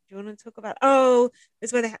you want to talk about? Oh,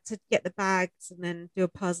 it's where they had to get the bags and then do a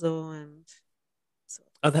puzzle and.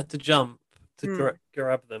 Oh, they had to jump to Mm.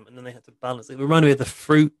 grab them, and then they had to balance. It reminded me of the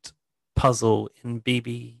fruit puzzle in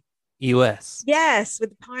BBUS. Yes,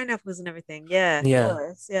 with the pineapples and everything. Yeah, Yeah. of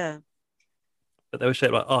course, yeah. But they were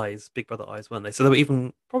shaped like eyes, Big Brother eyes, weren't they? So they were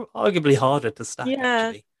even arguably harder to stack, Yeah,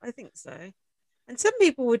 actually. I think so. And some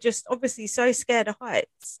people were just obviously so scared of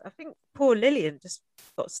heights. I think poor Lillian just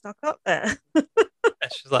got stuck up there.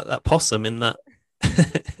 She's like that possum in that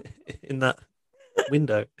in that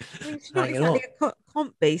window. I mean, she's not hanging on. exactly a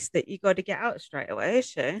comp beast that you got to get out straight away, is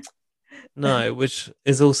she? No, which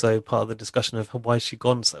is also part of the discussion of why she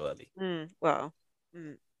gone so early. Well,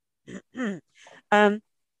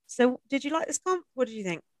 so did you like this comp? What did you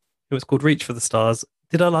think? It was called Reach for the Stars.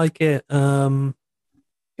 Did I like it?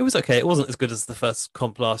 It was okay. It wasn't as good as the first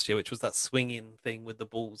comp last year, which was that swinging thing with the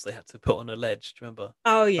balls they had to put on a ledge. Do you remember?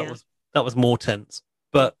 Oh yeah, that was more tense.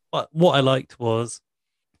 But what I liked was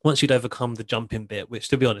once you'd overcome the jumping bit, which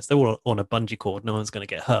to be honest, they were on a bungee cord. No one's going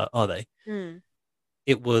to get hurt, are they?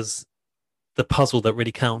 It was the puzzle that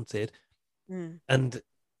really counted, and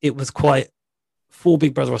it was quite for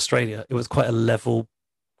Big Brother Australia. It was quite a level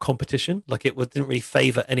competition. Like didn't really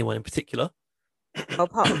favour anyone in particular.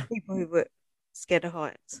 Apart from people who were scared of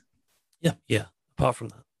heights. Yeah. Apart from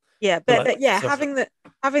that. Yeah, but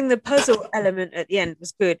having the puzzle element at the end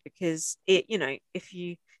was good because it, if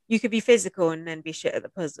you could be physical and then be shit at the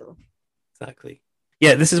puzzle. Exactly.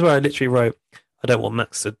 Yeah, this is where I literally wrote, I don't want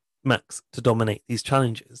Max to dominate these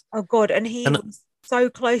challenges. Oh God, and he was so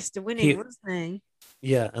close to winning, wasn't he?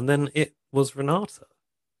 Yeah, and then it was Renata.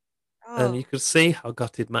 Oh. And you could see how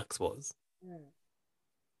gutted Max was.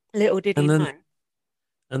 Little did he know.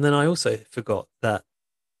 And then I also forgot that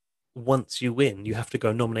once you win, you have to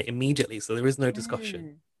go nominate immediately, so there is no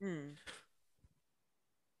discussion.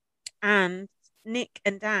 And Nick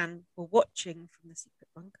and Dan were watching from the secret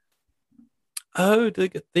bunker. Oh, they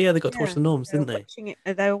got to watch the norms, didn't they?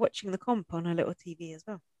 They were watching the comp on a little TV as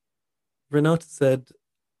well. Renata said,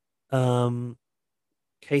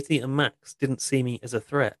 Katie and Max didn't see me as a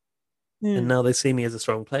threat, and now they see me as a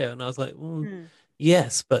strong player. And I was like,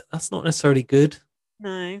 yes, but that's not necessarily good.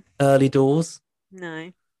 No. Early doors.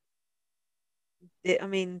 No. It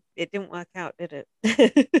didn't work out, did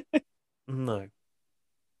it? No.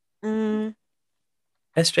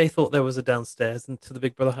 SJ thought there was a downstairs into the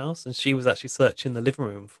Big Brother house, and she was actually searching the living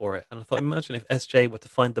room for it. And I thought, imagine if SJ were to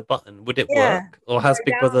find the button, would it work? Or has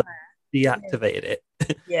Big Brother deactivated it?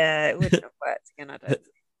 Yeah, it wouldn't have worked again, I don't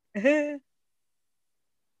think.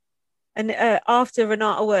 And after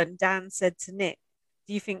Renata won, Dan said to Nick,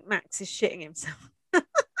 do you think Max is shitting himself?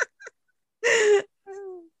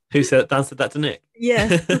 Who said Dan said that to Nick?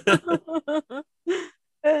 Yeah.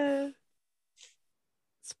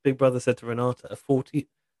 Big Brother said to Renata, a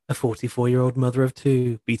 44-year-old mother of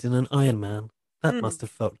two beating an Iron Man. That must have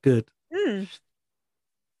felt good. Renata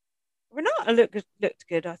looked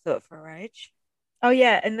good, I thought, for her age. Oh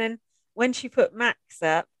yeah, and then when she put Max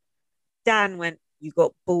up, Dan went, "You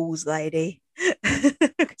got balls, lady."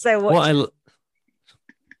 So what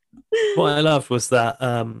I loved was that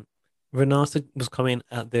Renata was coming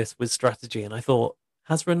at this with strategy, and I thought,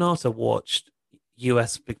 has Renata watched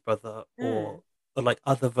US Big Brother or like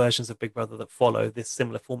other versions of Big Brother that follow this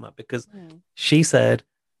similar format? Because she said,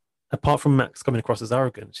 apart from Max coming across as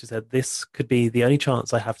arrogant, she said this could be the only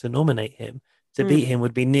chance I have to nominate him. To beat him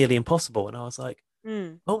would be nearly impossible. And I was like,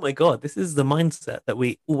 oh my God, this is the mindset that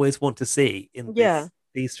we always want to see in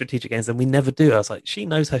these strategic games, and we never do. I was like, she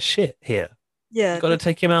knows her shit here. Yeah, you got to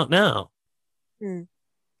take him out now. And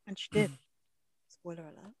she did. Spoiler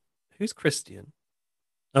alert. Who's Christian?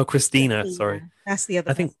 Oh, Christina. Sorry, that's the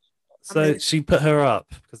other. I think So she put her up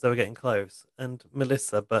because they were getting close, and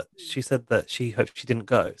Melissa, but she said that she hoped she didn't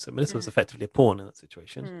go. So Melissa was effectively a pawn in that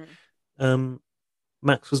situation.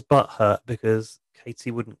 Max was butthurt because Katie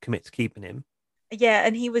wouldn't commit to keeping him. Yeah,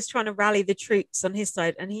 and he was trying to rally the troops on his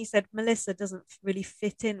side, and he said Melissa doesn't really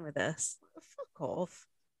fit in with us. Fuck off,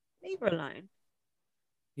 leave her alone.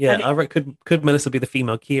 Yeah, I reckon could Melissa be the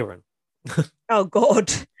female Kieran? Oh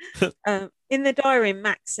God. In the diary,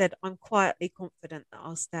 Max said, "I'm quietly confident that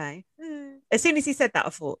I'll stay." As soon as he said that, I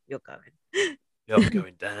thought, "You're going. You're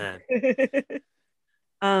going down."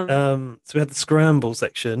 Um, So we had the scramble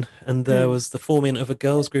section, and there was the forming of a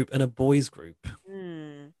girls' group and a boys' group.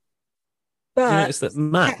 But Did you notice that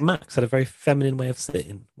Max had a very feminine way of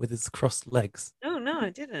sitting with his crossed legs? Oh no, I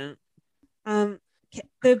didn't.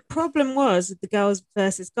 The problem was with the girls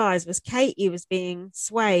versus guys was Katie was being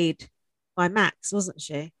swayed by Max, wasn't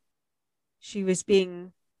she? He was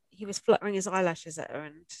fluttering his eyelashes at her,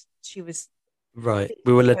 and she was right.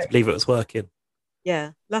 We were led to believe it was working.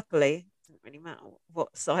 Yeah, luckily, it didn't really matter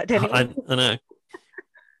what side anyone. I know.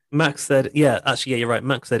 Max said, yeah, actually, yeah, you're right.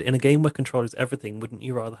 Max said, in a game where control is everything, wouldn't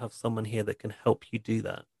you rather have someone here that can help you do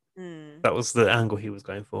that? That was the angle he was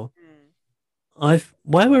going for.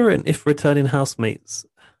 Where we're in, if returning housemates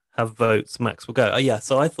have votes, Max will go. Oh, yeah.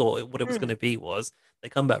 So I thought what it was going to be was they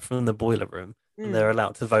come back from the boiler room and they're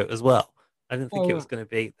allowed to vote as well. I didn't think it was going to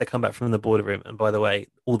be they come back from the boiler room and, by the way,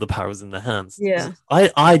 all the power is in their hands. Yeah.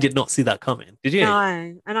 I did not see that coming. Did you? No,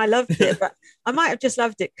 and I loved it, but I might have just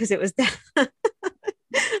loved it because it was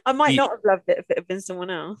I might not have loved it if it had been someone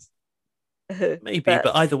else. Maybe,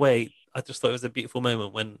 but either way, I just thought it was a beautiful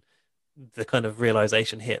moment when the kind of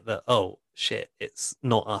realization hit that, oh shit, it's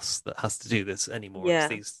not us that has to do this anymore. Yeah.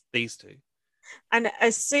 It's these two. And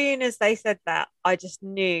as soon as they said that, I just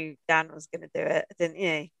knew Dan was going to do it, didn't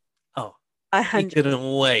you? Oh, he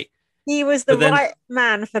couldn't wait. He was the right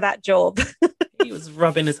man for that job. He was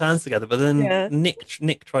rubbing his hands together, but then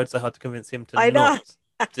Nick tried so hard to convince him to not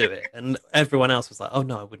do it, and everyone else was like, "Oh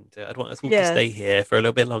no, I wouldn't do it. I'd want us all to stay here for a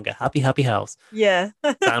little bit longer. Happy house." Yeah.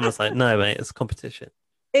 Dan was like, "No, mate, it's competition.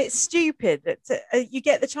 It's stupid. You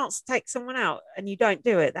get the chance to take someone out and you don't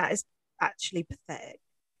do it. That is actually pathetic."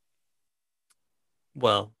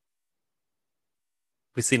 Well,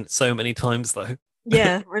 we've seen it so many times, though.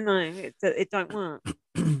 Yeah, I know it don't work.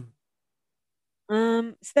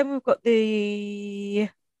 So then we've got the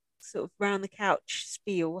sort of round the couch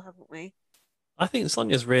spiel, haven't we? I think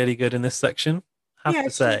Sonia's really good in this section. I have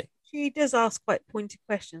to say, she does ask quite pointed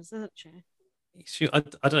questions, doesn't she? I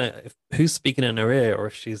don't know who's speaking in her ear or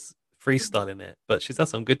if she's freestyling it, but she's had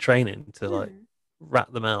some good training to like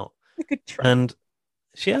rat them out. And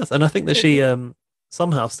she has, and I think that she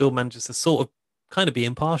somehow still manages to sort of kind of be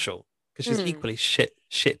impartial because she's equally shit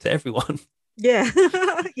to everyone. Yeah,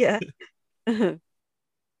 yeah.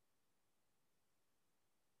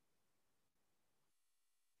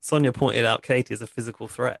 Sonia pointed out Katie as a physical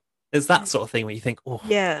threat. It's that sort of thing where you think, oh,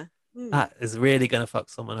 yeah, that is really going to fuck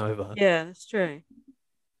someone over. Yeah, that's true.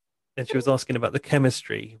 And she was asking about the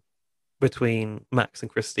chemistry between Max and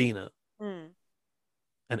Christina. And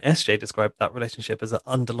SJ described that relationship as an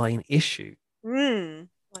underlying issue.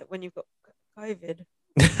 Like when you've got COVID.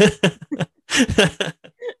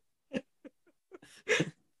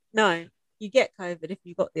 No, you get COVID if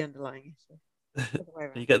you've got the underlying issue.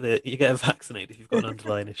 You get vaccinated if you've got an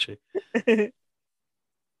underlying issue.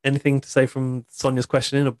 Anything to say from Sonia's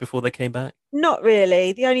questioning or before they came back? Not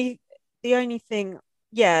really. The only thing,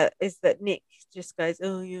 is that Nick just goes,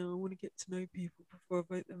 "Oh yeah, I want to get to know people before I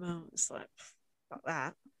vote them out." It's like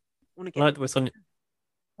that. I want to get. I like the way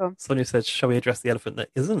Sonia said, "Shall we address the elephant that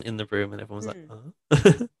isn't in the room?" And everyone's like,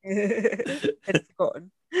 I'd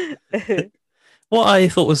forgotten. What I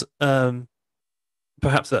thought was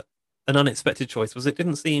perhaps an unexpected choice was it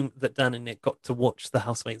didn't seem that Dan and Nick got to watch the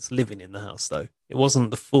housemates living in the house, though. It wasn't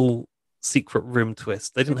the full secret room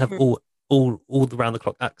twist. They didn't have all the round the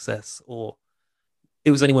clock access, or it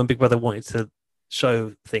was only when Big Brother wanted to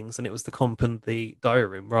show things, and it was the comp and the diary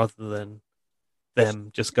room rather than them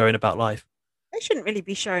just going about life. They shouldn't really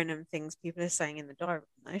be showing them things people are saying in the diary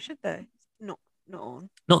room, though, should they? Not on.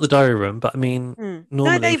 Not the diary room, but I mean,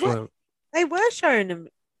 normally they were showing them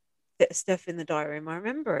stuff in the diary room. I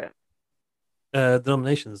remember it. The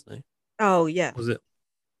nominations, no? Oh, yeah. Was it?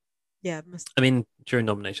 Yeah. I mean, during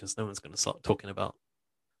nominations, no one's going to start talking about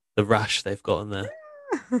the rash they've got on their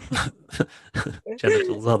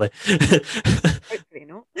genitals, are they? Hopefully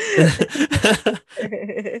not.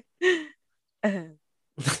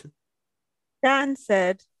 Dan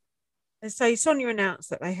said, so Sonia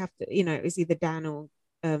announced that they have to, it was either Dan or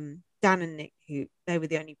Dan and Nick who they were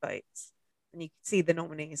the only votes, and you could see the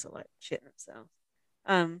nominees are like shitting themselves.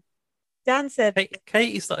 Dan said,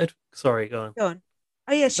 Katie started. Sorry, go on. go on.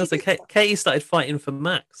 Oh, yeah, she That's did okay. that. Katie started fighting for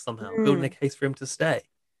Max somehow, building a case for him to stay.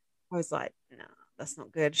 I was like, no, that's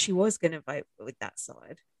not good. She was going to vote with that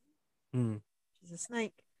side. Hmm. She's a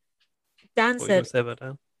snake. Dan What were you going said, to say about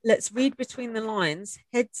Dan? let's read between the lines.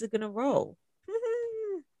 Heads are going to roll.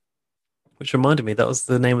 Which reminded me, that was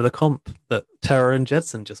the name of the comp that Tara and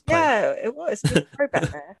Jedson just played. Yeah, it was. Good throwback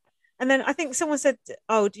there. And then I think someone said,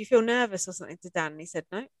 oh, do you feel nervous or something to Dan? And he said,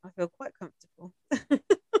 no, I feel quite comfortable.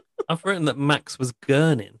 I've written that Max was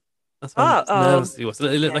gurning. That's how nervous he was.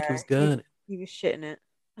 It looked like he was gurning. He was shitting it.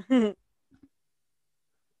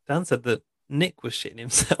 Dan said that Nick was shitting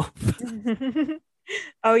himself.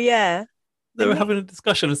 Oh, yeah. They were having a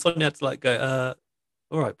discussion and Sonia had to like go,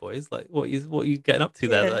 all right, boys, like what are you getting up to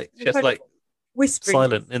there? Yeah, Like just like whispering.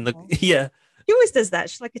 silent in the yeah. She always does that.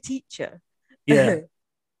 She's like a teacher. Yeah.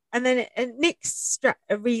 And then Nick's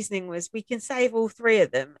reasoning was, we can save all three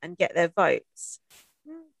of them and get their votes.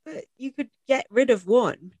 But you could get rid of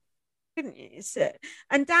one, couldn't you?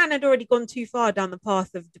 And Dan had already gone too far down the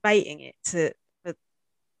path of debating it for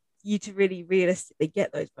you to really realistically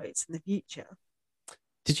get those votes in the future.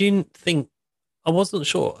 Did you think? I wasn't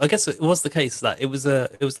sure. I guess it was the case that it was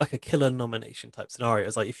like a killer nomination type scenario. It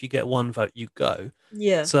was like if you get one vote, you go.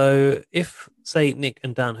 Yeah. So if say Nick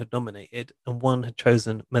and Dan had nominated and one had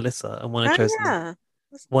chosen Melissa and one had chosen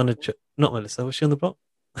not Melissa, was she on the block?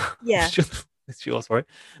 Yeah. she was, right?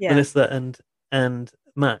 Yeah. Melissa and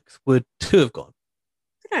Max, would two have gone?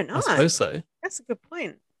 I don't know. I suppose so. That's a good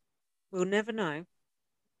point. We'll never know.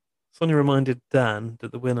 Sonia reminded Dan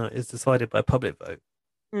that the winner is decided by public vote.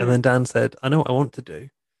 Mm. And then Dan said, I know what I want to do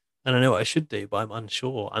and I know what I should do, but I'm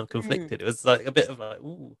unsure. I'm conflicted. It was like a bit of like,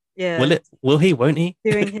 ooh, yeah. Will he, won't he?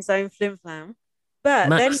 Doing his own flim flam. But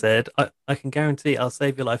Max then, said, I can guarantee I'll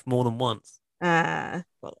save your life more than once. But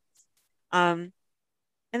then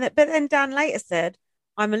Dan later said,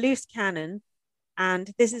 I'm a loose cannon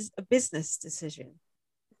and this is a business decision.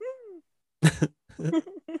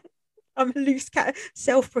 I'm a loose cannon,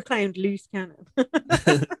 self-proclaimed loose cannon.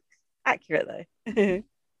 Accurate though.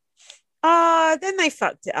 Then they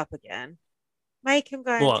fucked it up again. Make him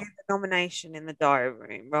go and do the nomination in the diary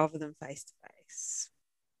room rather than face to face.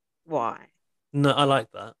 Why? No, I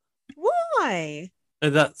like that. Why? No,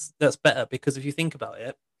 that's better because if you think about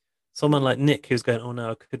it, someone like Nick who's going, oh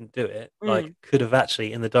no, I couldn't do it, like could have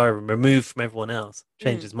actually in the diary room removed from everyone else,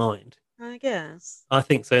 changed his mind. I guess. I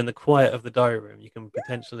think so. In the quiet of the diary room, you can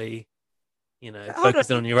potentially,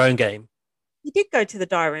 focus in on your own game. He did go to the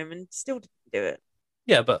diary room and still didn't do it.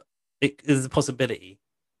 Yeah, but it is a possibility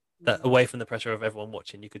that away from the pressure of everyone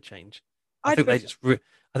watching, you could change. I think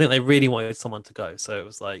they really wanted someone to go, so it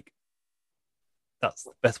was like that's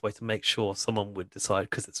the best way to make sure someone would decide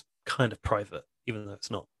because it's kind of private, even though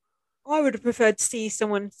it's not. I would have preferred to see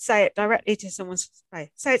someone say it directly to someone's face.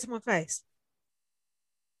 Say it to my face.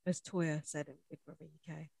 As Toya said in Big Brother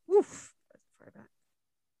UK. Oof, that's a throwback.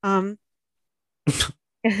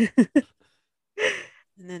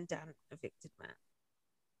 And then Dan evicted Matt.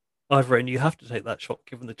 I've written you have to take that shot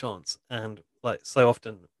given the chance, and like so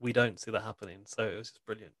often we don't see that happening. So it was just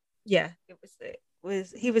brilliant. Yeah,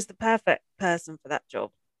 he was the perfect person for that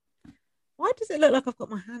job. Why does it look like I've got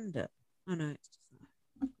my hand up? Oh no, it's just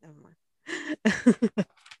never mind.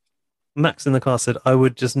 Max in the car said, "I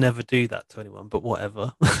would just never do that to anyone, but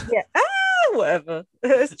whatever." Yeah, whatever.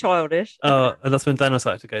 It's childish. Oh, and that's when Dan was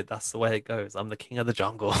like to go. That's the way it goes. I'm the king of the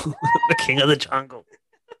jungle. The king of the jungle.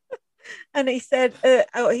 And he said,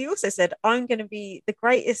 he also said, I'm going to be the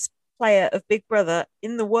greatest player of Big Brother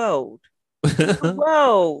in the world. The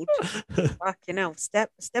world. Fucking hell. Step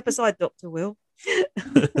aside, Dr. Will.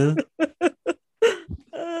 I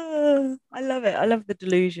love it. I love the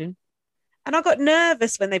delusion. And I got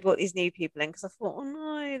nervous when they brought these new people in because I thought, oh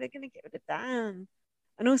no, they're going to get rid of Dan.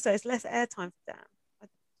 And also, it's less airtime for Dan. I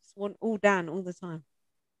just want all Dan all the time.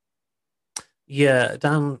 Yeah,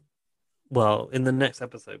 Dan. Well, in the next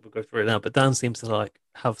episode, we'll go through it now. But Dan seems to like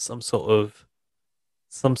have some sort of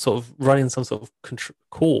running some sort of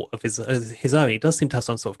court of his own. He does seem to have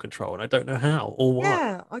some sort of control, and I don't know how or why.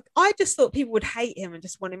 Yeah, I just thought people would hate him and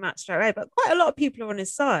just want him out straight away. But quite a lot of people are on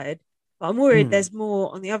his side. But I'm worried there's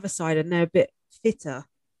more on the other side, and they're a bit fitter.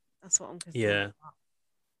 That's what I'm concerned about.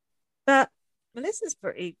 But Melissa's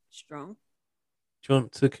pretty strong. Do you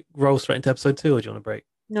want to roll straight into episode 2, or do you want to break?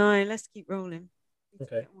 No, let's keep rolling.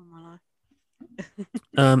 Okay.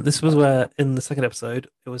 This was where in the second episode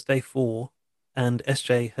it was day 4 and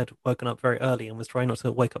SJ had woken up very early and was trying not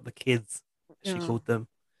to wake up the kids, she called them.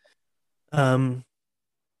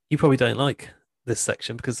 You probably don't like this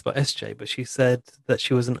section because it's about SJ, but she said that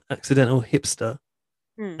she was an accidental hipster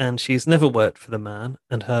and she's never worked for the man,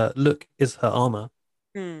 and her look is her armor.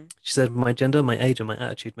 She said, "My gender, my age, and my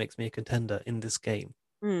attitude makes me a contender in this game."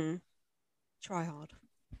 Try hard.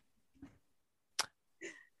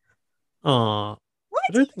 Oh, Why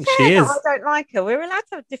I do you don't think care she that is. I don't like her? We're allowed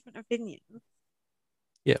to have different opinions.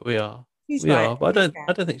 Yeah, we are. Who's We right? are, but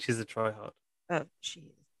I don't think she's a tryhard. Oh, she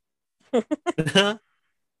is.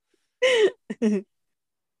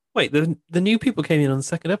 Wait, the new people came in on the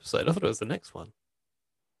second episode. I thought it was the next one.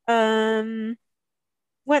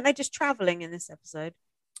 Weren't they just traveling in this episode?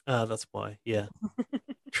 That's why. Yeah,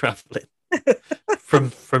 traveling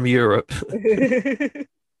from Europe.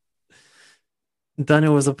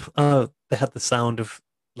 Daniel was they had the sound of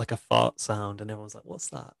like a fart sound, and everyone was like, "What's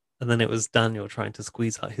that?" And then it was Daniel trying to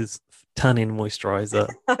squeeze out his tanning moisturizer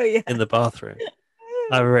in the bathroom.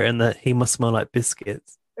 I've written that he must smell like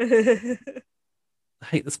biscuits. I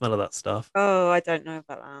hate the smell of that stuff. Oh, I don't know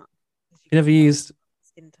about that. You never used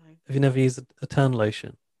skin tone? Have you never used a tan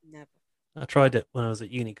lotion? Never. I tried it when I was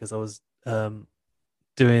at uni because I was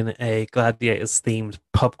doing a Gladiators themed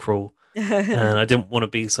pub crawl, and I didn't want to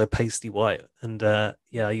be so pasty white. And I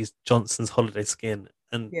used Johnson's Holiday Skin,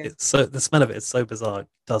 and the smell of it is so bizarre. It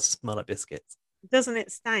does smell like biscuits. Doesn't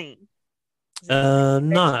it stain?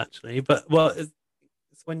 No, actually, but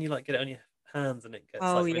it's when you like get it on your hands and it gets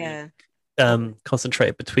really,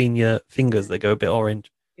 concentrated between your fingers. They go a bit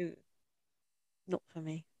orange. Ew. Not for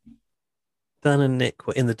me. Dan and Nick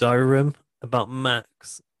were in the diary room about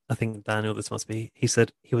Max. I think Daniel, this must be. He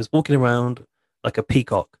said he was walking around like a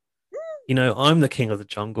peacock. You know, I'm the king of the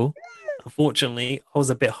jungle. Unfortunately, I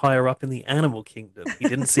was a bit higher up in the animal kingdom. He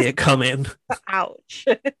didn't see it come in. Ouch.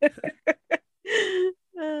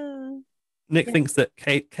 Nick thinks that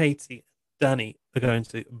Katie, Danny are going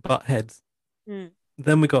to butt heads.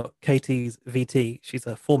 Then we got Katie's VT. She's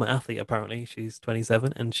a former athlete, apparently. She's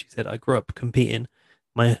 27, and she said, I grew up competing.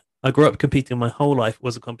 My whole life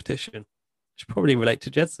was a competition. Should probably relate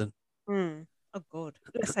to Jedson. Oh, God.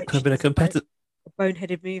 I've been a competitor. A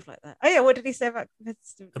boneheaded move like that. Oh, yeah. What did he say about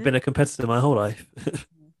competitive? I've been a competitor my whole life.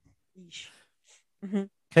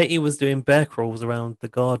 Katie was doing bear crawls around the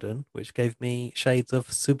garden, which gave me shades of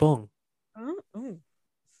Subong. Oh,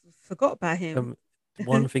 forgot about him.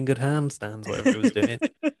 One-fingered handstands, whatever he was doing.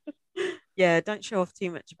 Yeah, don't show off too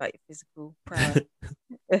much about your physical prowess.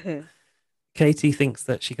 Katie thinks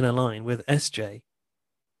that she can align with SJ.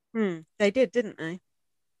 They did, didn't they?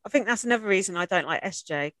 I think that's another reason I don't like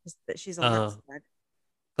SJ, because that she's on that side.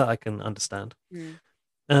 That I can understand.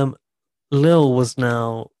 Lil was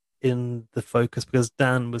now in the focus because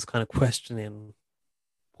Dan was kind of questioning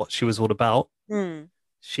what she was all about.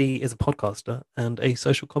 She is a podcaster and a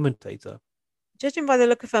social commentator. Judging by the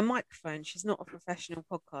look of her microphone, she's not a professional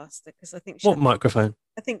podcaster, because I think what microphone?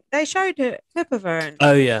 I think they showed a clip of her. And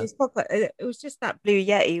it was just that Blue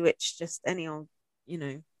Yeti, which just any old,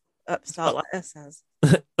 upstart like us has.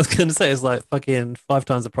 I was going to say it's like fucking 5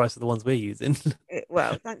 times the price of the ones we're using.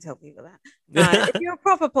 Well, don't tell people that. No, if you're a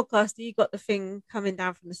proper podcaster, you got the thing coming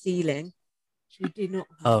down from the ceiling. She did not.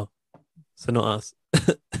 Oh, so not us.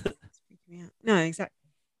 No, exactly.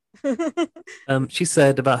 She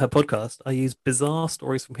said about her podcast, I use bizarre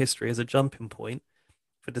stories from history as a jumping point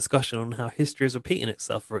for discussion on how history is repeating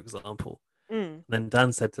itself, for example. Then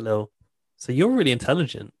Dan said to Lil, so you're really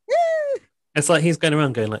intelligent. It's like he's going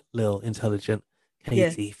around going like, Lil, intelligent,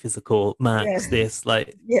 Katie, physical, Max, this,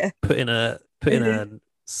 like putting a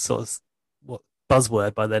sort of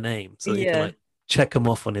buzzword by their name so you can like check them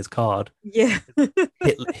off on his card.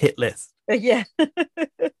 Hit list. Then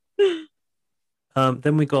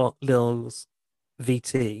we got Lil's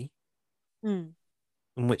VT, in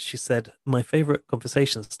which she said, my favorite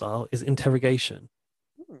conversation style is interrogation.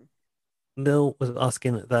 Lil was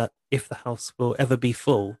asking that if the house will ever be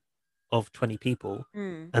full of 20 people,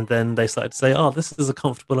 and then they started to say, oh, this is a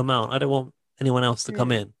comfortable amount. I don't want anyone else to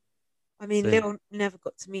come in. I mean, Lil never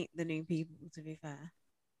got to meet the new people, to be fair.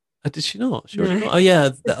 Did she not? She already got... Oh, yeah,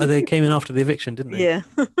 they came in after the eviction, didn't they? Yeah.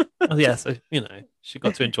 Oh, yeah, so, she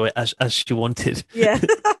got to enjoy it as she wanted. Yeah.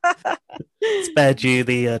 Spared you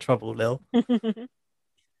the trouble, Lil. And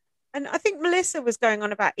I think Melissa was going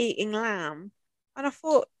on about eating lamb, and I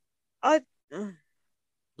thought,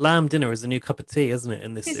 Lamb dinner is a new cup of tea, isn't it,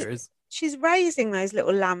 in this series? She's raising those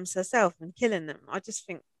little lambs herself and killing them. I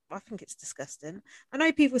think it's disgusting. I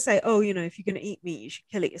know people say, oh, if you're going to eat meat, you should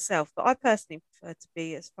kill it yourself. But I personally prefer to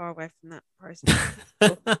be as far away from that process.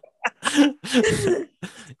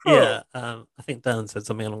 Yeah, I think Dan said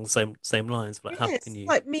something along the same lines. Like, how can you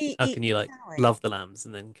love the lambs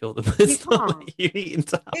and then kill them? You can't. You eat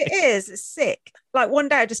entirely. It is. It's sick. Like one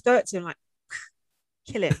day I just go up to him like,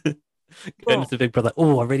 kill him. Going to Big Brother.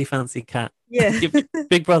 Oh, I really fancy a cat. Yeah.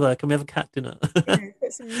 Big Brother, can we have a cat dinner? Yeah,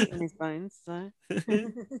 put some meat in his bones. So.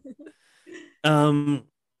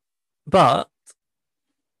 But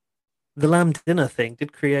the lamb dinner thing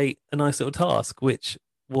did create a nice little task, which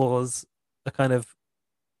was a kind of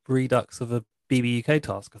redux of a BBUK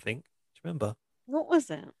task, I think. Do you remember? What was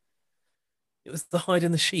it? It was the hide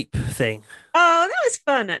in the sheep thing. Oh, that was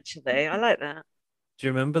fun, actually. I like that. Do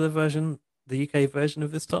you remember the UK version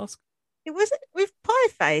of this task? It was with Pie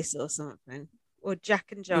Face or something, or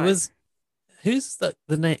Jack and Joe. It was. Who's the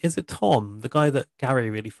name? Is it Tom, the guy that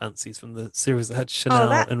Gary really fancies from the series that had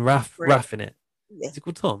Chanel and Raph in it? Yeah. Is it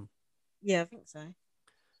called Tom? Yeah, I think so.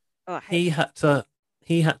 Oh, he had to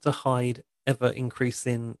hide ever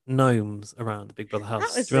increasing gnomes around the Big Brother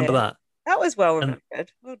house. Do you remember that? That was well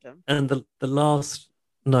remembered. Well done. And the last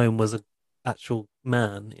gnome was an actual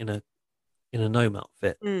man in a gnome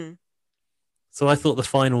outfit. Mm. So I thought the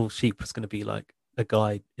final sheep was going to be like a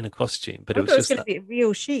guy in a costume, but I it was thought just going to be a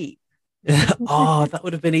real sheep. Oh, that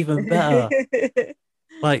would have been even better.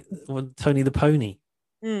 Like when Tony the Pony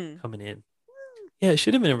coming in. Yeah, it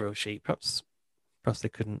should have been a real sheep. Perhaps they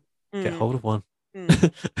couldn't get hold of one.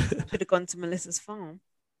 Should have gone to Melissa's farm.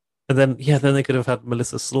 And then they could have had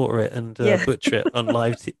Melissa slaughter it and butcher it on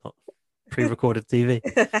live pre-recorded TV.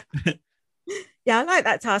 Yeah, I like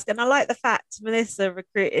that task, and I like the fact Melissa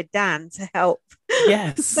recruited Dan to help.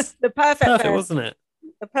 Yes, the perfect wasn't it?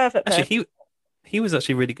 The perfect. Actually, he was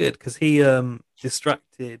actually really good because he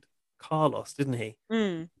distracted Carlos, didn't he?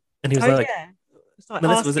 Mm. And he was like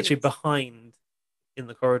Melissa was actually behind in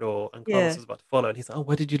the corridor, and Carlos was about to follow, and he's like, "Oh,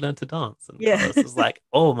 where did you learn to dance?" And Carlos was like,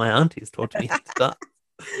 "Oh, my auntie's taught me how to dance."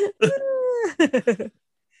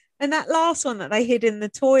 And that last one that they hid in the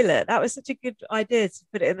toilet, that was such a good idea to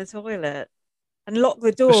put it in the toilet and lock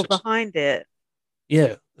the door behind it.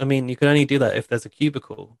 Yeah, I mean, you can only do that if there's a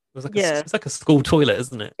cubicle. It's like a school toilet,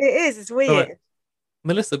 isn't it? It is. It's weird. So, like,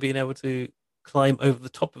 Melissa being able to climb over the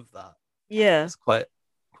top of that, it's quite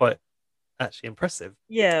actually impressive.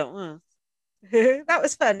 Yeah, it was. That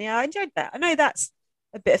was fun. Yeah, I enjoyed that. I know that's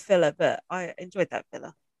a bit of filler, but I enjoyed that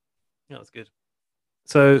filler. Yeah, it was good.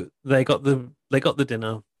 So they got the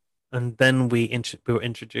dinner, and then we were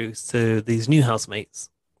introduced to these new housemates.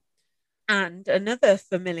 And another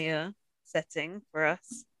familiar setting for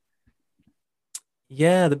us.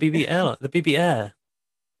 Yeah, the BB Air.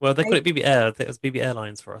 Well, they call it BB Air. I think it was BB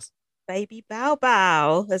Airlines for us. Baby Bao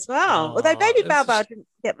Bao as well. Although Baby Bao Bao didn't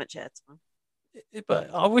get much airtime. But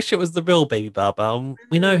I wish it was the real Baby Bao Bao.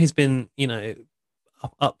 We know he's been,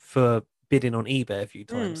 up for bidding on eBay a few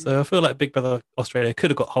times. So I feel like Big Brother Australia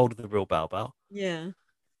could have got hold of the real Bao Bao. Yeah.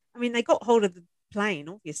 I mean, they got hold of the plane,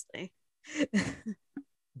 obviously.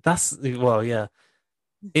 Yeah.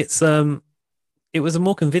 It's it was a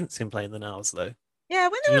more convincing plane than ours, though. Yeah,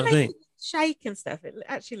 when they were making shake and stuff, it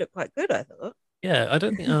actually looked quite good, I thought. Yeah, I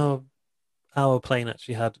don't think our plane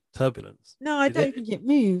actually had turbulence. No, I don't think it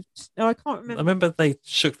moved. No, I can't remember. I remember they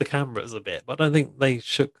shook the cameras a bit, but I don't think they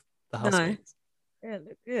shook the housemates. No. Yeah, it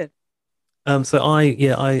looked good. So I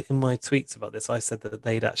in my tweets about this, I said that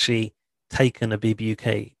they'd actually taken a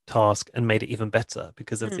BBUK task and made it even better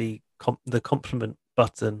because of the compliment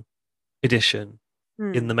button edition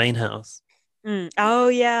in the main house. Oh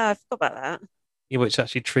yeah, I forgot about that. Yeah, which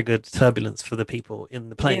actually triggered turbulence for the people in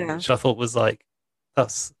the plane, which I thought was like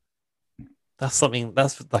that's something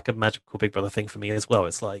that's like a magical Big Brother thing for me as well.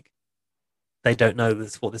 It's like they don't know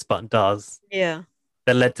what this button does. Yeah.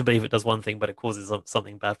 They're led to believe it does one thing, but it causes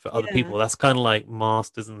something bad for other people. That's kind of like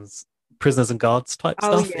Masters and Prisoners and Guards type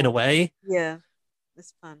stuff in a way. Yeah,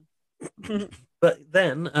 it's fun. But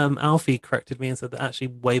then Alfie corrected me and said that actually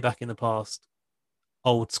way back in the past,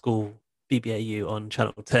 old school BBAU on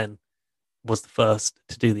Channel 10 was the first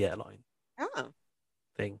to do the airline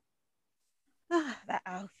thing. That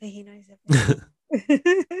Alfie, he knows everything.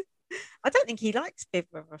 I don't think he likes Big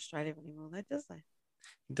Brother Australia anymore, though, does he?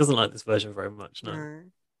 He doesn't like this version very much, no.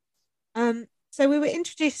 So we were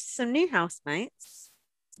introduced to some new housemates.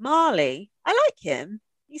 Marley, I like him.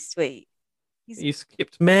 He's sweet. You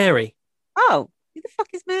skipped Mary. Oh, who the fuck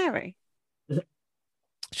is Mary?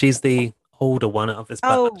 She's the older one out of this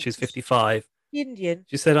batch. She's 55. Indian.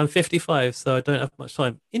 She said, I'm 55, so I don't have much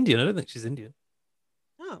time. Indian? I don't think she's Indian.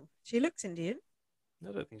 Oh, she looks Indian.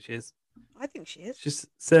 I don't think she is. I think she is. She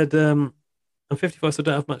said, I'm 55, so I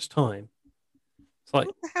don't have much time. It's like,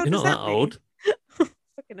 you're not that old.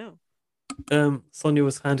 Fucking hell. Sonia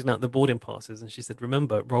was handing out the boarding passes, and she said,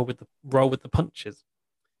 "Remember, roll with the punches."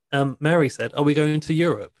 Mary said, "Are we going to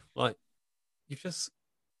Europe?" Like, you've just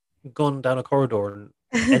gone down a corridor and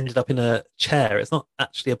ended up in a chair. It's not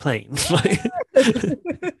actually a plane.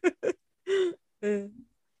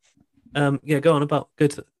 Yeah, go on about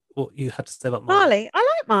what you had to say about Marley. Marley, I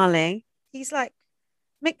like Marley. He's like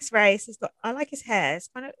mixed race. I like his hair. It's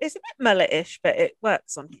a bit mulletish, but it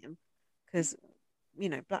works on him because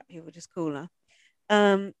black people just cooler.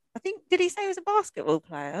 I think did he say he was a basketball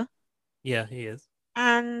player? Yeah, he is.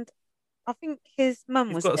 And I think his mum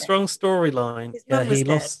He's was got a dead. strong storyline. His Yeah, mum was he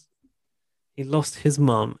dead. lost his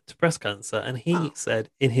mum to breast cancer, and he said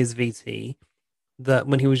in his VT that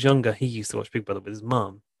when he was younger, he used to watch Big Brother with his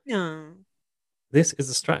mum. No. This is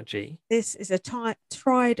a strategy. This is a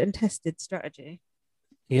tried and tested strategy.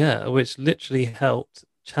 Yeah, which literally helped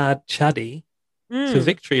Chaddy to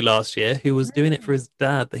victory last year, who was doing it for his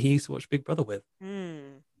dad that he used to watch Big Brother with.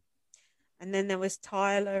 And then there was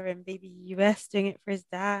Tyler and BBUS doing it for his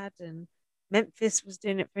dad, and Memphis was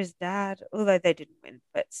doing it for his dad, although they didn't win,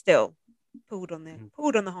 but still pulled on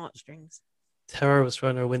the heartstrings. Tara was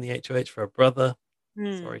trying to win the HOH for her brother.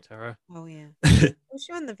 Sorry, Tara. Oh yeah. Was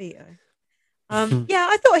she on the veto? Yeah,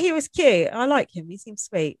 I thought he was cute. I like him. He seems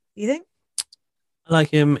sweet. Do you think? I like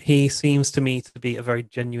him. He seems to me to be a very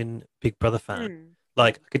genuine Big Brother fan.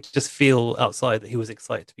 Like I could just feel outside that he was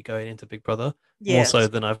excited to be going into Big Brother, more so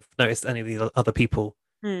than I've noticed any of the other people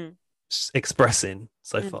expressing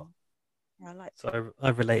so far. I like. So I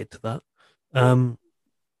related to that.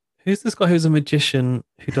 Who's this guy who's a magician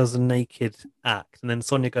who does a naked act, and then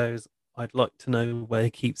Sonia goes, "I'd like to know where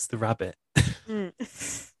he keeps the rabbit."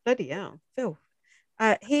 Bloody hell, Phil.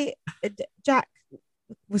 Jack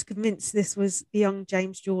was convinced this was the young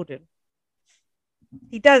James Jordan.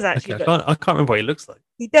 He does actually. Okay, I can't remember what he looks like.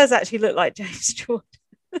 He does actually look like James Jordan.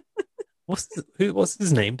 What's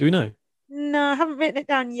his name? Do we know? No, I haven't written it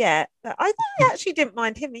down yet. But I actually didn't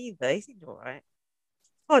mind him either. He seemed all right.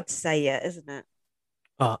 Hard to say yet, isn't it?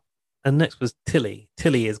 And next was Tilly.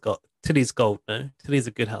 Tilly's gold. No, Tilly's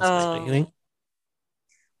a good housemate. You think?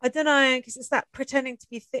 I don't know, because it's that pretending to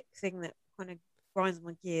be thick thing that kind of grinds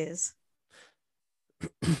my gears.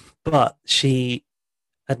 But she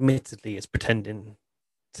admittedly is pretending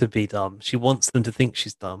to be dumb. She wants them to think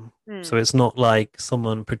she's dumb. So it's not like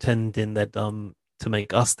someone pretending they're dumb to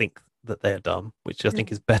make us think that they're dumb, which I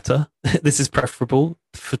think is better. This is preferable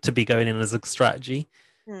to be going in as a strategy.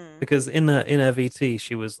 Because in her VT,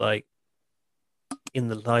 she was like in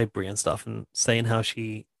the library and stuff and saying how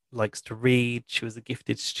she likes to read. She was a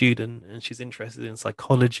gifted student and she's interested in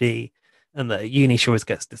psychology, and that at uni she always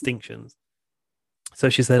gets distinctions. So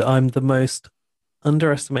she said, "I'm the most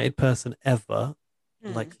underestimated person ever,"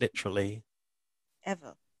 like literally.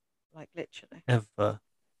 Ever, like literally. Ever.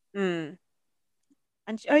 And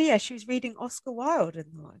she was reading Oscar Wilde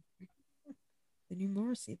in the library. The new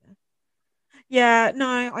Morrissey there. Yeah,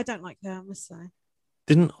 no, I don't like her, I must say.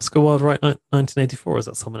 Didn't Oscar Wilde write 1984, or is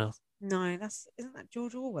that someone else? No, isn't that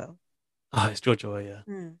George Orwell? Oh, it's George Orwell, yeah.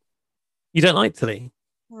 You don't like Tilly?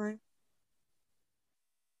 No.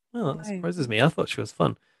 Oh, that surprises me. I thought she was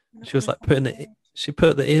fun. She was like she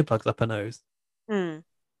put the earplugs up her nose.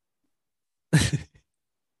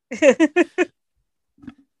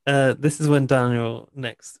 This is when Daniel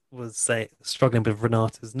next was struggling with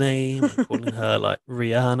Renata's name, and calling her like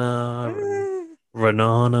Rihanna,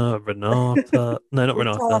 Renata. No, not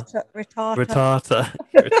Renata. Ritata.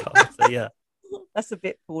 Yeah. That's a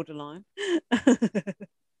bit borderline.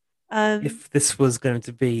 If this was going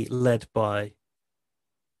to be led by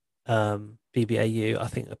BBAU, I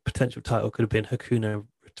think a potential title could have been Hakuna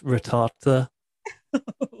Ritata.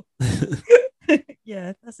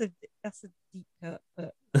 Yeah, that's a deep cut,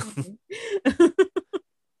 but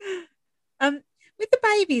with the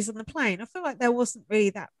babies on the plane, I feel like there wasn't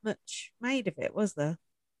really that much made of it, was there?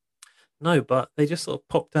 No, but they just sort of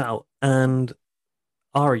popped out, and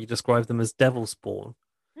Ari described them as devil spawn.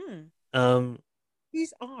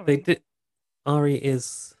 Who's Ari? Ari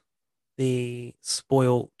is the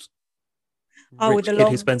spoilt rich with kid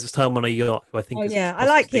who spends his time on a yacht, who I think is I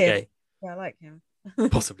like him. gay. Yeah, I like him.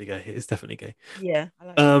 Possibly gay. It's definitely gay. Yeah, I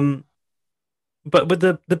like him. But with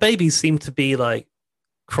the babies seem to be like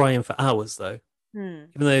crying for hours though. Even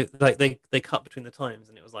though like they cut between the times,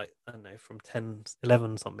 and it was like, I don't know, from 10,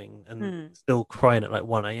 11 something, and still crying at like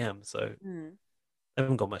 1 a.m. So they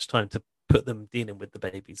haven't got much time to put them dealing with the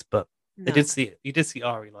babies. But you did see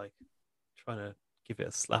Ari like trying to give it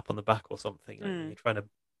a slap on the back or something. Like, you're trying to,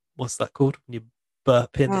 what's that called when you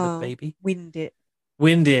burp in the baby? Wind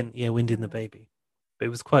in the baby. But it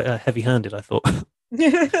was quite heavy-handed, I thought.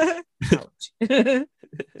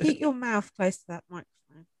 Keep your mouth close to that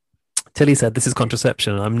microphone. Tilly said, "This is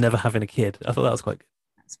contraception. I'm never having a kid." I thought that was quite good.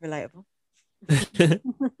 That's relatable.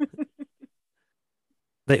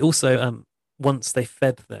 They also, once they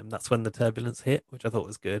fed them, that's when the turbulence hit, which I thought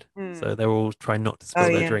was good. So they were all trying not to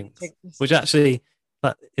spill their drinks, which actually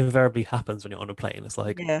that invariably happens when you're on a plane. It's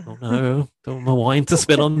like, Yeah. oh no, don't want my wine to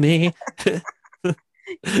spill on me.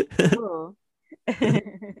 Oh.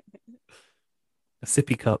 A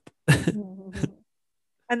sippy cup.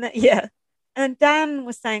 And then, yeah. And Dan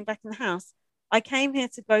was saying back in the house, I came here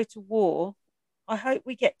to go to war. I hope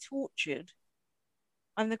we get tortured.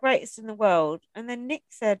 I'm the greatest in the world. And then Nick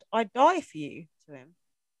said, I'd die for you to him.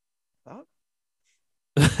 Fuck.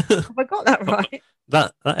 Have I got that right?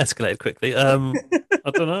 That escalated quickly. I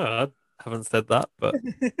don't know. I haven't said that, but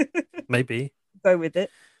maybe. Go with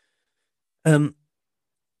it. On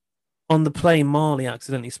the plane, Marley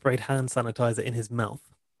accidentally sprayed hand sanitizer in his mouth.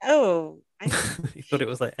 Oh. He thought it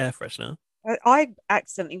was like air freshener. I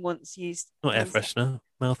accidentally once used Not air freshener,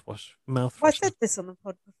 mouthwash, mouth freshener. I said this on the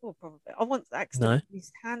pod before, probably. I once accidentally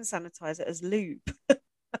used hand sanitizer as lube. Oh,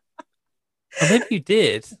 maybe you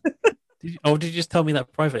did. Did you just tell me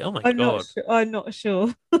that privately? Oh my God. I'm not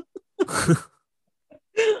sure.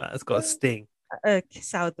 That's got a sting.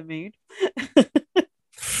 Soured the mood.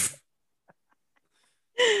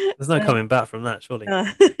 There's no coming back from that, surely.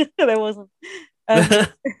 There wasn't.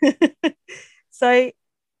 So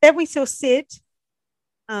then we saw Sid.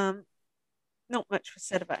 Not much was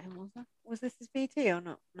said about him, was there? Was this his VT or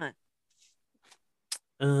not?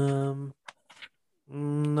 No.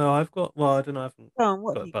 No, I've got. Well, I don't know. I haven't got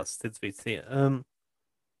about got? Sid's VT.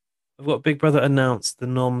 I've got Big Brother announced the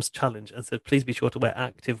Noms challenge and said, please be sure to wear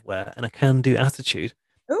active wear and a can-do attitude.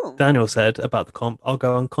 Ooh. Daniel said about the comp, I'll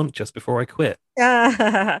go unconscious before I quit.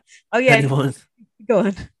 Oh yeah. Go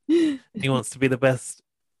on. He wants to be the best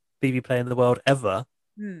BB player in the world ever.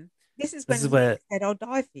 This is where he said, I'll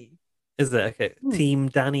die for you. Is it? Okay. Team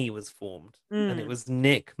Danny was formed. And it was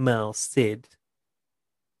Nick, Mel, Sid,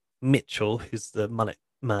 Mitchell, who's the mullet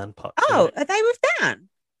man part. Oh, are they with Dan?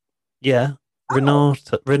 Yeah.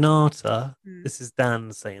 Renata. This is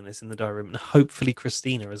Dan saying this in the diary room, and hopefully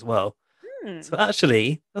Christina as well. So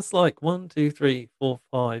actually, that's like 1, 2, 3, 4,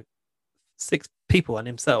 5, 6 people and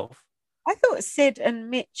himself. I thought Sid and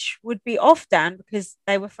Mitch would be off Dan because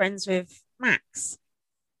they were friends with Max.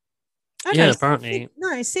 Yeah, apparently.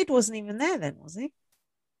 Sid wasn't even there then, was he?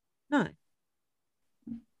 No.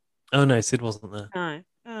 Oh no, Sid wasn't there.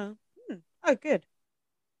 No. Oh, good.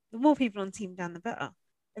 The more people on Team Dan, the better.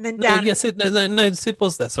 And then Dan. Yeah, Sid. No, Sid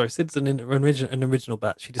was there. Sorry, Sid's an original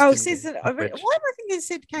batch. Sid's why am I thinking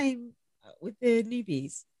Sid came with the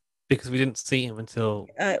newbies? Because we didn't see him until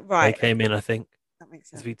they came in. I think that makes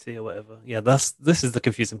sense. His VT or whatever. Yeah, this is the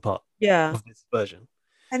confusing part. Yeah. Of this version.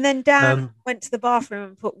 And then Dan went to the bathroom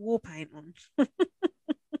and put war paint on.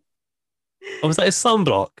 Was that his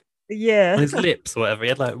sunblock? Yeah. On his lips or whatever. He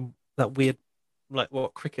had like that weird, like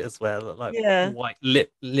what cricketers wear, like white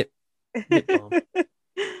lip balm.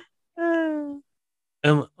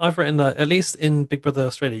 I've written that at least in Big Brother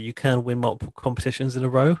Australia, you can win multiple competitions in a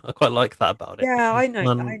row. I quite like that about it. Yeah, I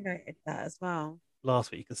noted that as well.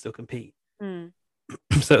 Last week, you can still compete. So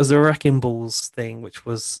it was a wrecking balls thing, which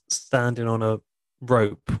was standing on a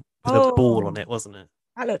rope with a ball on it, wasn't it?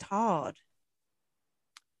 That looked hard.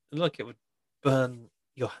 It looked like it would burn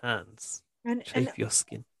your hands, chafe your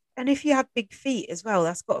skin. And if you have big feet as well,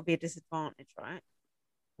 that's got to be a disadvantage, right?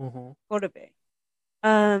 Got to be.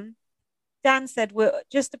 Dan said, we're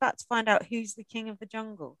just about to find out who's the king of the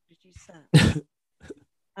jungle. Did you say?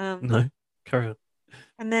 No, carry on.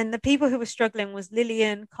 And then the people who were struggling was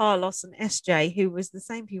Lillian, Carlos, and SJ, who was the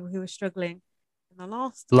same people who were struggling in the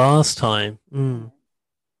last time.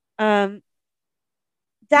 Dan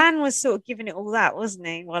was sort of giving it all that, wasn't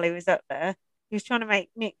he, while he was up there? He was trying to make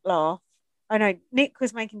Nick laugh. I know Nick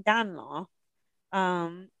was making Dan laugh.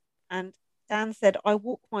 And Dan said, I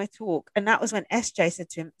walk my talk. And that was when SJ said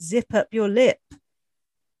to him, zip up your lip.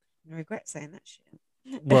 I regret saying that shit.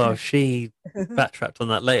 Well, she backtracked on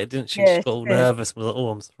that later, didn't she? Yeah, she got all nervous and was like, oh,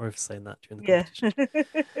 I'm sorry for saying that during the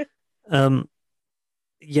competition.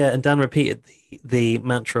 Yeah, and Dan repeated the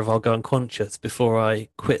mantra of I'll go unconscious before I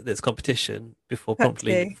quit this competition, before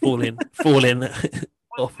promptly falling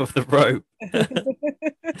off of the rope.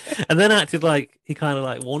 And then acted like he kind of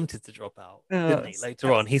like wanted to drop out, didn't he?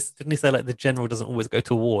 Later on, didn't he say like the general doesn't always go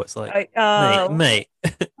to war? It's like, mate,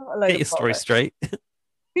 get your story straight.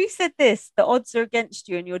 Who said this? The odds are against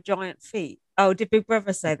you and your giant feet. Oh, did Big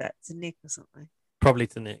Brother say that to Nick or something? Probably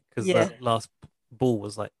to Nick, because that last ball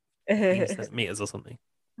was like 15 centimeters or something.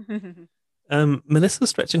 Melissa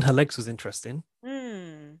stretching her legs was interesting.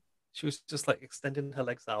 She was just like extending her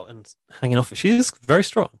legs out and hanging off it. She's very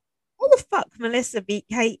strong. How the fuck Melissa beat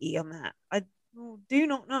Katie on that? I do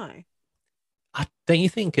not know. Don't you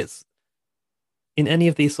think it's in any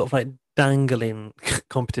of these sort of like dangling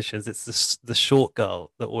competitions, it's the short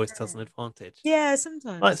girl that always has an advantage? Yeah,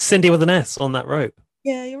 sometimes. Like Cindy with an S on that rope.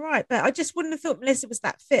 Yeah, you're right. But I just wouldn't have thought Melissa was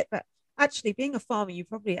that fit. But actually, being a farmer, you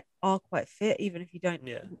probably are quite fit, even if you don't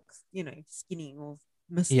Yeah. look, skinny or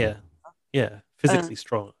muscular. Yeah. Yeah. Physically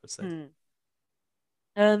strong, I would say.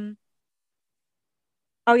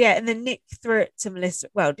 Oh yeah, and then Nick threw it to Melissa.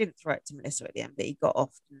 Well, didn't throw it to Melissa at the end, but he got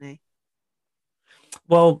off, didn't he?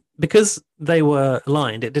 Well, because they were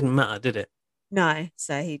aligned, it didn't matter, did it? No,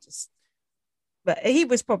 so but he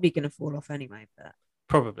was probably going to fall off anyway. But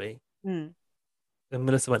Probably. Mm. And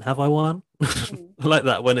Melissa went, "Have I won?" I like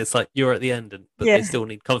that when it's like you're at the end, but Yeah. they still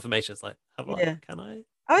need confirmation. It's like, "Have Yeah. I? Can I?"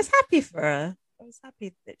 I was happy for her. I was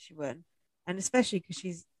happy that she won, and especially because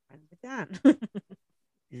she's friends with Dan.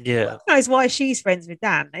 Yeah. Who knows why she's friends with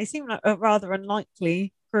Dan? They seem like a rather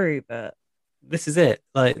unlikely crew, but This is it.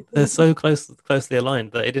 Like they're so closely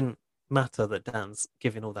aligned that it didn't matter that Dan's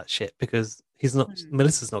giving all that shit because he's not.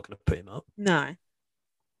 Melissa's not going to put him up. No.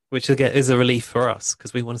 Which again is a relief for us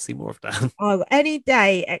because we want to see more of Dan. Oh, any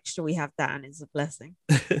day extra we have Dan is a blessing.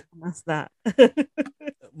 And that's that.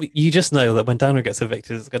 You just know that when Daniel gets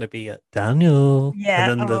evicted, it's going to be Daniel.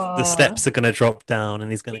 Yeah. And then the steps are going to drop down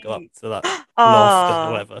and he's going to go up to that loft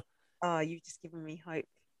or whatever. Oh, you've just given me hope.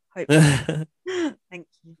 Thank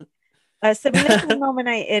you. So Melissa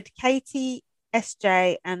nominated Katie,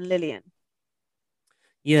 SJ, and Lillian.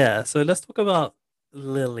 Yeah. So let's talk about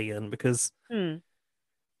Lillian because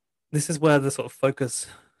this is where the sort of focus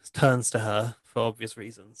turns to her for obvious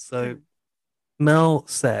reasons. So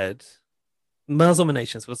Mel's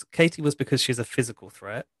nominations was Katie was because she's a physical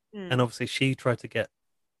threat, and obviously she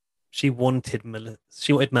wanted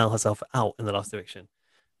Mel herself out in the last eviction.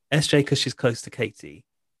 SJ because she's close to Katie,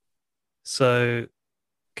 so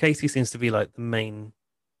Katie seems to be like the main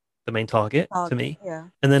target to me. Yeah.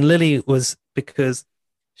 And then Lily was because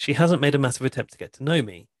she hasn't made a massive attempt to get to know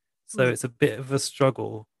me, so it's a bit of a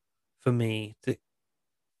struggle for me to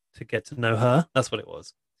get to know her. That's what it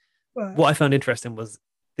was. Right. What I found interesting was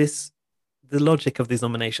the logic of these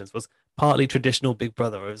nominations was partly traditional Big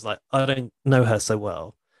Brother. It was like, I don't know her so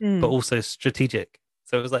well, but also strategic.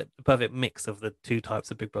 So it was like the perfect mix of the two types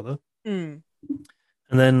of Big Brother. And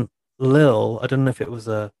then Lil, I don't know if it was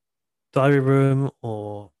a diary room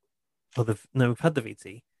or we've had the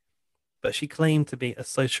VT, but she claimed to be a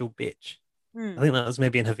social bitch. I think that was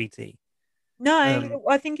maybe in her VT. No,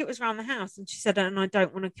 I think it was around the house, and she said, "And I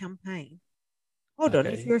don't want to campaign." Hold on,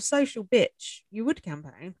 if you're a social bitch, you would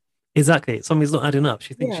campaign. Exactly. Something's not adding up.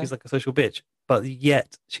 She thinks she's like a social bitch, but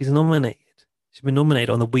yet she's nominated. She's been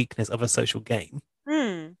nominated on the weakness of a social game.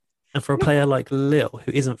 And for a player like Lil,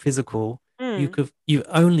 who isn't physical, you've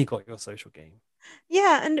only got your social game.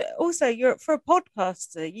 Yeah, and also for a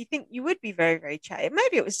podcaster, you think you would be very, very chatty.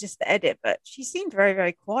 Maybe it was just the edit, but she seemed very,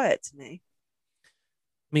 very quiet to me.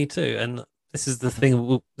 Me too. And this is the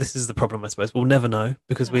thing. This is the problem, I suppose. We'll never know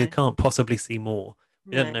because we can't possibly see more.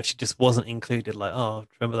 We don't know if she just wasn't included. Like, oh,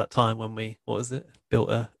 remember that time when we built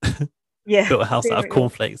a house out of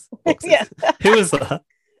cornflakes? Yeah. Who was that?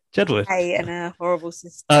 Jedward. Hey, and a horrible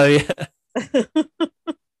sister. Oh yeah.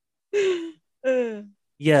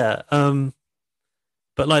 Yeah.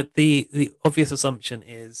 But like the obvious assumption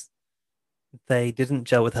is they didn't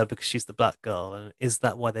gel with her because she's the black girl, and is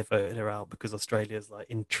that why they voted her out? Because Australia's like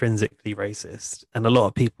intrinsically racist, and a lot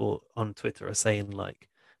of people on Twitter are saying like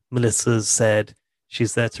Melissa's said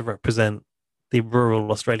she's there to represent the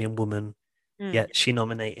rural Australian woman, yet she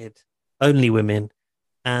nominated only women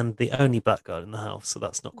and the only black girl in the house, so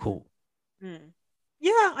that's not cool.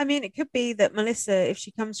 Yeah, I mean, it could be that Melissa, if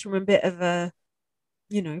she comes from a bit of a,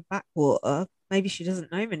 backwater, maybe she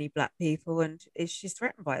doesn't know many black people and she's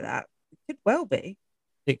threatened by that. It could well be.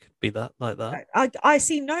 It could be that, like that. I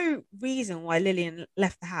see no reason why Lillian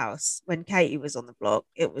left the house when Katie was on the block.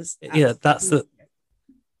 It was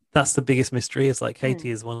that's the biggest mystery. It's like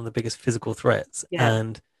Katie is one of the biggest physical threats,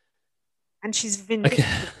 and she's vindictive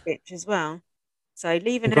bitch as well. So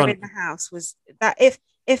leaving her in the house was that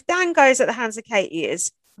if Dan goes at the hands of Katie, it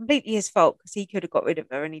is completely his fault because he could have got rid of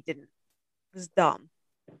her and he didn't. It was dumb.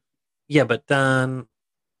 Yeah, but Dan,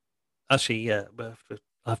 actually, I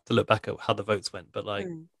have to look back at how the votes went, but like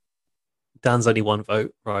Dan's only one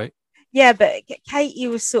vote, right? Yeah, but Katie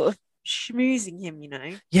was sort of schmoozing him,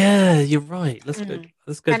 Yeah, you're right. Let's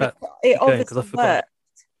go back. It obviously worked.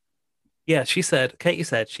 Yeah, Katie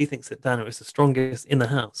said she thinks that Daniel is the strongest in the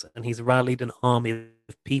house and he's rallied an army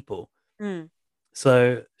of people.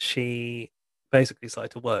 So she basically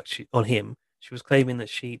started to work on him. She was claiming that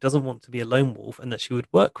she doesn't want to be a lone wolf and that she would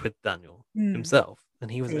work with Daniel himself.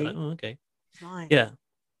 And he was like, oh, okay. Nice. Yeah.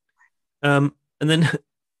 And then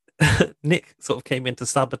Nick sort of came in to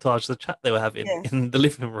sabotage the chat they were having in the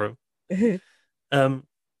living room. And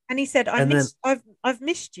And he said, And then- I've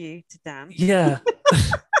missed you to Dan. Yeah.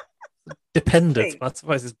 Dependent. I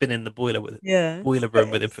suppose it's been in the boiler room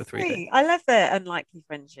with him for 3 days. I love their unlikely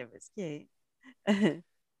friendship. It's cute. And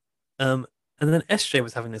then SJ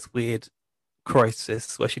was having this weird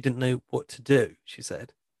crisis where she didn't know what to do, she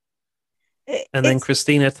said. And then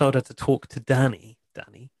Christina told her to talk to Danny.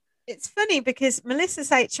 It's funny because Melissa's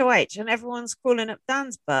HOH and everyone's calling up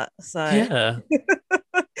Dan's butt. So yeah.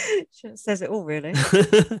 She says it all, really.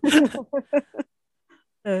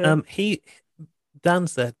 Dan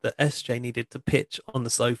said that SJ needed to pitch on the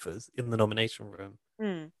sofas in the nomination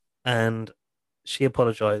room. And she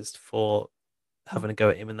apologized for having a go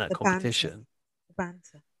at him in that competition.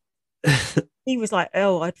 Banter. He was like,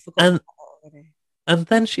 oh, I'd forgotten that already. And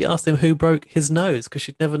then she asked him who broke his nose because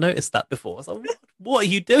she'd never noticed that before. I was like, what are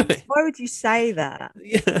you doing? Why would you say that?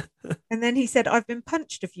 Yeah. And then he said, I've been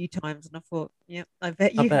punched a few times. And I thought, yeah, I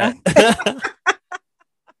bet you have.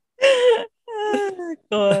 Oh,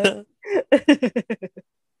 God.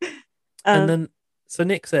 And then, so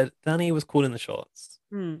Nick said Danny was calling the shots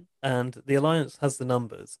and the Alliance has the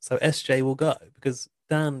numbers. So SJ will go because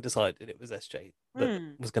Dan decided it was SJ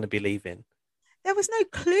that was going to be leaving. There was no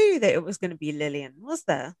clue that it was going to be Lillian, was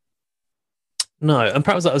there? No, and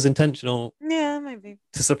perhaps that was intentional. Yeah, maybe.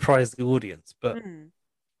 To surprise the audience, but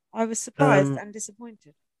I was surprised and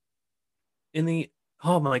disappointed.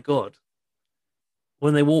 Oh my God,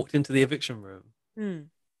 when they walked into the eviction room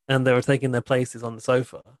and they were taking their places on the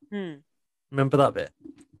sofa, remember that bit?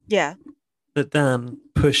 Yeah. That Dan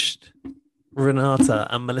pushed Renata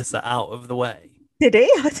and Melissa out of the way. Did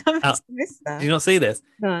he? I don't miss that. Did you not see this?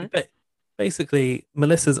 No. Basically,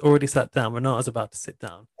 Melissa's already sat down. Renata's about to sit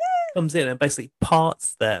down. Comes in and basically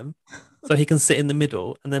parts them so he can sit in the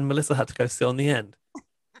middle. And then Melissa had to go sit on the end.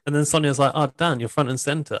 And then Sonia's like, oh, Dan, you're front and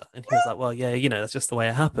center. And he was like, well, yeah, that's just the way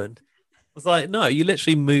it happened. I was like, no, you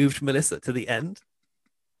literally moved Melissa to the end.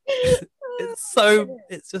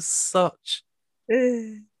 It's just such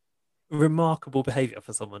remarkable behavior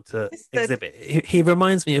for someone to exhibit. He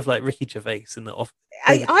reminds me of like Ricky Gervais in the Office.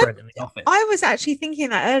 I was actually thinking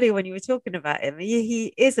that earlier when you were talking about him.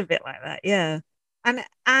 He is a bit like that, yeah. And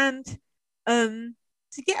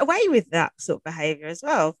to get away with that sort of behavior as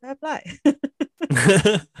well, fair play.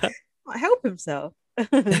 Might help himself.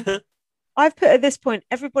 I've put at this point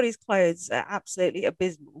everybody's clothes are absolutely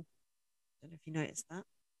abysmal. I don't know if you noticed that.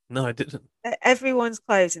 No, I didn't. Everyone's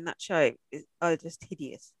clothes in that show are just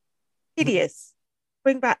hideous. Hideous.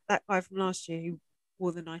 Bring back that guy from last year who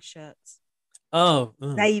wore the nice shirts. Oh,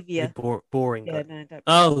 Xavier. Boring guy. Yeah, no,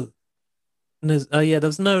 don't.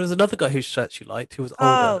 There's another guy whose shirts you liked who was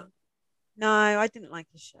older. Oh, no, I didn't like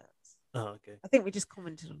his shirts. Oh, okay. I think we just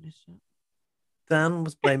commented on his shirt. Dan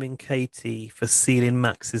was blaming Katie for sealing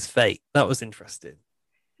Max's fate. That was interesting.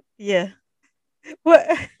 Yeah. What?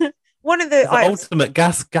 One of the ultimate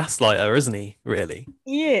gaslighter, isn't he? Really?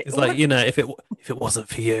 Yeah. It's like, if it wasn't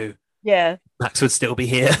for you, yeah, Max would still be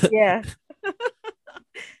here. Yeah.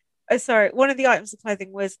 Oh, sorry. One of the items of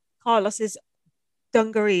clothing was Carlos's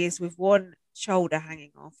dungarees with one shoulder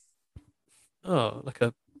hanging off. Oh, like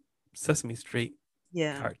a Sesame Street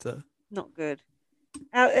character. Not good.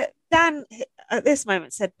 Dan, at this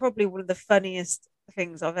moment, said probably one of the funniest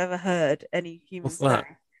things I've ever heard any human say.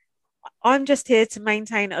 I'm just here to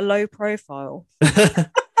maintain a low profile.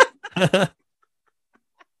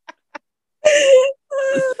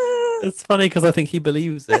 It's funny because I think he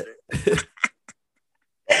believes it.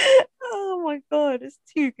 Oh my God, it's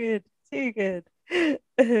too good. Too good.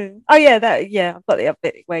 Oh yeah, I've got the up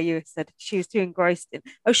bit where you said she was too engrossed in.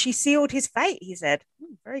 Oh, she sealed his fate, he said.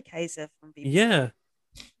 Very Kaiser from BBC. Yeah.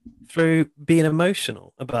 Through being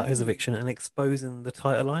emotional about his eviction and exposing the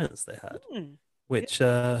tight alliance they had. Which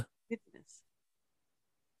goodness.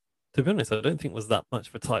 To be honest, I don't think was that much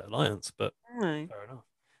of a tight alliance, but fair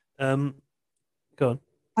enough. Go on.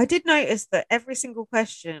 I did notice that every single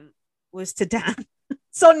question was to Dan.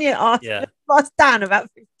 Sonia asked Dan about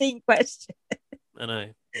 15 questions. I know.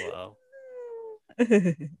 Wow.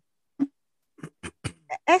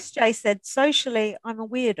 SJ said, socially, I'm a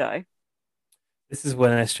weirdo. This is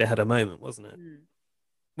when SJ had a moment, wasn't it?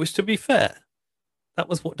 Which, to be fair, that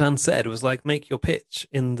was what Dan said. It was like, make your pitch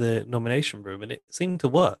in the nomination room, and it seemed to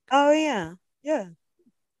work. Oh, yeah. Yeah.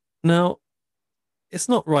 Now, it's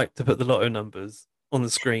not right to put the lotto numbers on the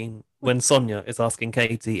screen when Sonia is asking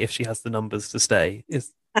Katie if she has the numbers to stay.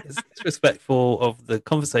 It's disrespectful of the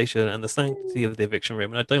conversation and the sanctity of the eviction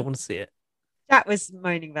room, and I don't want to see it. Jack was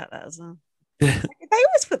moaning about that as well. They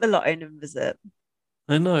always put the lotto numbers up.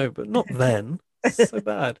 I know, but not then. It's so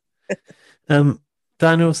bad.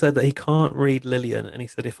 Daniel said that he can't read Lillian, and he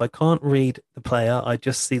said, if I can't read the player, I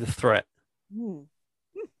just see the threat.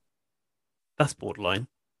 That's borderline.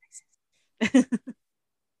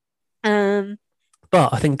 Um,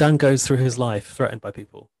 But I think Dan goes through his life threatened by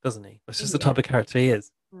people, doesn't he? That's just the type of character he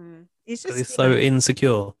is. He's Because just he's so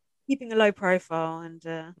insecure. keeping a low profile and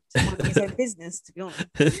minding his own business, to be honest.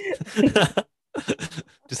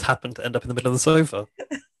 Just happened to end up in the middle of the sofa.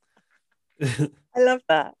 I love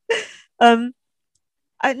that.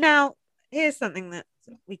 Now, here's something that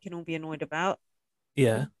we can all be annoyed about.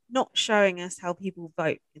 Yeah. Not showing us how people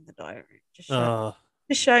vote in the diary. Just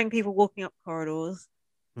showing people walking up corridors.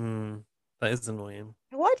 That is annoying.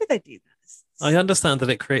 Why do they do that? I understand that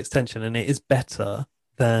it creates tension, and it is better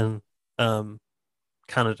than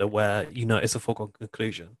Canada, where it's a foregone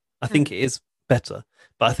conclusion. I think it is better,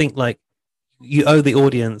 but I think like you owe the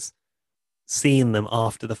audience seeing them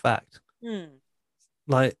after the fact.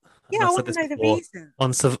 Like, I want to know the reason.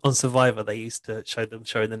 On Survivor, they used to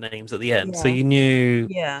showing the names at the end, so you knew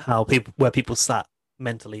where people sat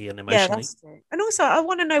mentally and emotionally. Yeah, that's true. And also, I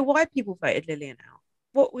want to know why people voted Lillian out.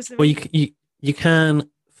 What was the reason? You can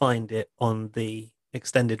find it on the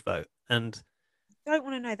extended vote, and I don't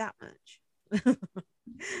want to know that much.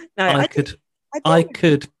 No, I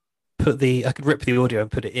could rip the audio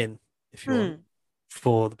and put it in if you want,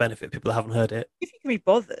 for the benefit of people that haven't heard it. If you can be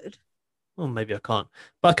bothered. Well, maybe I can't,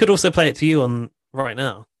 but I could also play it to you on right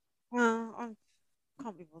now. Well, I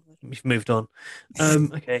can't be bothered. You've moved on.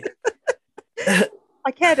 Okay.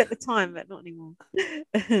 I cared at the time, but not anymore.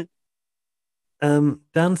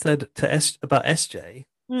 Dan said about SJ,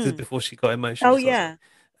 this is before she got emotional. Oh, yeah.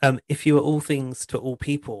 If you are all things to all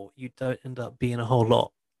people, you don't end up being a whole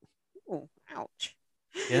lot. Oh, ouch.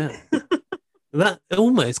 Yeah. That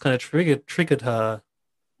almost kind of triggered her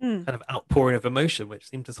kind of outpouring of emotion, which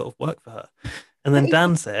seemed to sort of work for her. And then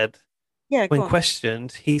Dan said, when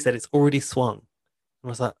questioned, he said it's already swung. And I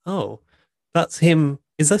was like, oh, that's him.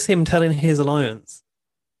 Is this him telling his alliance,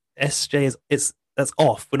 SJ that's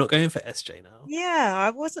off. We're not going for SJ now. Yeah, I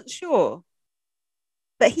wasn't sure.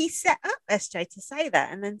 But he set up SJ to say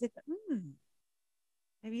that and then did that.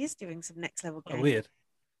 Maybe he's doing some next level game. Oh, weird.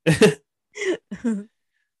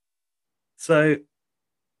 So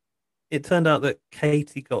it turned out that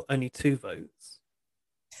Katie got only 2 votes.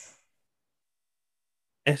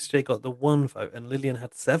 SJ got the 1 vote and Lillian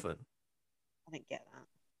had 7. I didn't get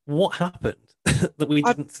that. What happened that we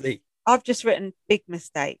didn't see? I've just written big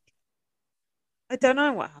mistake. I don't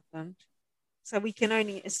know what happened. So we can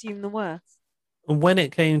only assume the worst. And when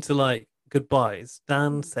it came to like goodbyes,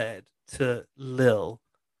 Dan said to Lil,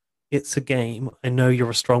 "It's a game. I know you're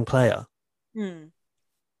a strong player."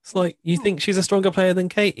 It's like, you think she's a stronger player than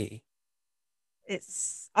Katie?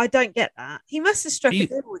 I don't get that. He must have struck a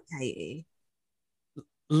deal with Katie.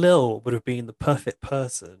 Lil would have been the perfect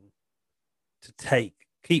person to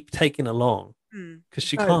keep taking along, because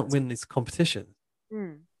she can't win this competition.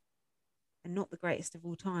 And not the greatest of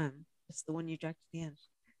all time. It's the one you dragged to the end.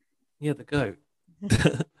 Yeah, the goat.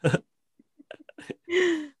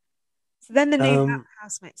 So then the new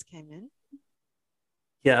housemates came in.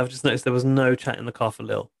 Yeah, I've just noticed there was no chat in the car for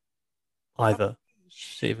Lil either.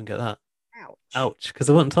 She didn't even get that. Ouch. Because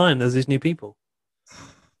there wasn't time. There's these new people.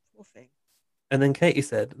 Poor thing. And then Katie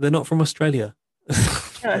said, they're not from Australia.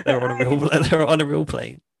 They're on a real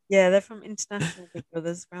plane. Yeah, they're from international Big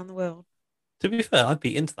Brothers around the world. To be fair, I'd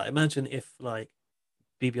be into that. Imagine if like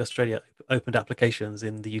BB Australia opened applications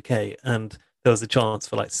in the UK and there was a chance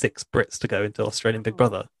for like 6 Brits to go into Australian Big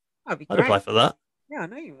Brother. I'd apply for that. Yeah, I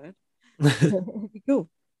know you would. It'd be cool.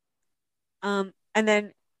 And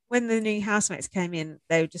then when the new housemates came in,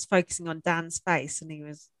 they were just focusing on Dan's face and he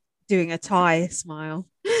was doing a Thai smile.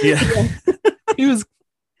 Yeah. he was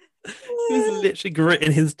literally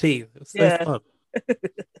gritting his teeth. It was so fun.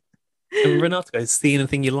 And Renata goes, "See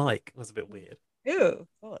anything you like?" It was a bit weird. Ew,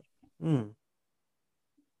 God.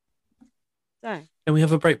 So, can we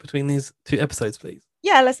have a break between these 2 episodes, please?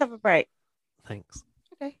 Yeah, let's have a break. Thanks.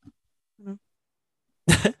 Okay.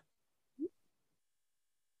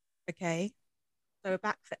 Okay. So we're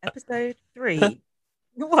back for episode 3.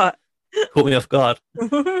 What? Caught me off guard.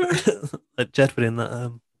 Like Jedward in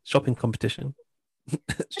that shopping competition.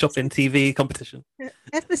 Shopping TV competition.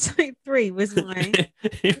 Episode 3 was my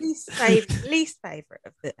least favourite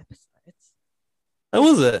of the episodes. How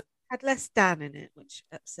was it? Had less Dan in it, which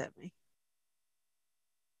upset me.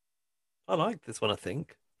 I liked this one, I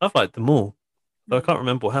think. I've liked them all. But I can't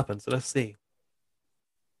remember what happened, so let's see.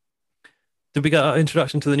 Did we get our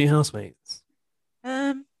introduction to the new housemates?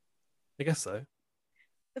 I guess so.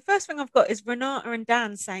 The first thing I've got is Renata and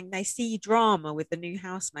Dan saying they see drama with the new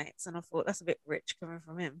housemates, and I thought that's a bit rich coming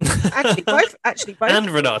from him. Actually, both. And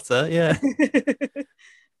Renata, yeah.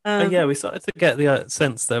 Yeah, we started to get the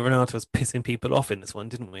sense that Renata was pissing people off in this one,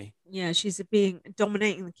 didn't we? Yeah, she's being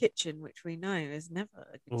dominating the kitchen, which we know is never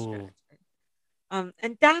a good strategy.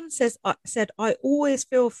 And Dan said, I always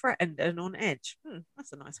feel threatened and on edge.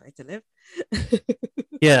 That's a nice way to live.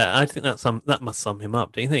 Yeah, I think that must sum him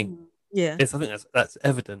up. Do you think? Yeah, I think that's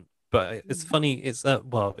evident. But it's funny. It's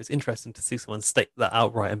it's interesting to see someone state that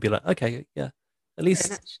outright and be like, okay, yeah, at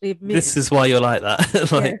least this is why you're like that.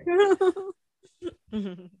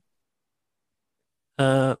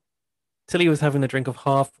 Tilly was having a drink of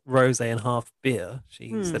half rosé and half beer.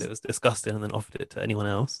 She said it was disgusting and then offered it to anyone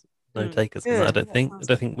else. No takers on that. I don't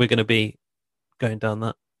think we're going to be going down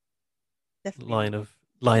that line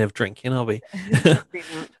of drinking, are we?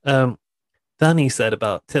 Danny said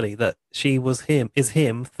about Tilly that she is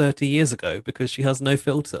him 30 years ago because she has no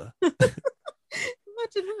filter. Imagine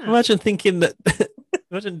that. Imagine thinking that.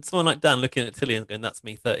 Imagine someone like Dan looking at Tilly and going, "That's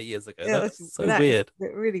me 30 years ago." Yeah, that's so weird.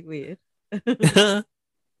 Really weird.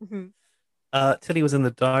 Tilly was in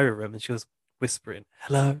the diary room and she was whispering,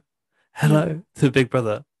 "Hello, hello," to Big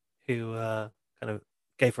Brother, who kind of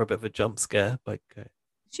gave her a bit of a jump scare by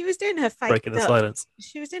she was doing her fake breaking the silence.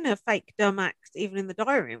 She was doing her fake dumb act even in the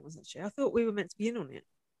diary room, wasn't she? I thought we were meant to be in on it.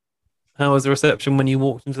 How was the reception when you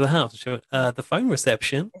walked into the house? She went, the phone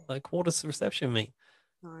reception? Like, what does the reception mean?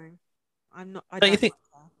 No, I'm not. Don't you think?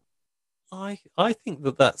 I think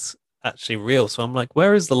that's actually real. So I'm like,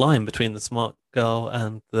 where is the line between the smart girl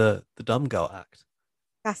and the dumb girl act?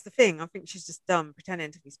 That's the thing. I think she's just dumb,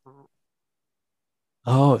 pretending to be smart.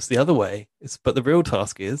 Oh, it's the other way. But the real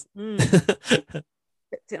task is.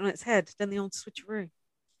 Flipped it on its head, done the old switcheroo.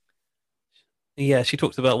 Yeah, she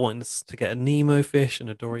talked about wanting to get a Nemo fish and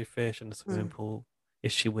a Dory fish in the swimming pool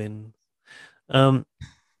if she wins. Now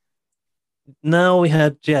we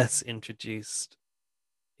had Jess introduced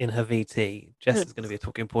in her VT. Jess is going to be a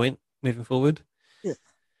talking point moving forward.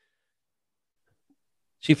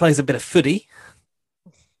 She plays a bit of footy.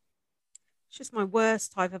 She's just my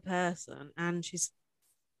worst type of person, and she's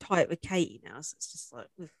tight with Katie now, so it's just like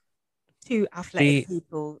two athletic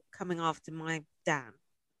people coming after my Dan.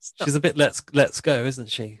 Stop. She's a bit let's go, isn't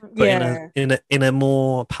she? But in a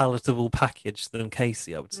more palatable package than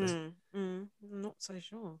Casey, I would say. I'm not so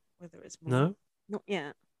sure whether it's more. No, not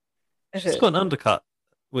yet. She's got an undercut.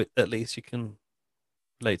 At least you can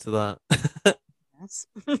relate to that. Yes.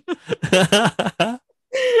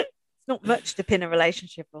 It's not much to pin a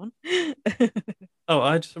relationship on. Oh,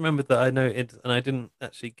 I just remembered that I noted, and I didn't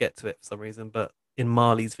actually get to it for some reason, but in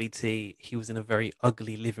Marley's VT, he was in a very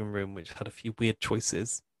ugly living room, which had a few weird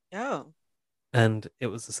choices. Oh. And it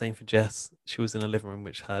was the same for Jess. She was in a living room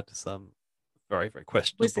which had some very, very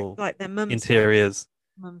questionable like their mum's interiors.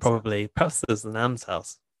 Mum's Probably. House. Perhaps there's the Nan's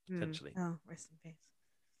house, potentially. Oh, rest in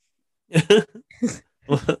peace.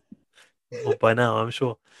 Well, by now, I'm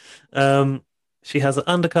sure. She has an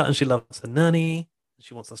undercut and she loves her nanny.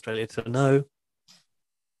 She wants Australia to know.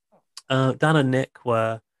 Dan and Nick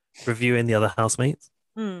were reviewing the other housemates,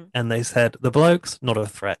 and they said the blokes not a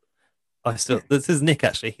threat. This is Nick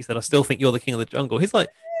actually. He said, "I still think you're the king of the jungle." He's like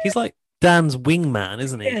Dan's wingman,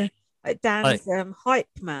 isn't he? Yeah, like Dan's hype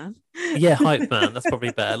man. Yeah, hype man. That's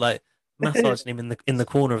probably better. Like massaging him in the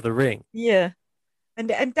corner of the ring. Yeah,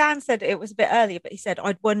 and Dan said it was a bit earlier, but he said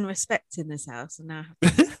I'd won respect in this house, and now I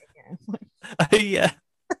have to Oh, yeah.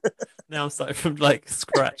 Now I'm starting from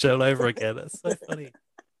scratch all over again. That's so funny.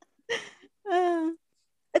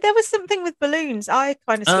 There was something with balloons. I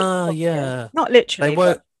kind of yeah. Not literally.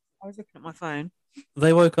 But I was looking at my phone.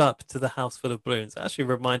 They woke up to the house full of balloons. It actually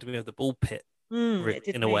reminded me of the ball pit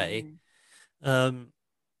in a way.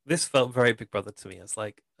 This felt very Big Brother to me. It's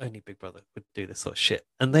like only Big Brother would do this sort of shit.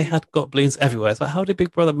 And they had got balloons everywhere. It's like, how did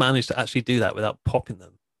Big Brother manage to actually do that without popping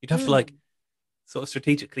them? You'd have to sort of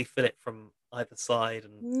strategically fill it from either side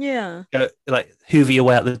and go hoover your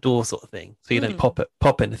way out the door sort of thing, so you don't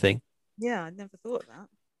pop anything. Yeah, I never thought of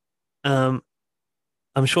that.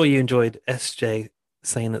 I'm sure you enjoyed SJ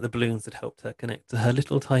saying that the balloons had helped her connect to her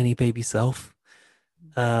little tiny baby self,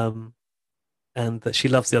 and that she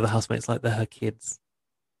loves the other housemates like they're her kids.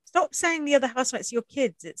 Stop saying the other housemates are your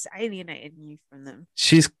kids. It's alienating you from them.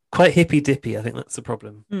 She's quite hippy dippy. I think that's the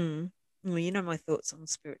problem. Well, you know my thoughts on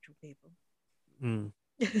spiritual people.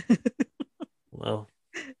 Well,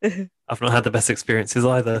 I've not had the best experiences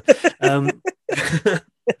either.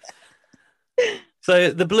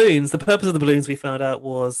 So the purpose of the balloons we found out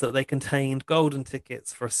was that they contained golden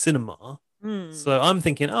tickets for a cinema. So I'm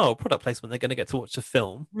thinking, product placement, they're going to get to watch a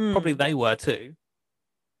film. Probably they were too.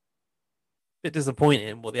 Bit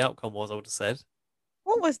disappointing what the outcome was, I would have said.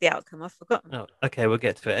 What was the outcome? I've forgotten. Oh, okay, we'll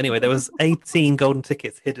get to it. Anyway, there was 18 golden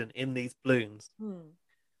tickets hidden in these balloons.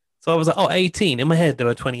 So I was like, oh, 18. In my head, there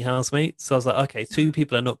were 20 housemates. So I was like, okay, 2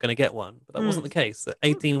 people are not going to get one. But that wasn't the case.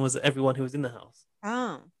 18 was everyone who was in the house.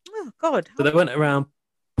 Oh God. So they went around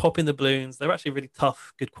popping the balloons. They were actually really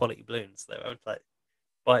tough, good quality balloons. They were like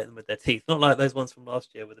bite them with their teeth. Not like those ones from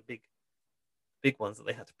last year with the big ones that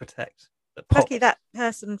they had to protect. Lucky that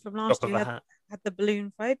person from last year had the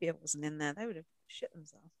balloon phobia wasn't in there. They would have shit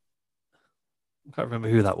themselves. I can't remember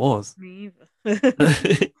who that was. Me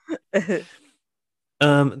either.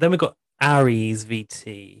 Then we got Ari's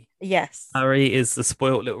VT. Yes. Ari is the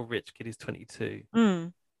spoiled little rich kid who's 22.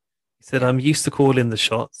 Mm. He said, I'm used to calling the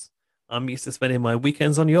shots. I'm used to spending my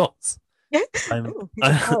weekends on yachts. Yeah. Ooh, he's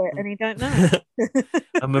a poet and he don't know.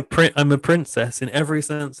 I'm a princess in every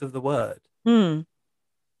sense of the word. Mm.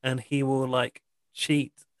 And he will like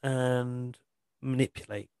cheat and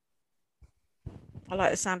manipulate. I like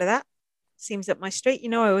the sound of that. Seems up my street. You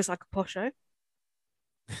know, I always like a posho.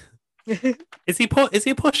 Is he a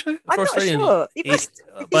posho? I'm not sure.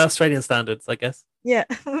 By Australian standards, I guess. Yeah.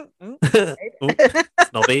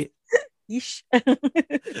 Snobby. Yeesh.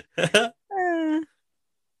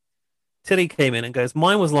 Tilly came in and goes,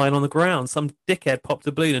 mine was lying on the ground. Some dickhead popped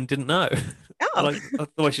a balloon and didn't know. Oh. I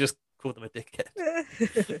thought she just called them a dickhead.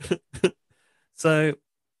 So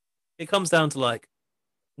it comes down to like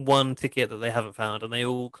one ticket that they haven't found, and they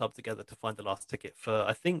all club together to find the last ticket for,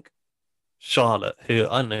 I think, Charlotte, who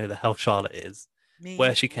I don't know who the hell Charlotte is,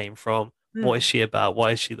 where she came from, what is she about,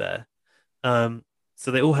 why is she there? So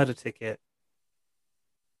they all had a ticket,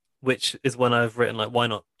 which is when I've written like, why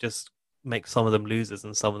not just make some of them losers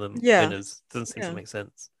and some of them winners? Doesn't seem to make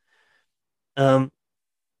sense.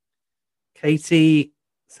 Katie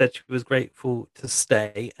said she was grateful to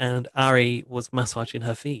stay, and Ari was massaging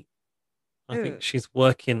her feet. I think she's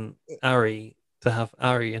working Ari to have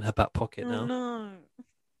Ari in her back pocket now. No.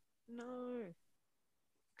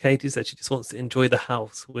 Katie said she just wants to enjoy the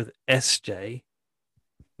house with SJ,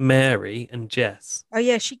 Mary, and Jess. Oh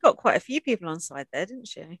yeah, she got quite a few people on side there, didn't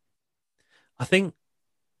she? I think,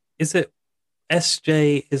 is it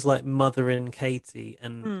SJ is like mothering Katie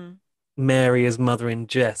and Mary is mothering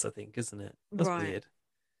Jess, I think, isn't it? That's weird.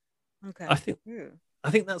 Okay. I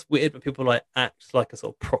think that's weird when people like act like a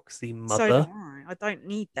sort of proxy mother. So do I don't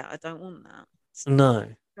need that. I don't want that. It's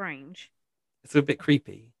strange. It's a bit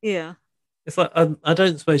creepy. Yeah. It's like I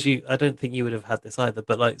don't think you would have had this either,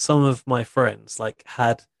 but like some of my friends like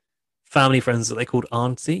had family friends that they called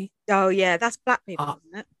auntie. Oh yeah, that's black people,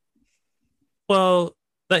 isn't it? Well,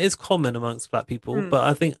 that is common amongst black people, but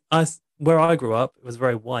I think where I grew up, it was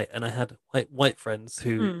very white, and I had white friends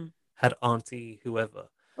who had auntie whoever.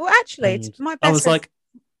 Well, actually, my best friend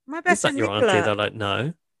Nicola. Your auntie? They're like,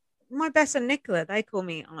 no. My best friend Nicola, they call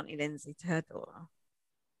me Auntie Lindsay to her daughter.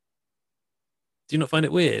 Do you not find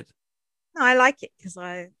it weird? No, I like it because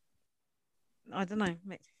I don't know,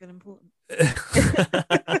 makes me feel important.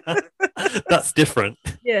 That's different.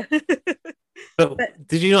 Yeah. But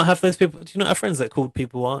did you not have those people? Do you not have friends that called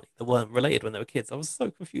people auntie that weren't related when they were kids? I was so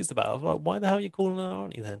confused about it. I was like, why the hell are you calling her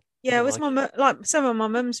auntie then? Yeah, it was like some of my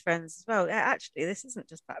mum's friends as well. Actually, this isn't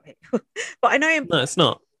just black people, but I know. No, it's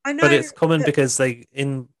not. I know, but it's common because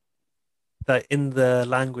in the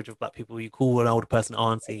language of black people, you call an older person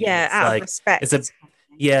auntie. Yeah, out of respect.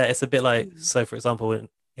 It's a bit like, so for example,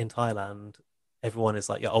 in Thailand, everyone is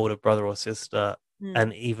like your older brother or sister,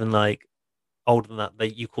 and even like older than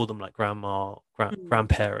that, you call them like grandma,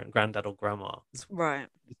 grandparent, granddad, or grandma. It's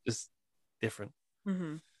just different.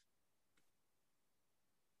 Mm-hmm.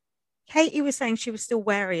 Katie was saying she was still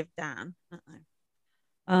wary of Dan.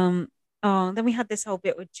 Then we had this whole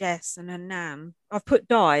bit with Jess and her nan. I've put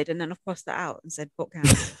died and then I've crossed that out and said book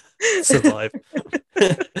cancer. Survived.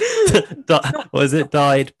 Was it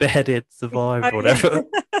died, beheaded, survived, whatever?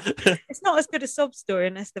 It's not as good a sob story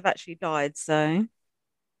unless they've actually died. So,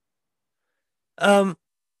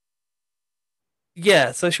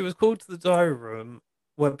 yeah. So she was called to the diary room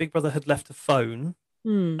where Big Brother had left a phone,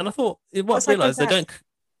 and I thought, what I realised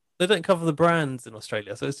they don't cover the brands in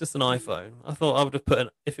Australia, so it's just an iPhone. I thought I would have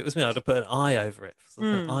if it was me, I'd have put an I over it. So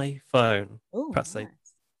an iPhone. Perhaps they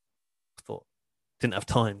thought didn't have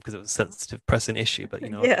time because it was a sensitive pressing issue, but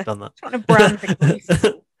I've done that. Trying to brand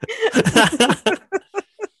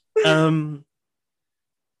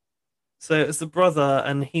So it's the brother,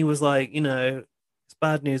 and he was like, it's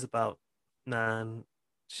bad news about Nan.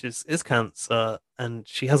 It's cancer, and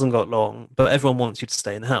she hasn't got long, but everyone wants you to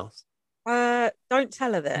stay in the house. Don't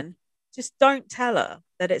tell her then. Just don't tell her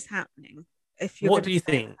that it's happening. What do you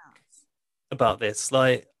think about this?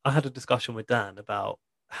 Like, I had a discussion with Dan about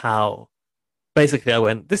how basically I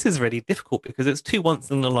went, this is really difficult because it's 2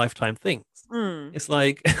 once in a lifetime things. It's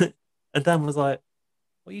like, and Dan was like,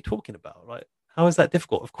 what are you talking about? Like, how is that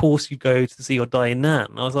difficult? Of course, you go to see your dying nan.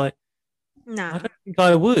 And I was like, No, I don't think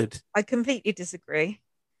I would. I completely disagree.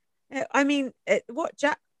 I mean, what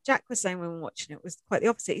Jack was saying when we were watching it was quite the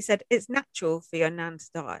opposite. He said it's natural for your nan to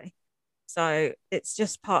die, so it's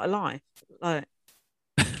just part of life. Like,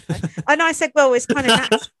 and I said, well, it's kind of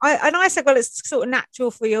natural. I said, well, it's sort of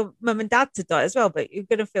natural for your mum and dad to die as well, but you're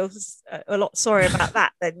going to feel a lot sorry about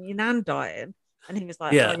that than your nan dying. And he was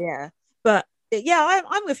like, Yeah. oh yeah, but yeah,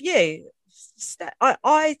 I'm with you.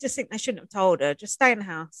 I just think they shouldn't have told her. Just stay in the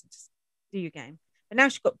house and just do your game. But now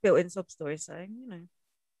she's got built-in sob stories, so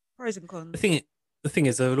pros and cons. The thing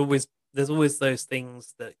is, there's always those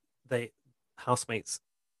things that housemates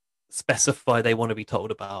specify they want to be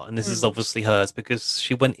told about, and this is obviously hers because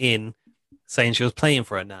she went in saying she was playing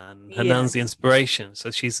for her nan. Her nan's the inspiration, so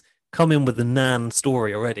she's come in with the nan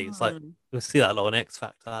story already. It's like you'll see that a lot on X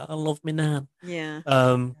Factor. I love me nan. Yeah.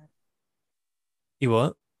 You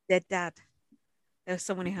what? Dead dad. There was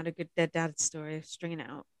someone who had a good dead dad story, stringing it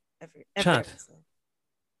out every Chad. episode.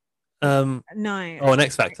 No. Oh, an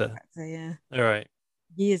X Factor. Yeah. All right.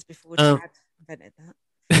 Years before Chad invented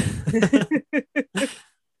that.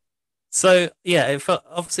 So yeah, it felt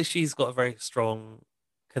obviously she's got a very strong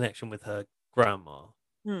connection with her grandma,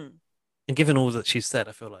 and given all that she's said,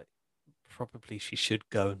 I feel like probably she should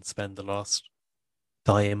go and spend the last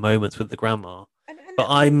dying moments with the grandma. But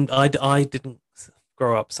I didn't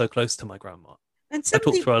grow up so close to my grandma. And I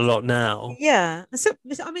talk to her a lot now. Yeah, so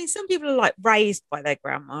I mean, some people are like raised by their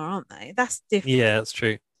grandma, aren't they? That's different. Yeah, that's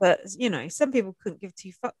true. But some people couldn't give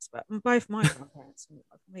two fucks about. And both my grandparents were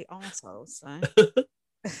complete arseholes. So,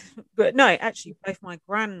 but no, actually, both my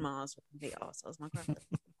grandmas were complete arseholes. My grandparents,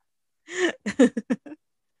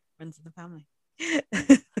 friends of the family.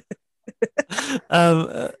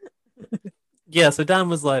 Yeah. So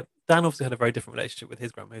Dan obviously had a very different relationship with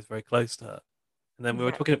his grandma. He was very close to her. And then we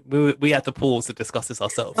were talking. We had to pause to discuss this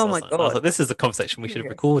ourselves. Oh my God! I was like, this is a conversation we should have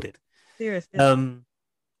recorded. Seriously.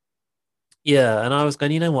 Yeah, and I was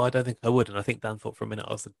going, you know what? I don't think I would. And I think Dan thought for a minute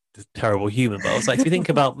I was a terrible human. But I was like, if you think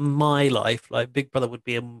about my life, like Big Brother would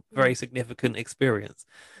be a very significant experience.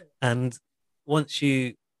 And once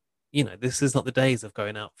this is not the days of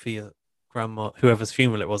going out for your grandma, whoever's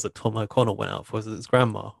funeral it was that Tom O'Connell went out for. Was it his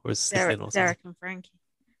grandma or his sister? Derek and Frankie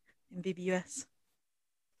in BBUS.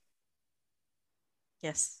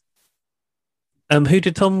 Yes. Who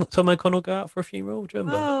did Tom O'Connell go out for a funeral? Do you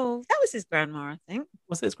remember? Oh, that was his grandma, I think.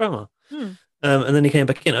 Was it his grandma? Hmm. And then he came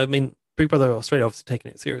back in. I mean, Big Brother Australia obviously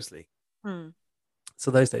taking it seriously.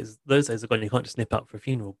 So those days are gone. You can't just nip out for a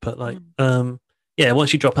funeral. But once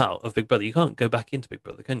you drop out of Big Brother, you can't go back into Big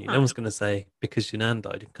Brother, can you? No one's going to say because your nan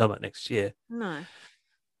died, you can come back next year. No.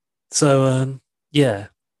 So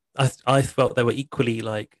I felt they were equally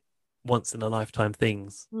like once in a lifetime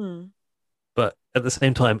things. But at the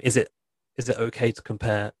same time, is it okay to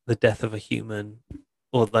compare the death of a human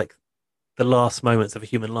or like the last moments of a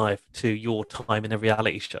human life to your time in a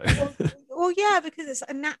reality show? Well, yeah, because it's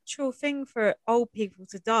a natural thing for old people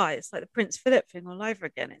to die. It's like the Prince Philip thing all over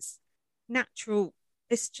again. It's natural.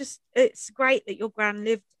 It's great that your gran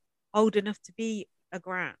lived old enough to be a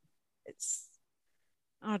gran.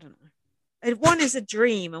 I don't know. And one is a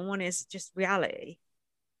dream and one is just reality.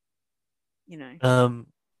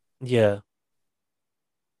 Yeah.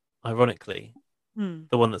 Ironically,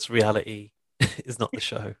 the one that's reality is not the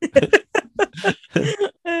show.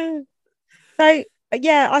 So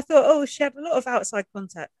yeah, I thought, she had a lot of outside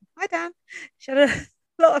contact. Hi Dan. She had a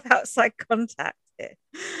lot of outside contact here.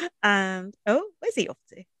 And where's he off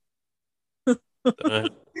to?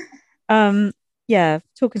 Yeah,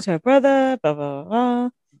 talking to her brother, blah blah blah.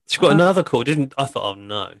 She got another call, didn't I? Thought, oh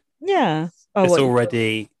no. Yeah. It's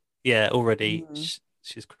already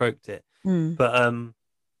she's croaked it. But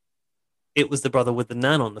it was the brother with the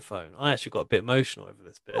nan on the phone. I actually got a bit emotional over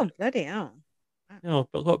this bit. Oh, bloody hell. I got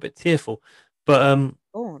a bit tearful. But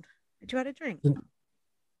God. Did you have a drink?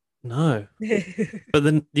 No. But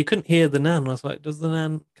then you couldn't hear the nan. I was like,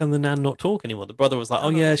 can the nan not talk anymore? The brother was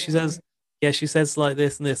like, she says like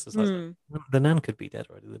this and this. I was like, the nan could be dead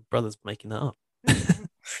already. The brother's making that up.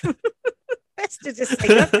 Best to just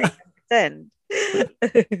say nothing and pretend.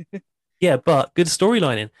 Yeah, but good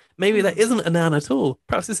storylining. Maybe that isn't a nan at all.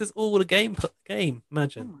 Perhaps this is all a game.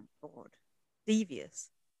 Imagine. Oh my God.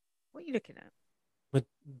 Devious. What are you looking at? My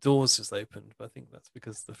door's just opened, but I think that's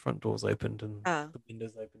because the front door's opened and the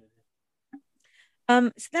window's open.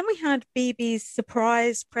 So then we had BB's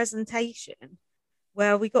surprise presentation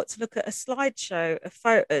where we got to look at a slideshow of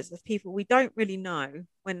photos of people we don't really know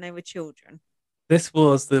when they were children. This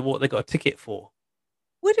was what they got a ticket for.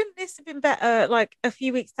 Wouldn't this have been better like a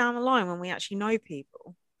few weeks down the line when we actually know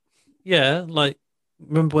people? Yeah, like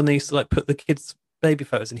remember when they used to like put the kids' baby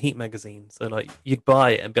photos in Heat magazine? So like you'd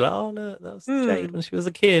buy it and be like, oh look, that was Jade when she was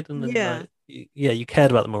a kid, and then Yeah. like you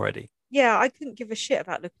cared about them already. Yeah, I couldn't give a shit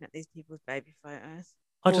about looking at these people's baby photos.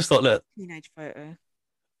 I just thought, look, teenage photo.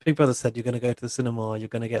 Big Brother said you're going to go to the cinema, you're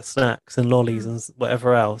going to get snacks and lollies and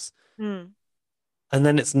whatever else, Mm. and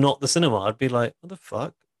then it's not the cinema. I'd be like, what the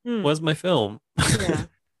fuck? Where's my film? Yeah.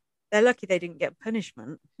 They're lucky they didn't get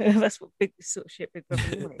punishment. That's what big sort of shit Big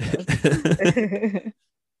Brother normally does.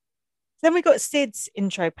 Then we got Sid's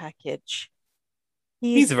intro package.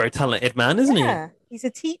 He's a very talented man, isn't he? Yeah. He's a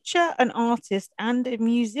teacher, an artist, and a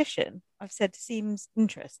musician. I've said seems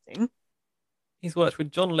interesting. He's worked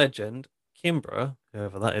with John Legend, Kimbra,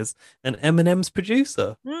 whoever that is, and Eminem's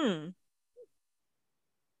producer. Hmm.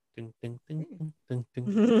 Ding, ding, ding, ding, ding, ding.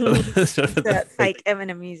 That fake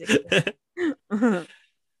Eminem music.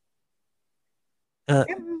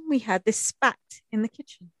 Then we had this spat in the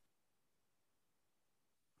kitchen.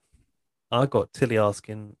 I got Tilly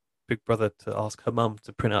asking Big Brother to ask her mum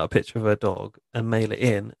to print out a picture of her dog and mail it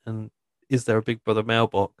in. And is there a Big Brother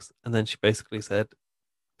mailbox? And then she basically said,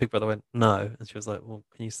 Big Brother went, no. And she was like, well,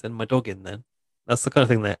 can you send my dog in then? That's the kind of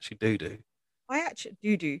thing they actually do. I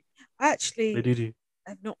actually do.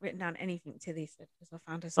 have not written down anything Tilly said because I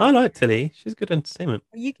found her. I like Tilly. She's good entertainment.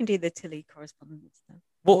 You can do the Tilly correspondence then.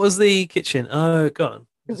 What was the kitchen? Oh, go on.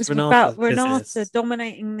 It was about Renata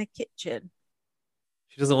dominating the kitchen.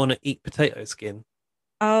 She doesn't want to eat potato skin.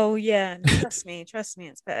 Oh yeah, no, trust me,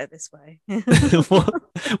 it's better this way.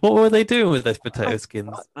 what were they doing with those potato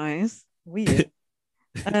skins? Nice, weird.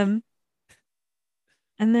 And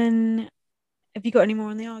then, have you got any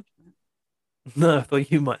more on the argument? No, I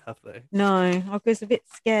thought you might have though. No, I was a bit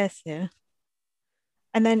scarce here.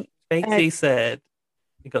 And then Katie said,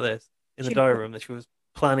 "You got this in the diary room that she was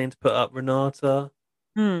planning to put up Renata,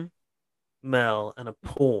 Mel, and a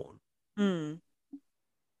pawn."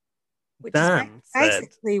 Which Dan is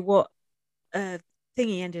basically what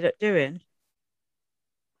Thingy ended up doing.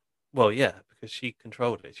 Well, yeah, because she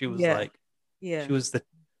controlled it. She was she was the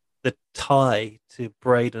tie to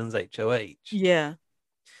Braden's HOH. Yeah.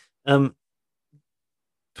 I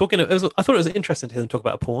thought it was interesting to hear them talk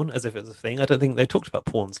about porn as if it was a thing. I don't think they talked about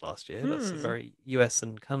porns last year. That's a very US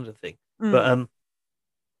and Canada thing. But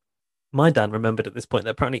my dad remembered at this point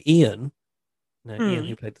that apparently Ian,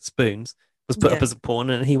 who played the Spoons, was put up as a pawn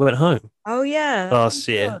and he went home. Oh yeah, last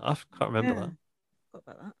year. I can't remember that. Forgot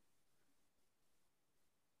about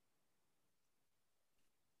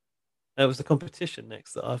that. It was the competition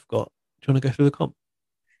next that I've got. Do you want to go through the comp?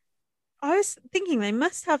 I was thinking they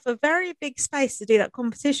must have a very big space to do that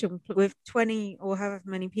competition with 20 or however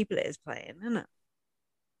many people it is playing, isn't it?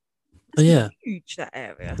 Oh yeah, huge that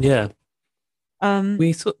area. Yeah.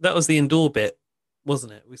 We saw that was the indoor bit,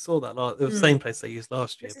 wasn't it? We saw that it was the same place they used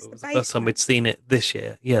last year, but it was the first time we'd seen it this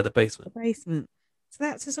year. Yeah, the basement. The basement. So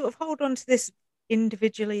that's to sort of hold on to this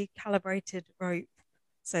individually calibrated rope.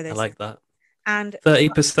 So I like that. And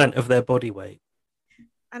 30% of their body weight.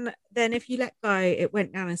 And then if you let go, it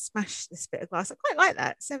went down and smashed this bit of glass. I quite like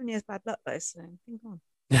that. 7 years bad luck though, so think on.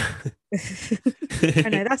 I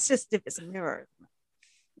know that's just if it's a mirror.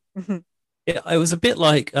 Yeah, it was a bit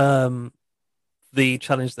like the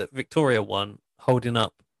challenge that Victoria won, holding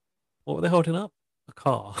up. What were they holding up? A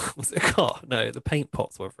car. Was it a car? No, the paint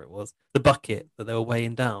pots, whatever it was. The bucket that they were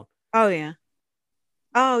weighing down. Oh yeah.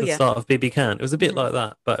 Oh the yeah. start of BB Can. It was a bit like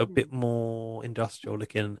that, but a bit more industrial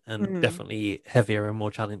looking and definitely heavier and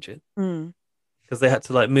more challenging. Because they had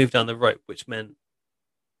to like move down the rope, which meant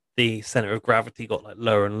the center of gravity got like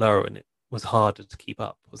lower and lower, and it was harder to keep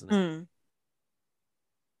up, wasn't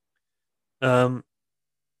it?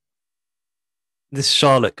 This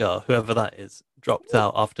Charlotte girl, whoever that is, dropped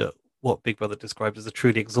out after what Big Brother described as a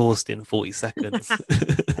truly exhausting 40 seconds.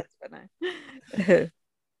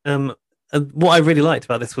 And what I really liked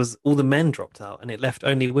about this was all the men dropped out and it left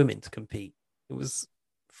only women to compete. It was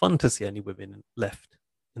fun to see only women left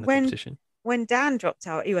in the competition. When Dan dropped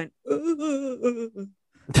out, he went,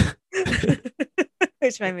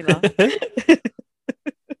 which made me laugh.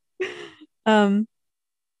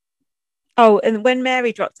 Oh, and when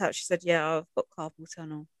Mary dropped out, she said, "Yeah, I've got carpal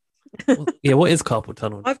tunnel." Yeah, what is carpal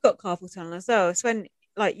tunnel? I've got carpal tunnel as well. It's when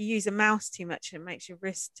like you use a mouse too much and it makes your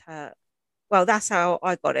wrist hurt. Well, that's how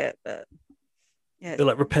I got it, but yeah,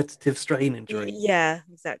 like repetitive strain injury. Yeah,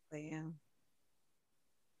 exactly. Yeah.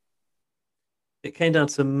 It came down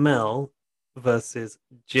to Mel versus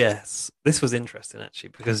Jess. This was interesting actually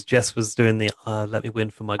because Jess was doing the "Let me win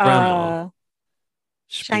for my grandma."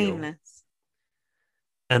 Shameless.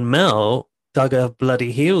 And Mel dug her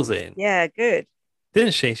bloody heels in. Yeah, good.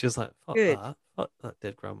 Didn't she? She was like, "Fuck good. that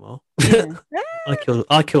dead grandma." Yeah.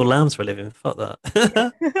 I kill lambs for a living. Fuck that.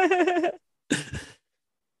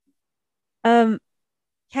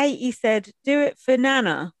 Katie said, "Do it for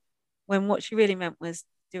Nana," when what she really meant was,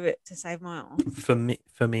 "Do it to save my arm." For me.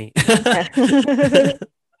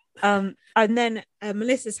 And then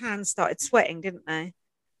Melissa's hands started sweating, didn't they?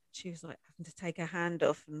 She was like having to take her hand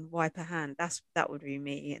off and wipe her hand. That would be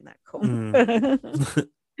me in that comp.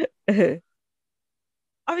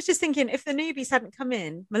 I was just thinking, if the newbies hadn't come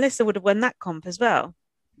in, Melissa would have won that comp as well,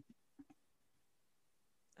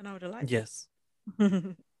 and I would have liked. Yes.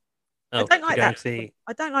 I don't like that. I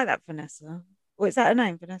don't like that Vanessa. Or is that her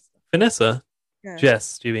name, Vanessa? Vanessa? Yeah.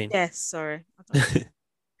 Jess, do you mean? Yes, sorry.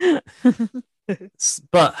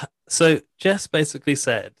 But so Jess basically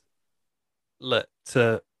said, look,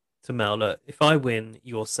 to Mel, look, if I win,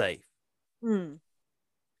 you're safe.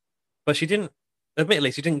 But she didn't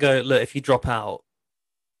go, look, if you drop out,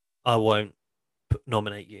 I won't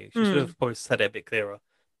nominate you. She should have probably said it a bit clearer.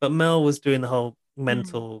 But Mel was doing the whole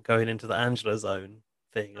mental going into the Angela zone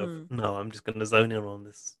thing of, no, I'm just going to zone in on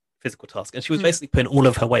this physical task. And she was basically putting all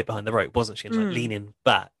of her weight behind the rope, wasn't she? And like leaning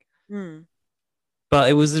back. But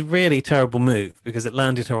it was a really terrible move because it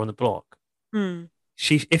landed her on the block. If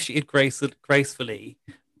she had gracefully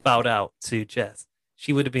bowed out to Jess,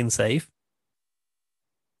 she would have been safe.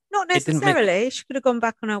 Not necessarily. She could have gone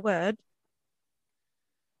back on her word.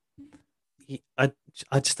 I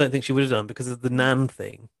just don't think she would have done because of the Nan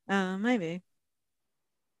thing. Maybe.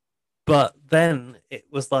 But then it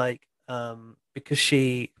was like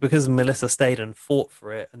because Melissa stayed and fought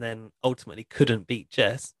for it and then ultimately couldn't beat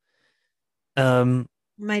Jess.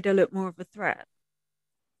 Made her look more of a threat.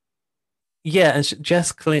 Yeah, and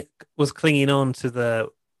Jess was clinging on to the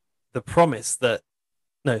promise that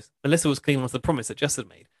Melissa was clinging on to the promise that Jess had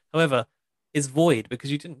made. However, is void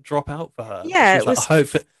because you didn't drop out for her. Yeah, it was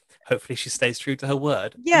like, hopefully she stays true to her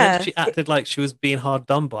word. Yeah, and then she acted like she was being hard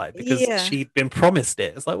done by because she'd been promised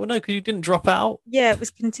it. It's like, well, no, because you didn't drop out. Yeah, it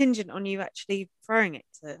was contingent on you actually throwing it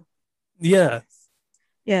to. Yeah,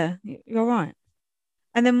 you're right.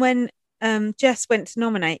 And then when Jess went to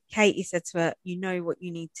nominate, Katie said to her, "You know what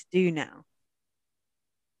you need to do now."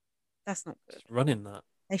 That's not good. Just running that.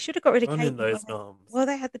 They should have got rid of running Katie. Those arms. Well,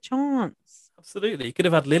 they had the chance. Absolutely. You could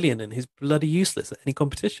have had Lillian in, who's bloody useless at any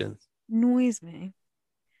competitions. Annoys me.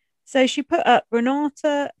 So she put up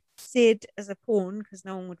Renata, Sid as a pawn because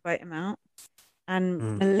no one would vote him out,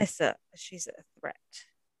 and Melissa, she's a threat.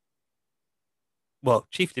 Well,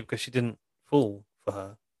 chiefly because she didn't fall for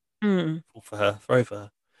her. Fall for her, throw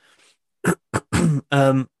for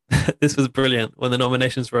her. This was brilliant when the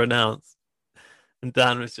nominations were announced. And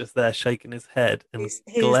Dan was just there shaking his head and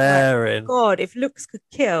glaring. Like, God, if looks could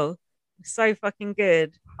kill, so fucking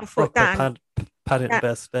good. I thought, Dan, Paddington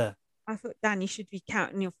Bear stare. I thought, Dan, you should be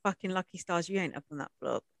counting your fucking lucky stars. You ain't up on that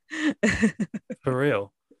block. For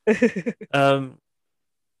real. Yeah,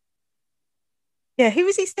 who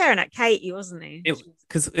was he staring at? Katie, wasn't he?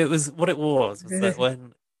 Because it was what it was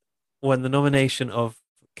that when the nomination of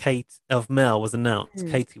Mel was announced,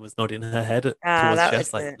 Katie was nodding her head towards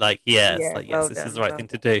Jess, yes, this is the right thing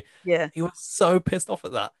to do. Yeah, he was so pissed off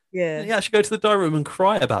at that. Yeah, he actually go to the diary room and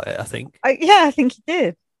cry about it. I think. I think he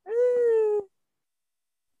did.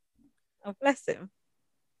 Oh, bless him.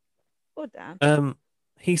 Poor Dan.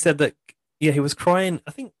 He said that he was crying.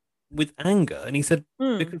 I think with anger, and he said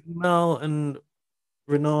because Mel and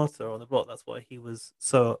Renata are on the block, that's why he was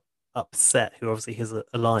so upset. Who obviously his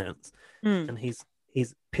alliance, and he's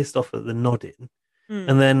pissed off at the nodding.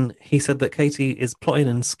 And then he said that Katie is plotting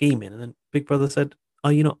and scheming. And then Big Brother said,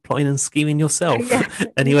 "Are you not plotting and scheming yourself?" Yeah.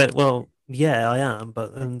 And he went, "Well, yeah, I am."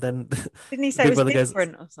 But and then didn't he say Big it was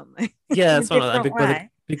different or something? Yeah, something like that.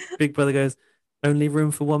 Big Brother goes, "Only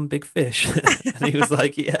room for one big fish." And he was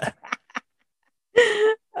like, "Yeah."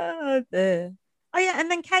 Oh dear. Oh yeah, and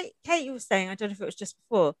then Katie was saying, I don't know if it was just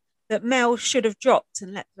before, that Mel should have dropped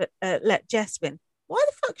and let Jess win. Why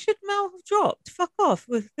the fuck should Mel have dropped? Fuck off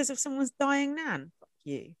because of someone's dying nan. Fuck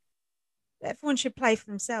you. Everyone should play for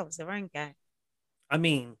themselves, their own game. I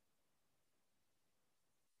mean,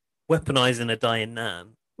 weaponizing a dying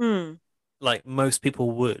nan, like most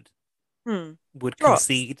people would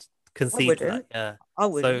concede that. Yeah, I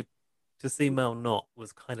would. So to see Mel not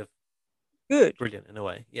was kind of good, brilliant in a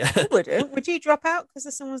way. Yeah, I wouldn't. Would you drop out because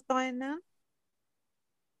of someone's dying nan?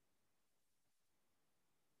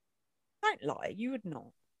 Don't lie, you would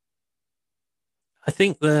not. I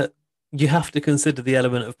think that you have to consider the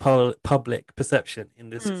element of public perception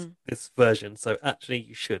in this version. So actually,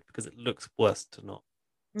 you should, because it looks worse to not.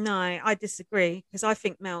 No, I disagree, because I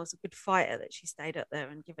think Mel's a good fighter that she stayed up there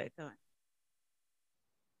and give it a go.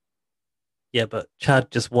 Yeah, but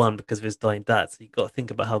Chad just won because of his dying dad. So you've got to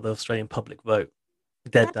think about how the Australian public vote.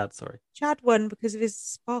 Dead dad, sorry. Chad won because of his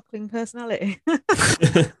sparkling personality.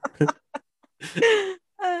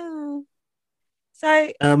 Oh.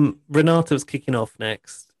 So, Renata was kicking off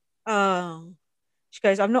next. oh, she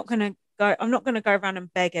goes, I'm not gonna go. I'm not gonna go around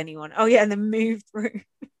and beg anyone. Oh yeah, and then move through.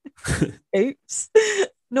 Oops,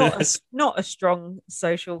 not a strong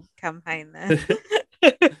social campaign there.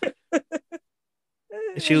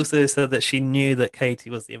 She also said that she knew that Katie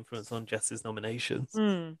was the influence on Jess's nominations.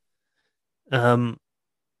 Mm.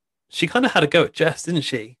 She kind of had a go at Jess, didn't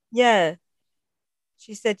she? Yeah.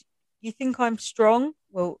 She said, "You think I'm strong?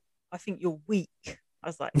 Well, I think you're weak." I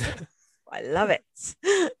was like, I love it.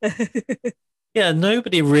 Yeah,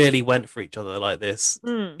 nobody really went for each other like this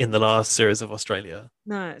Mm. in the last series of Australia.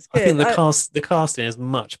 No, it's good. I think the casting is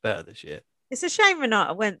much better this year. It's a shame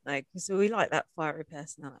Renata went though, because we like that fiery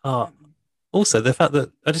personality. Also, the fact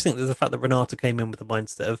that I just think there's the fact that Renata came in with the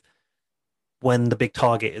mindset of when the big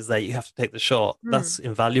target is there, you have to take the shot. That's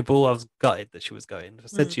invaluable. I was gutted that she was going. I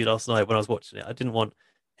said to you last night when I was watching it, I didn't want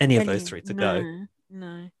any of those three to go.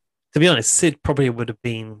 No. To be honest, Sid probably would have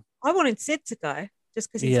been. I wanted Sid to go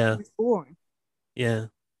just because he's boring. Yeah.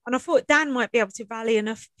 And I thought Dan might be able to rally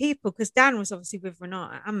enough people because Dan was obviously with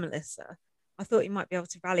Renata and Melissa. I thought he might be able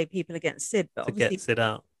to rally people against Sid, but to get Sid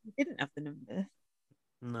out. He didn't have the number.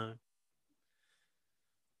 No.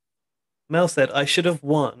 Mel said, I should have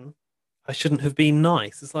won. I shouldn't have been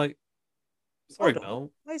nice. It's like, sorry,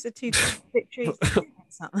 Mel. Those are two victories,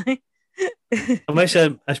 aren't they? Maybe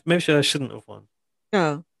I shouldn't have won.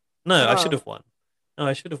 No. No, I should have won. No,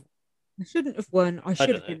 I should have. I shouldn't have won. I should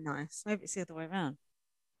have been nice. Maybe it's the other way around.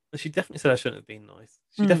 She definitely said I shouldn't have been nice.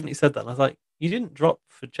 She definitely said that. And I was like, you didn't drop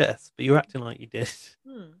for Jess, but you're acting like you did.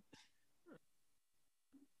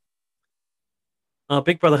 Our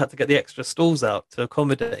Big Brother had to get the extra stalls out to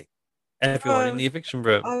accommodate everyone in the eviction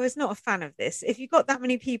room. I was not a fan of this. If you've got that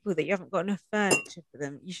many people that you haven't got enough furniture for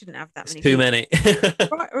them, you shouldn't have that many. Too many.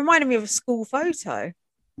 Reminded me of a school photo.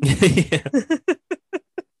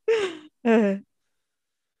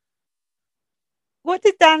 What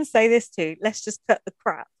did Dan say this to? Let's just cut the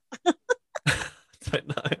crap. I don't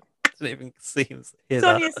know. I didn't even see him hear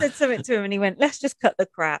Sonia that. said something to him and he went, let's just cut the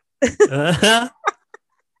crap.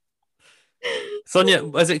 Sonia,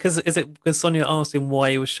 is it because Sonia asked him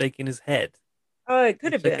why he was shaking his head? Oh, it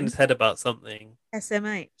could have been. Shaking his head about something.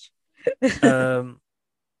 SMH.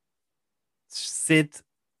 Sid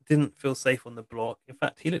didn't feel safe on the block. In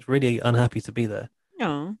fact, he looked really unhappy to be there.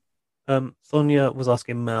 No. Sonia was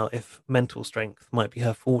asking Mel if mental strength might be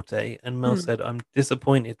her forte, and Mel said, I'm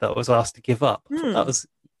disappointed that I was asked to give up. I thought that was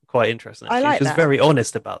quite interesting. Actually. I like She was that. very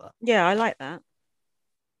honest about that. Yeah, I like that.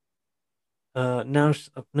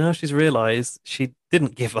 Now she's realised she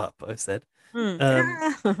didn't give up, I said.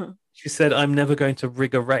 She said, I'm never going to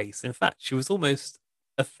rig a race. In fact, she was almost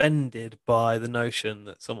offended by the notion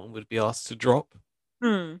that someone would be asked to drop.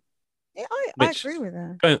 Yeah, I agree with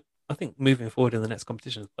that. I think moving forward in the next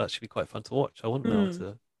competition, that should be quite fun to watch. I want Mel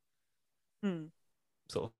to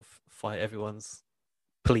sort of fight everyone's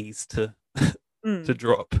pleas to to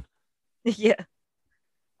drop. Yeah.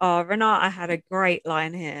 Oh, Renata had a great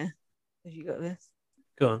line here. Have you got this?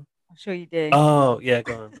 Go on. I'm sure you do. Oh, yeah,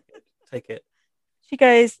 go on. Take it. She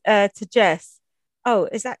goes to Jess, oh,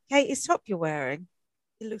 is that Katie's top you're wearing?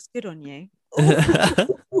 It looks good on you.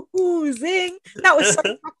 Ooh, zing. That was so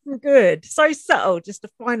fucking good. So subtle. Just a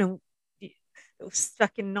final little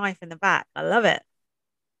fucking knife in the back. I love it.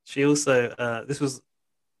 She also, this was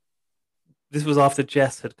after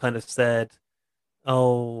Jess had kind of said,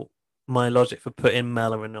 oh, my logic for putting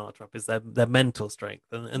Mel and Renata up is their mental strength.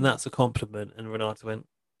 And that's a compliment. And Renata went,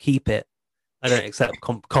 keep it. I don't accept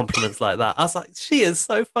compliments like that. I was like, she is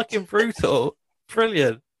so fucking brutal.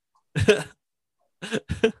 Brilliant.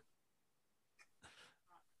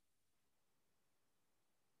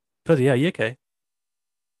 Bloody yeah, you okay?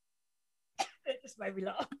 It just made me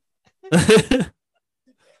laugh.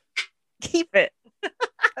 Keep it.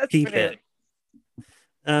 Keep brilliant.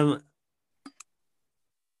 It.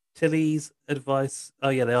 Tilly's advice. Oh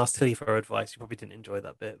yeah, they asked Tilly for her advice. You probably didn't enjoy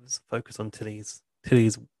that bit. It was focus on Tilly's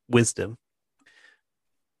wisdom.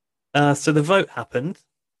 So the vote happened.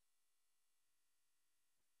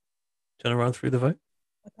 Do you want to run through the vote?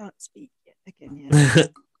 I can't speak yet again. Yeah.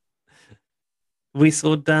 We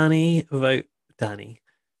saw Danny vote Danny.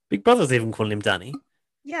 Big Brother's even calling him Danny.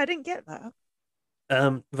 Yeah, I didn't get that.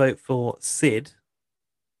 Vote for Sid.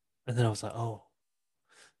 And then I was like, oh.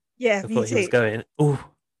 Yeah, I thought he was going. Oh.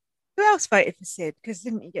 Who else voted for Sid? Because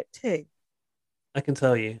didn't you get two? I can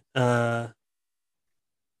tell you.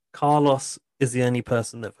 Carlos is the only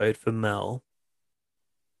person that voted for Mel.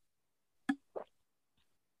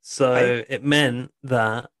 So it meant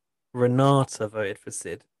that Renata voted for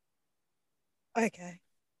Sid Okay.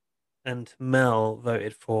 and Mel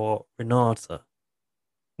voted for Renata,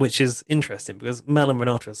 which is interesting because Mel and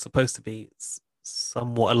Renata are supposed to be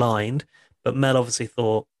somewhat aligned, but Mel obviously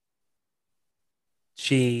thought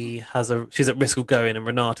she's at risk of going, and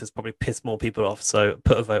Renata's probably pissed more people off, so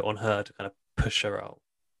put a vote on her to kind of push her out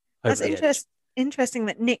over That's the edge. interesting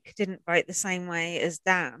that Nick didn't vote the same way as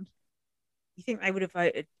Dan. You think they would have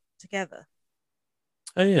voted together?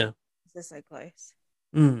 Oh yeah, They're so close.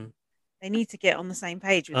 Mm. They need to get on the same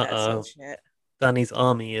page with that sort of shit. Danny's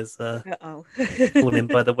army is falling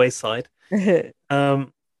by the wayside.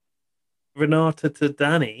 Renata to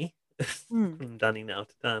Danny, from Danny now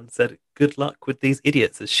to Dan, said, "Good luck with these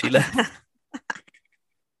idiots," as she left.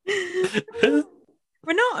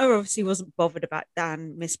 Renata obviously wasn't bothered about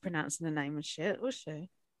Dan mispronouncing the name and shit, was she?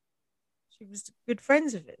 She was good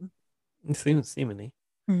friends with him. Seemingly.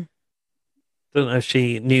 Don't know if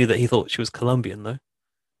she knew that he thought she was Colombian, though.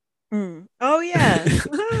 Oh, yeah.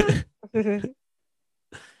 And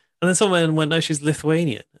then someone went, "No, she's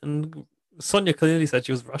Lithuanian." And Sonia clearly said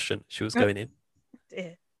she was Russian. She was going in.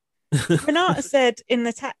 Dear. Renata said in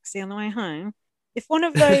the taxi on the way home, "If one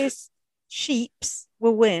of those sheeps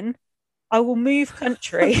will win, I will move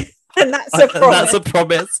country." And that's a promise. That's a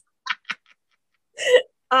promise.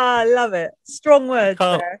 I love it. Strong words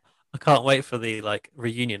there. I can't wait for the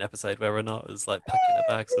reunion episode where Renata's packing her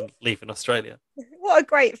bags and leaving Australia. What a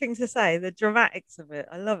great thing to say. The dramatics of it.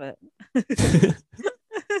 I love it.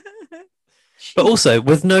 But also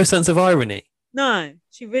with no sense of irony. No,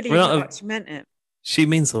 she really she meant it. She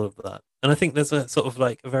means all of that. And I think there's a sort of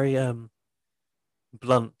a very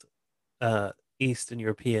blunt Eastern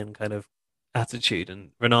European kind of attitude,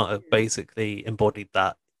 and Renata basically embodied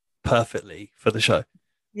that perfectly for the show.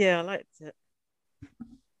 Yeah, I liked it.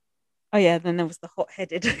 Oh yeah, then there was the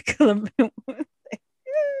hot-headed Colombian woman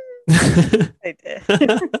thing. They did.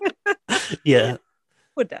 Yeah.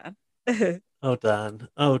 Poor Dan. Oh Dan.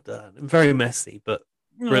 Very messy, but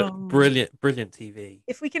brilliant TV.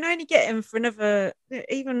 If we can only get him for another,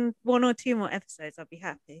 even 1 or 2 more episodes, I'd be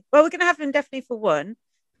happy. Well, we're going to have him definitely for 1.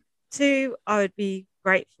 2, I would be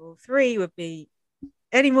grateful. 3 would be,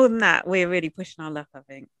 any more than that, we're really pushing our luck, I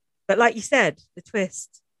think. But like you said, the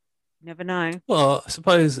twist, you never know. Well, I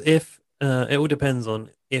suppose if it all depends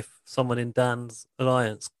on if someone in Dan's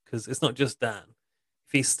alliance, because it's not just Dan.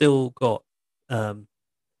 If he's still got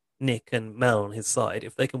Nick and Mel on his side,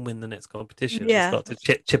 if they can win the next competition and start to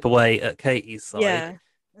chip away at Katie's side,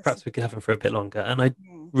 perhaps we could have him for a bit longer. And I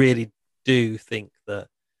really do think that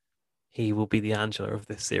he will be the Angela of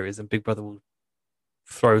this series, and Big Brother will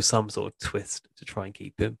throw some sort of twist to try and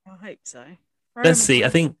keep him. I hope so. Let's see. I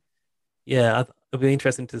think, it'll be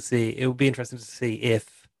interesting to see. It will be interesting to see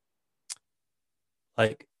if,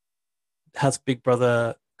 has Big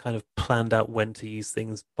Brother kind of planned out when to use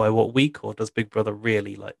things by what week, or does Big Brother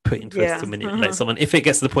really put in twists to manipulate someone? If it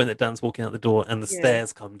gets to the point that Dan's walking out the door and the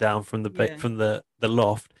stairs come down from the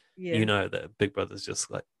loft, you know that Big Brother's just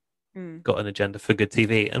got an agenda for good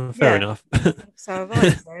TV, and fair enough. So have I.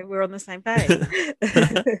 So we're on the same page.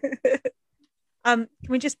 Can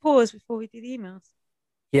we just pause before we do the emails?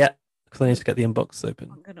 Yeah, because I need to get the inbox open.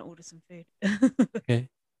 I'm going to order some food. Okay.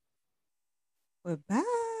 We're back.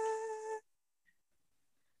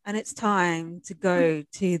 And it's time to go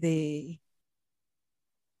to the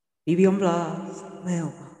BB on Blast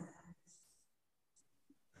mailbox.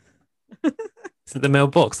 Is it the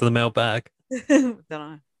mailbox or the mailbag? Don't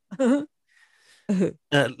know.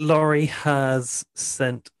 Laurie has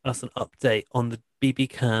sent us an update on the BB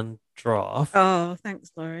Can draft. Oh,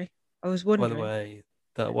 thanks, Laurie. I was wondering. By the way,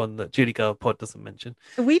 that one that Julie Girl Pod doesn't mention.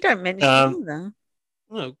 We don't mention it either.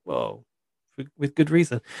 No, well, with good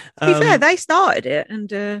reason. To be fair, they started it,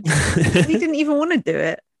 and we didn't even want to do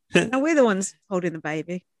it. Now we're the ones holding the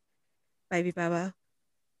baby Baba.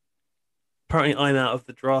 Apparently, I'm out of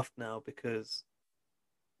the draft now because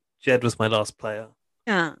Jed was my last player.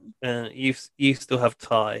 Yeah. You still have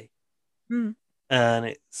Ty, and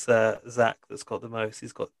it's Zach that's got the most.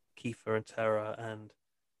 He's got Kiefer and Tara, and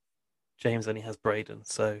James only has Braden.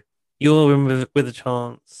 So you're in with a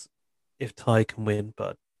chance if Ty can win,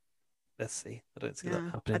 but let's see. I don't see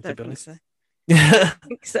that happening, to be honest. I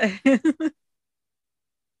think so.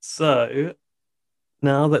 So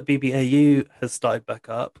now that BBAU has started back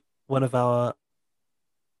up, one of our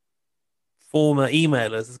former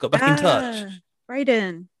emailers has got back in touch.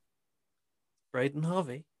 Braden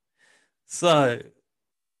Harvey. So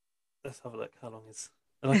let's have a look. How long is?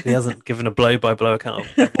 Like he hasn't given a blow-by-blow account of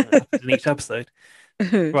everything that happened in each episode.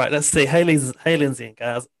 Right, let's see. Hey, Lindsay and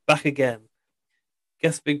Gaz, back again.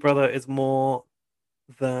 Guess Big Brother is more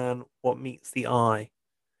than What Meets the Eye.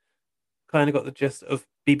 Kind of got the gist of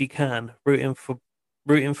BB Can rooting for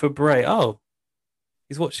Bray. Oh,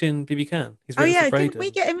 he's watching BB Can. He's Oh rooting yeah, for didn't we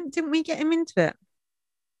Brayden. get him? Didn't we get him into it?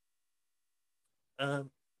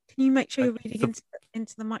 Um, Can you make sure you're I reading sup-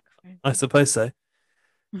 into the microphone? I suppose so.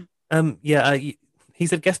 Yeah. He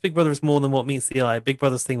said, "Guess Big Brother is more than What Meets the Eye." Big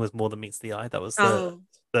Brother's thing was more than meets the eye. That was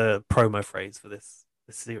the promo phrase for this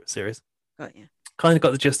series. Got you. Kind of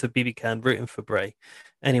got the gist of BB Can rooting for Bray.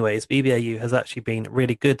 Anyways, BBAU has actually been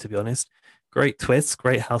really good, to be honest. Great twists,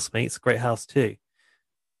 great housemates, great house too.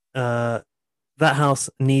 That house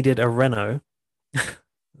needed a reno.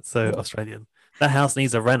 So Australian. That house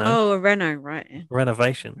needs a reno. Oh, a reno, right?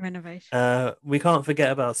 Renovation. Renovation. We can't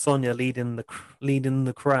forget about Sonia leading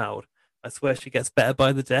the crowd. I swear she gets better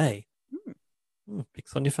by the day. Big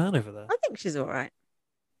Sonia fan over there. I think she's all right.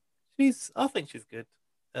 I think she's good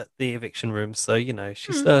at the eviction room. So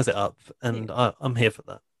she stirs it up, and I'm here for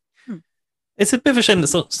that. It's a bit of a shame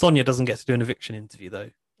that Sonia doesn't get to do an eviction interview,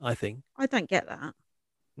 though. I think. I don't get that.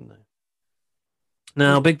 No.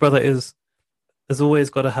 Now, Big Brother has always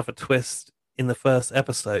got to have a twist in the first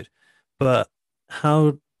episode, but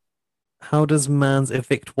how does Mans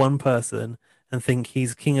evict one person and think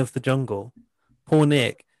he's king of the jungle? Poor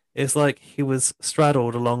Nick. It's like he was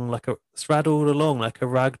straddled along like a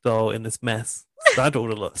rag doll in this mess.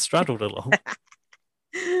 Straddled along.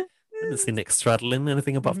 I didn't see Nick straddling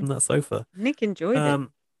anything apart from that sofa. Nick enjoyed it.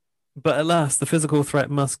 But at last, the physical threat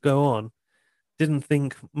must go on. Didn't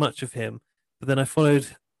think much of him, but then I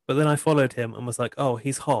followed him and was like, "Oh,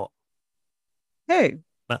 he's hot." Who?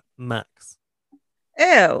 Max.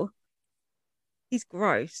 Ew. He's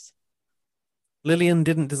gross. Lillian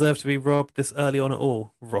didn't deserve to be robbed this early on at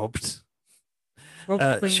all. Robbed.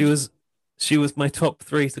 She was my top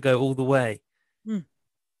 3 to go all the way.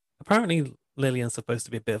 Apparently, Lillian's supposed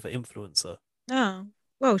to be a bit of an influencer. Oh,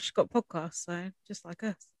 well, she's got podcasts, so just like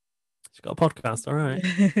us. She's got a podcast, all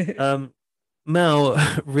right. Mel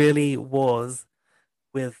really was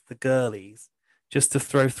with the girlies just to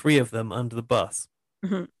throw 3 of them under the bus.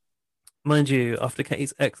 Mind you, after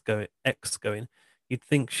Katie's ex going, you'd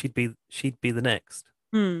think she'd be the next.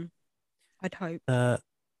 I'd hope.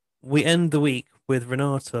 We end the week with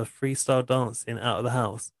Renata freestyle dancing out of the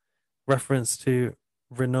house. Reference to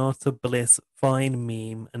Renata Bliss Vine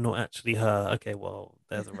meme and not actually her. Okay, well,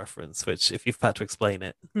 there's a reference, which if you've had to explain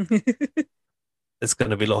it, it's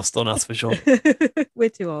going to be lost on us for sure. We're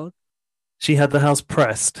too old. She had the house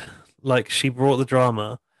pressed, like she brought the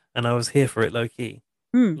drama, and I was here for it low key.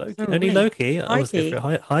 Only low key. I was here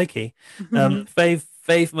for it high key.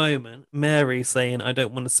 Fave moment. Mary saying, "I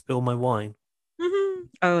don't want to spill my wine."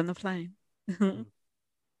 Oh, on the plane.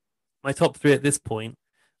 My top 3 at this point,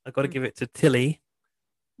 I got to give it to Tilly,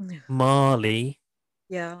 Marley.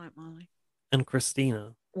 Yeah, I like Marley and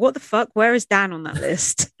Christina. What the fuck? Where is Dan on that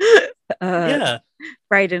list? Yeah,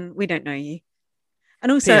 Brayden, we don't know you.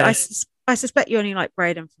 And also, I suspect you only like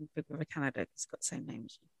Brayden from Big Brother Canada. It's got the same name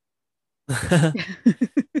as you.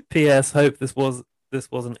 P.S. Hope this was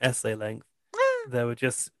an essay length. There were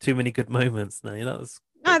just too many good moments. No,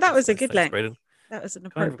 that was a good length. Brayden. That was an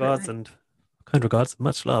appropriate Kind regards,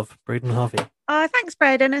 much love, Brayden Harvey. Thanks,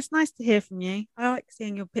 Brayden. It's nice to hear from you. I like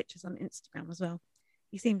seeing your pictures on Instagram as well.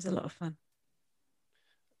 He seems a lot of fun.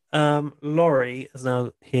 Laurie is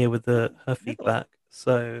now here with her feedback.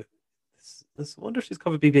 So I wonder if she's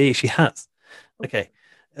covered BBE. She has. Okay.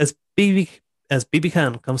 As BB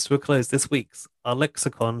Can comes to a close this week's, our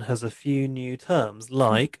lexicon has a few new terms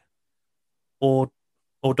like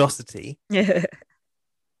audacity. Yeah.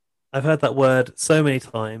 I've heard that word so many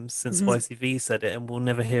times since Spicy V said it, and we'll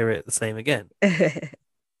never hear it the same again.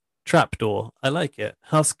 Trapdoor. I like it.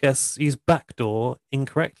 House guests use backdoor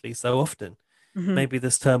incorrectly so often. Maybe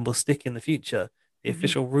this term will stick in the future. The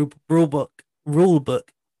official rule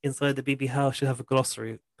book inside the BB house should have a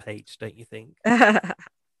glossary page, don't you think? The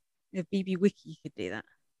BB Wiki could do that.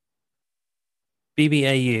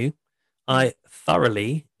 BBAU. I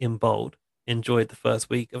thoroughly, in bold, enjoyed the first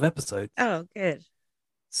week of episodes. Oh, good.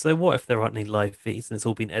 So what if there aren't any live feeds and it's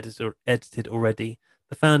all been edited already?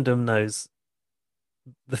 The fandom knows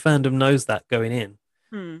that going in.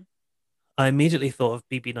 I immediately thought of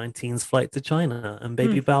BB19's flight to China and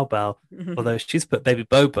Baby Bao Bao, although she's put Baby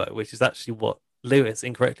Bobo, which is actually what Lewis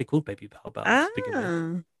incorrectly called Baby Bao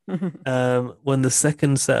Bao. When the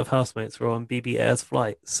second set of housemates were on BB Air's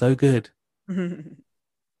flight. So good.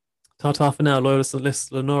 Ta-ta for now,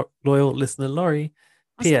 loyal listener Laurie.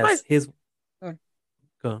 P.S. Here's...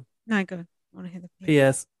 Go on. No, go on. I want to hear the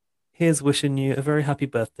P.S. Here's wishing you a very happy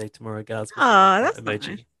birthday tomorrow, guys. Oh, that's emoji.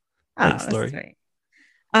 Nice. Thanks, that's Laurie.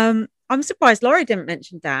 sweet. I'm surprised Laurie didn't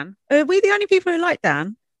mention Dan. Are we the only people who like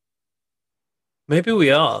Dan? Maybe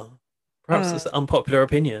we are. Perhaps it's an unpopular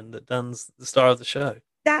opinion that Dan's the star of the show.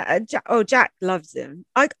 Jack loves him.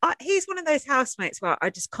 He's one of those housemates where I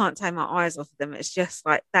just can't take my eyes off of them. It's just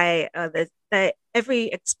like they every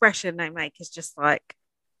expression they make is just like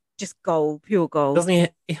just gold, pure gold. Doesn't he?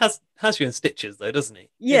 He has you in stitches though, doesn't he?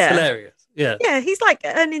 Yeah, it's hilarious. Yeah, yeah. He's like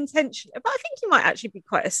an intention, but I think he might actually be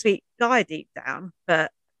quite a sweet guy deep down.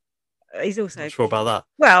 But he's also not sure about that.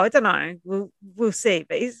 Well, I don't know. We'll see.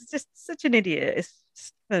 But he's just such an idiot. It's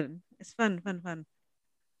just fun. It's fun.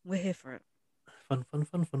 We're here for it. Fun.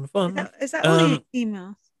 Is that all the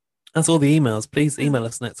emails? That's all the emails. Please email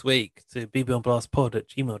us next week to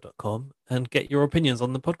bbonblastpod@gmail.com and get your opinions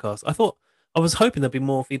on the podcast. I was hoping there'd be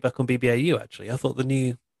more feedback on BBAU. Actually, I thought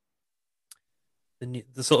the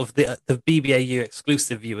sort of the BBAU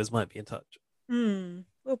exclusive viewers might be in touch.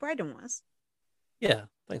 Well, Braden was. Yeah,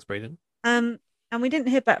 thanks, Braden. And we didn't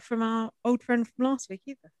hear back from our old friend from last week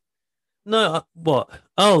either. No, what?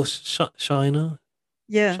 Oh, Shayna.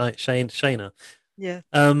 Yeah, Shayna. Yeah.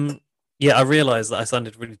 Yeah, I realised that I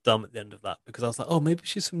sounded really dumb at the end of that because I was like, oh, maybe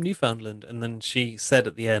she's from Newfoundland, and then she said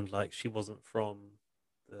at the end like she wasn't from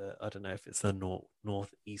I don't know if it's the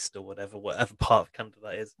northeast or whatever part of Canada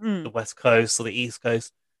that is, the west coast or the east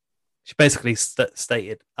coast. She basically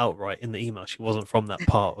stated outright in the email she wasn't from that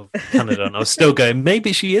part of Canada, and I was still going,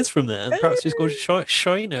 maybe she is from there, and perhaps she's called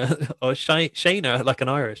Shayna or Shayna, like an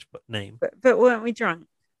Irish name. But weren't we drunk?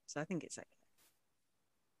 So I think it's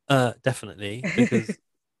okay. Definitely, because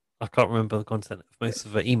I can't remember the content of most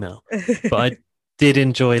of her email, but I did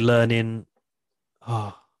enjoy learning.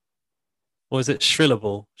 What was it?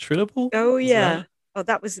 Shrillable? Oh, yeah.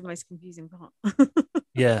 That was the most confusing part.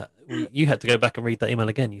 Yeah, you had to go back and read that email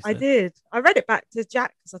again. You said. I did. I read it back to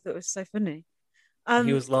Jack because I thought it was so funny.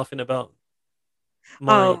 He was laughing about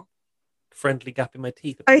my friendly gap in my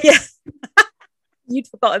teeth. Oh yeah, you'd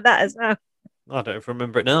forgotten that as well. I don't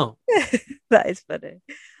remember it now. That is funny.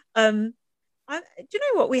 Do you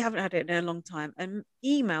know what? We haven't had it in a long time. An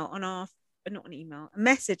email on our, not an email, a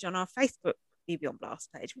message on our Facebook BB on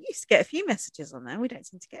Blast page. We used to get a few messages on there. We don't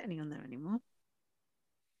seem to get any on there anymore.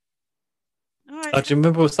 All right. Do you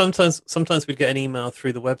remember sometimes we'd get an email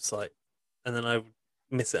through the website and then I would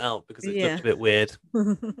miss it out because it looked a bit weird.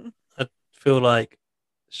 I feel like,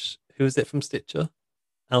 who is it from Stitcher?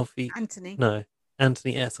 Alfie? Anthony. No,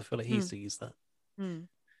 Anthony S. I feel like he used to use that.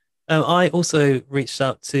 I also reached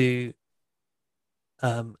out to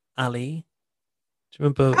Ali. Do you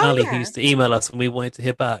remember Ali who used to email us and we wanted to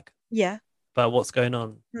hear back? Yeah. About what's going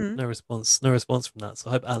on. No response from that. So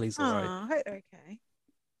I hope Ali's all right. I hope they're okay.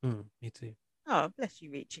 Me too. Oh, bless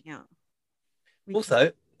you reaching out.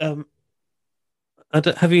 Also, I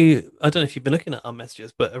don't know if you've been looking at our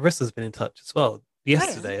messages, but Arissa's been in touch as well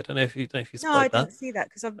yesterday. I don't know if you spotted that. No, I didn't see that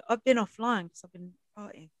because I've been offline because I've been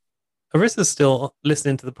partying. Arissa's still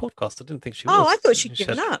listening to the podcast. I didn't think she was. Oh, I thought she'd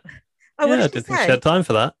given up. I didn't think she had time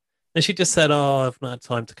for that. And she just said, I've not had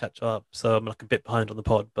time to catch up, so I'm like a bit behind on the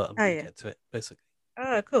pod, but I'm going to get to it, basically.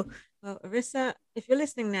 Oh, cool. Well, Arissa, if you're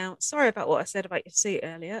listening now, sorry about what I said about your suit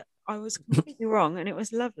earlier. I was completely wrong, and it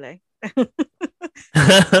was lovely.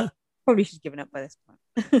 Probably she's given up by this point.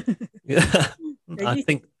 Yeah, I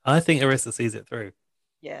think Arissa sees it through.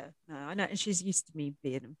 Yeah, no, I know, and she's used to me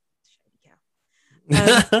being a shady cow.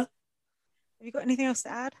 Have you got anything else to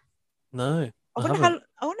add? No. I wonder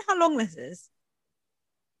how long this is.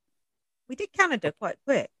 We did Canada quite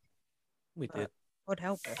quick. We did. God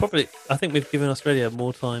help us. Probably, I think we've given Australia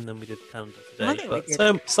more time than we did Canada today.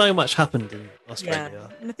 But so much happened in Australia.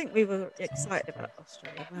 Yeah, and I think we were excited about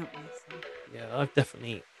Australia, weren't we? So. Yeah, I've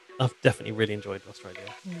definitely really enjoyed Australia.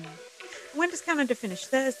 When does Canada finish?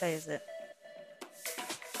 Thursday, is it?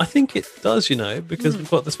 I think it does, because we've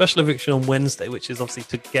got the special eviction on Wednesday, which is obviously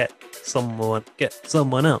to get someone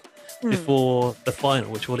out before the final,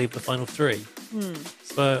 which will leave the final three.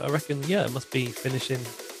 So I reckon, it must be finishing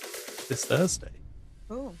this Thursday.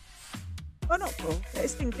 Cool. Well, not cool.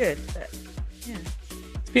 It's been good, but yeah.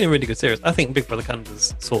 It's been a really good series. I think Big Brother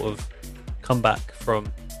Canada's sort of come back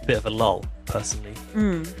from a bit of a lull, personally,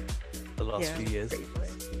 the last few years.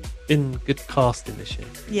 Been good casting this year.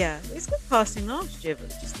 Yeah, it's good casting last year, but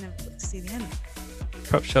we just never got to see the end.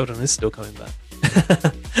 Perhaps Sheldon is still coming back.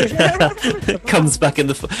 Comes back in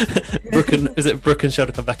the Brooke and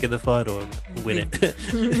Sheldon come back in the final and win it.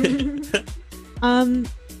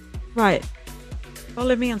 Right.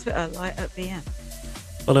 Follow me on Twitter, light@BM.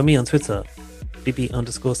 Follow me on Twitter,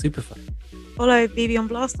 BB_superfan. Follow BB on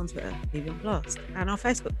Blast on Twitter, BB on Blast, and our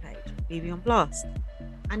Facebook page, BB on Blast.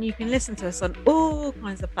 And you can listen to us on all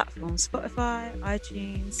kinds of platforms: Spotify,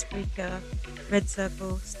 iTunes, Spreaker, Red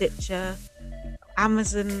Circle, Stitcher,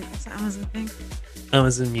 Amazon. What's that Amazon thing?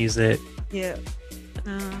 Amazon Music. Yeah.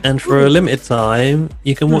 And for a limited time,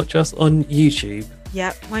 you can watch us on YouTube.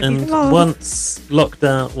 Yeah, might and be long. Once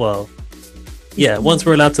lockdown, once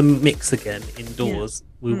we're allowed to mix again indoors,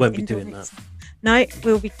 we won't be doing that. No,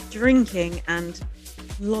 we'll be drinking and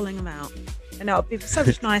lolling about. And it'll be so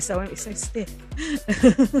much nicer, I won't be so stiff.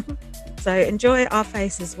 So enjoy our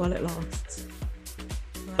faces while it lasts.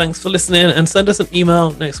 Thanks for listening, and send us an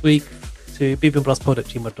email next week to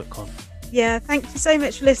bbpluspod@gmail.com. Yeah, thank you so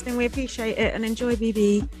much for listening. We appreciate it, and enjoy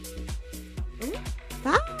BB.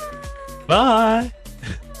 Bye. Bye.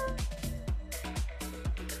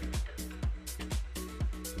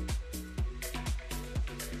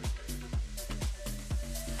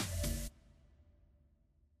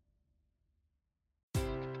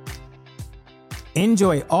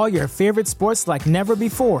 Enjoy all your favorite sports like never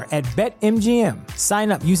before at BetMGM.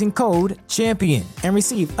 Sign up using code CHAMPION and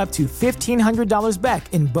receive up to $1,500 back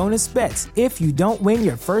in bonus bets if you don't win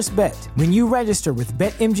your first bet. When you register with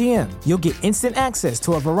BetMGM, you'll get instant access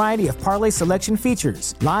to a variety of parlay selection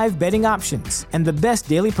features, live betting options, and the best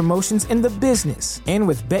daily promotions in the business. And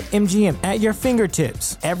with BetMGM at your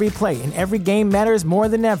fingertips, every play and every game matters more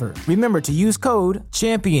than ever. Remember to use code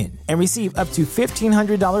CHAMPION and receive up to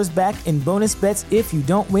 $1,500 back in bonus bets if you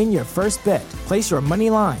don't win your first bet. Place your money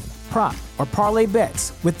line, prop, or parlay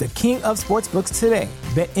bets with the king of sportsbooks today.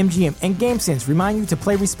 BetMGM and GameSense remind you to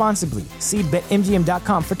play responsibly. See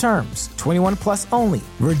BetMGM.com for terms. 21 plus only.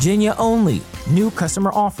 Virginia only. New customer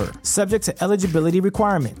offer. Subject to eligibility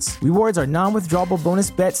requirements. Rewards are non-withdrawable bonus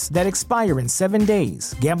bets that expire in 7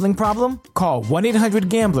 days. Gambling problem? Call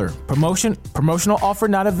 1-800-GAMBLER. Promotional offer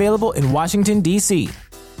not available in Washington, D.C.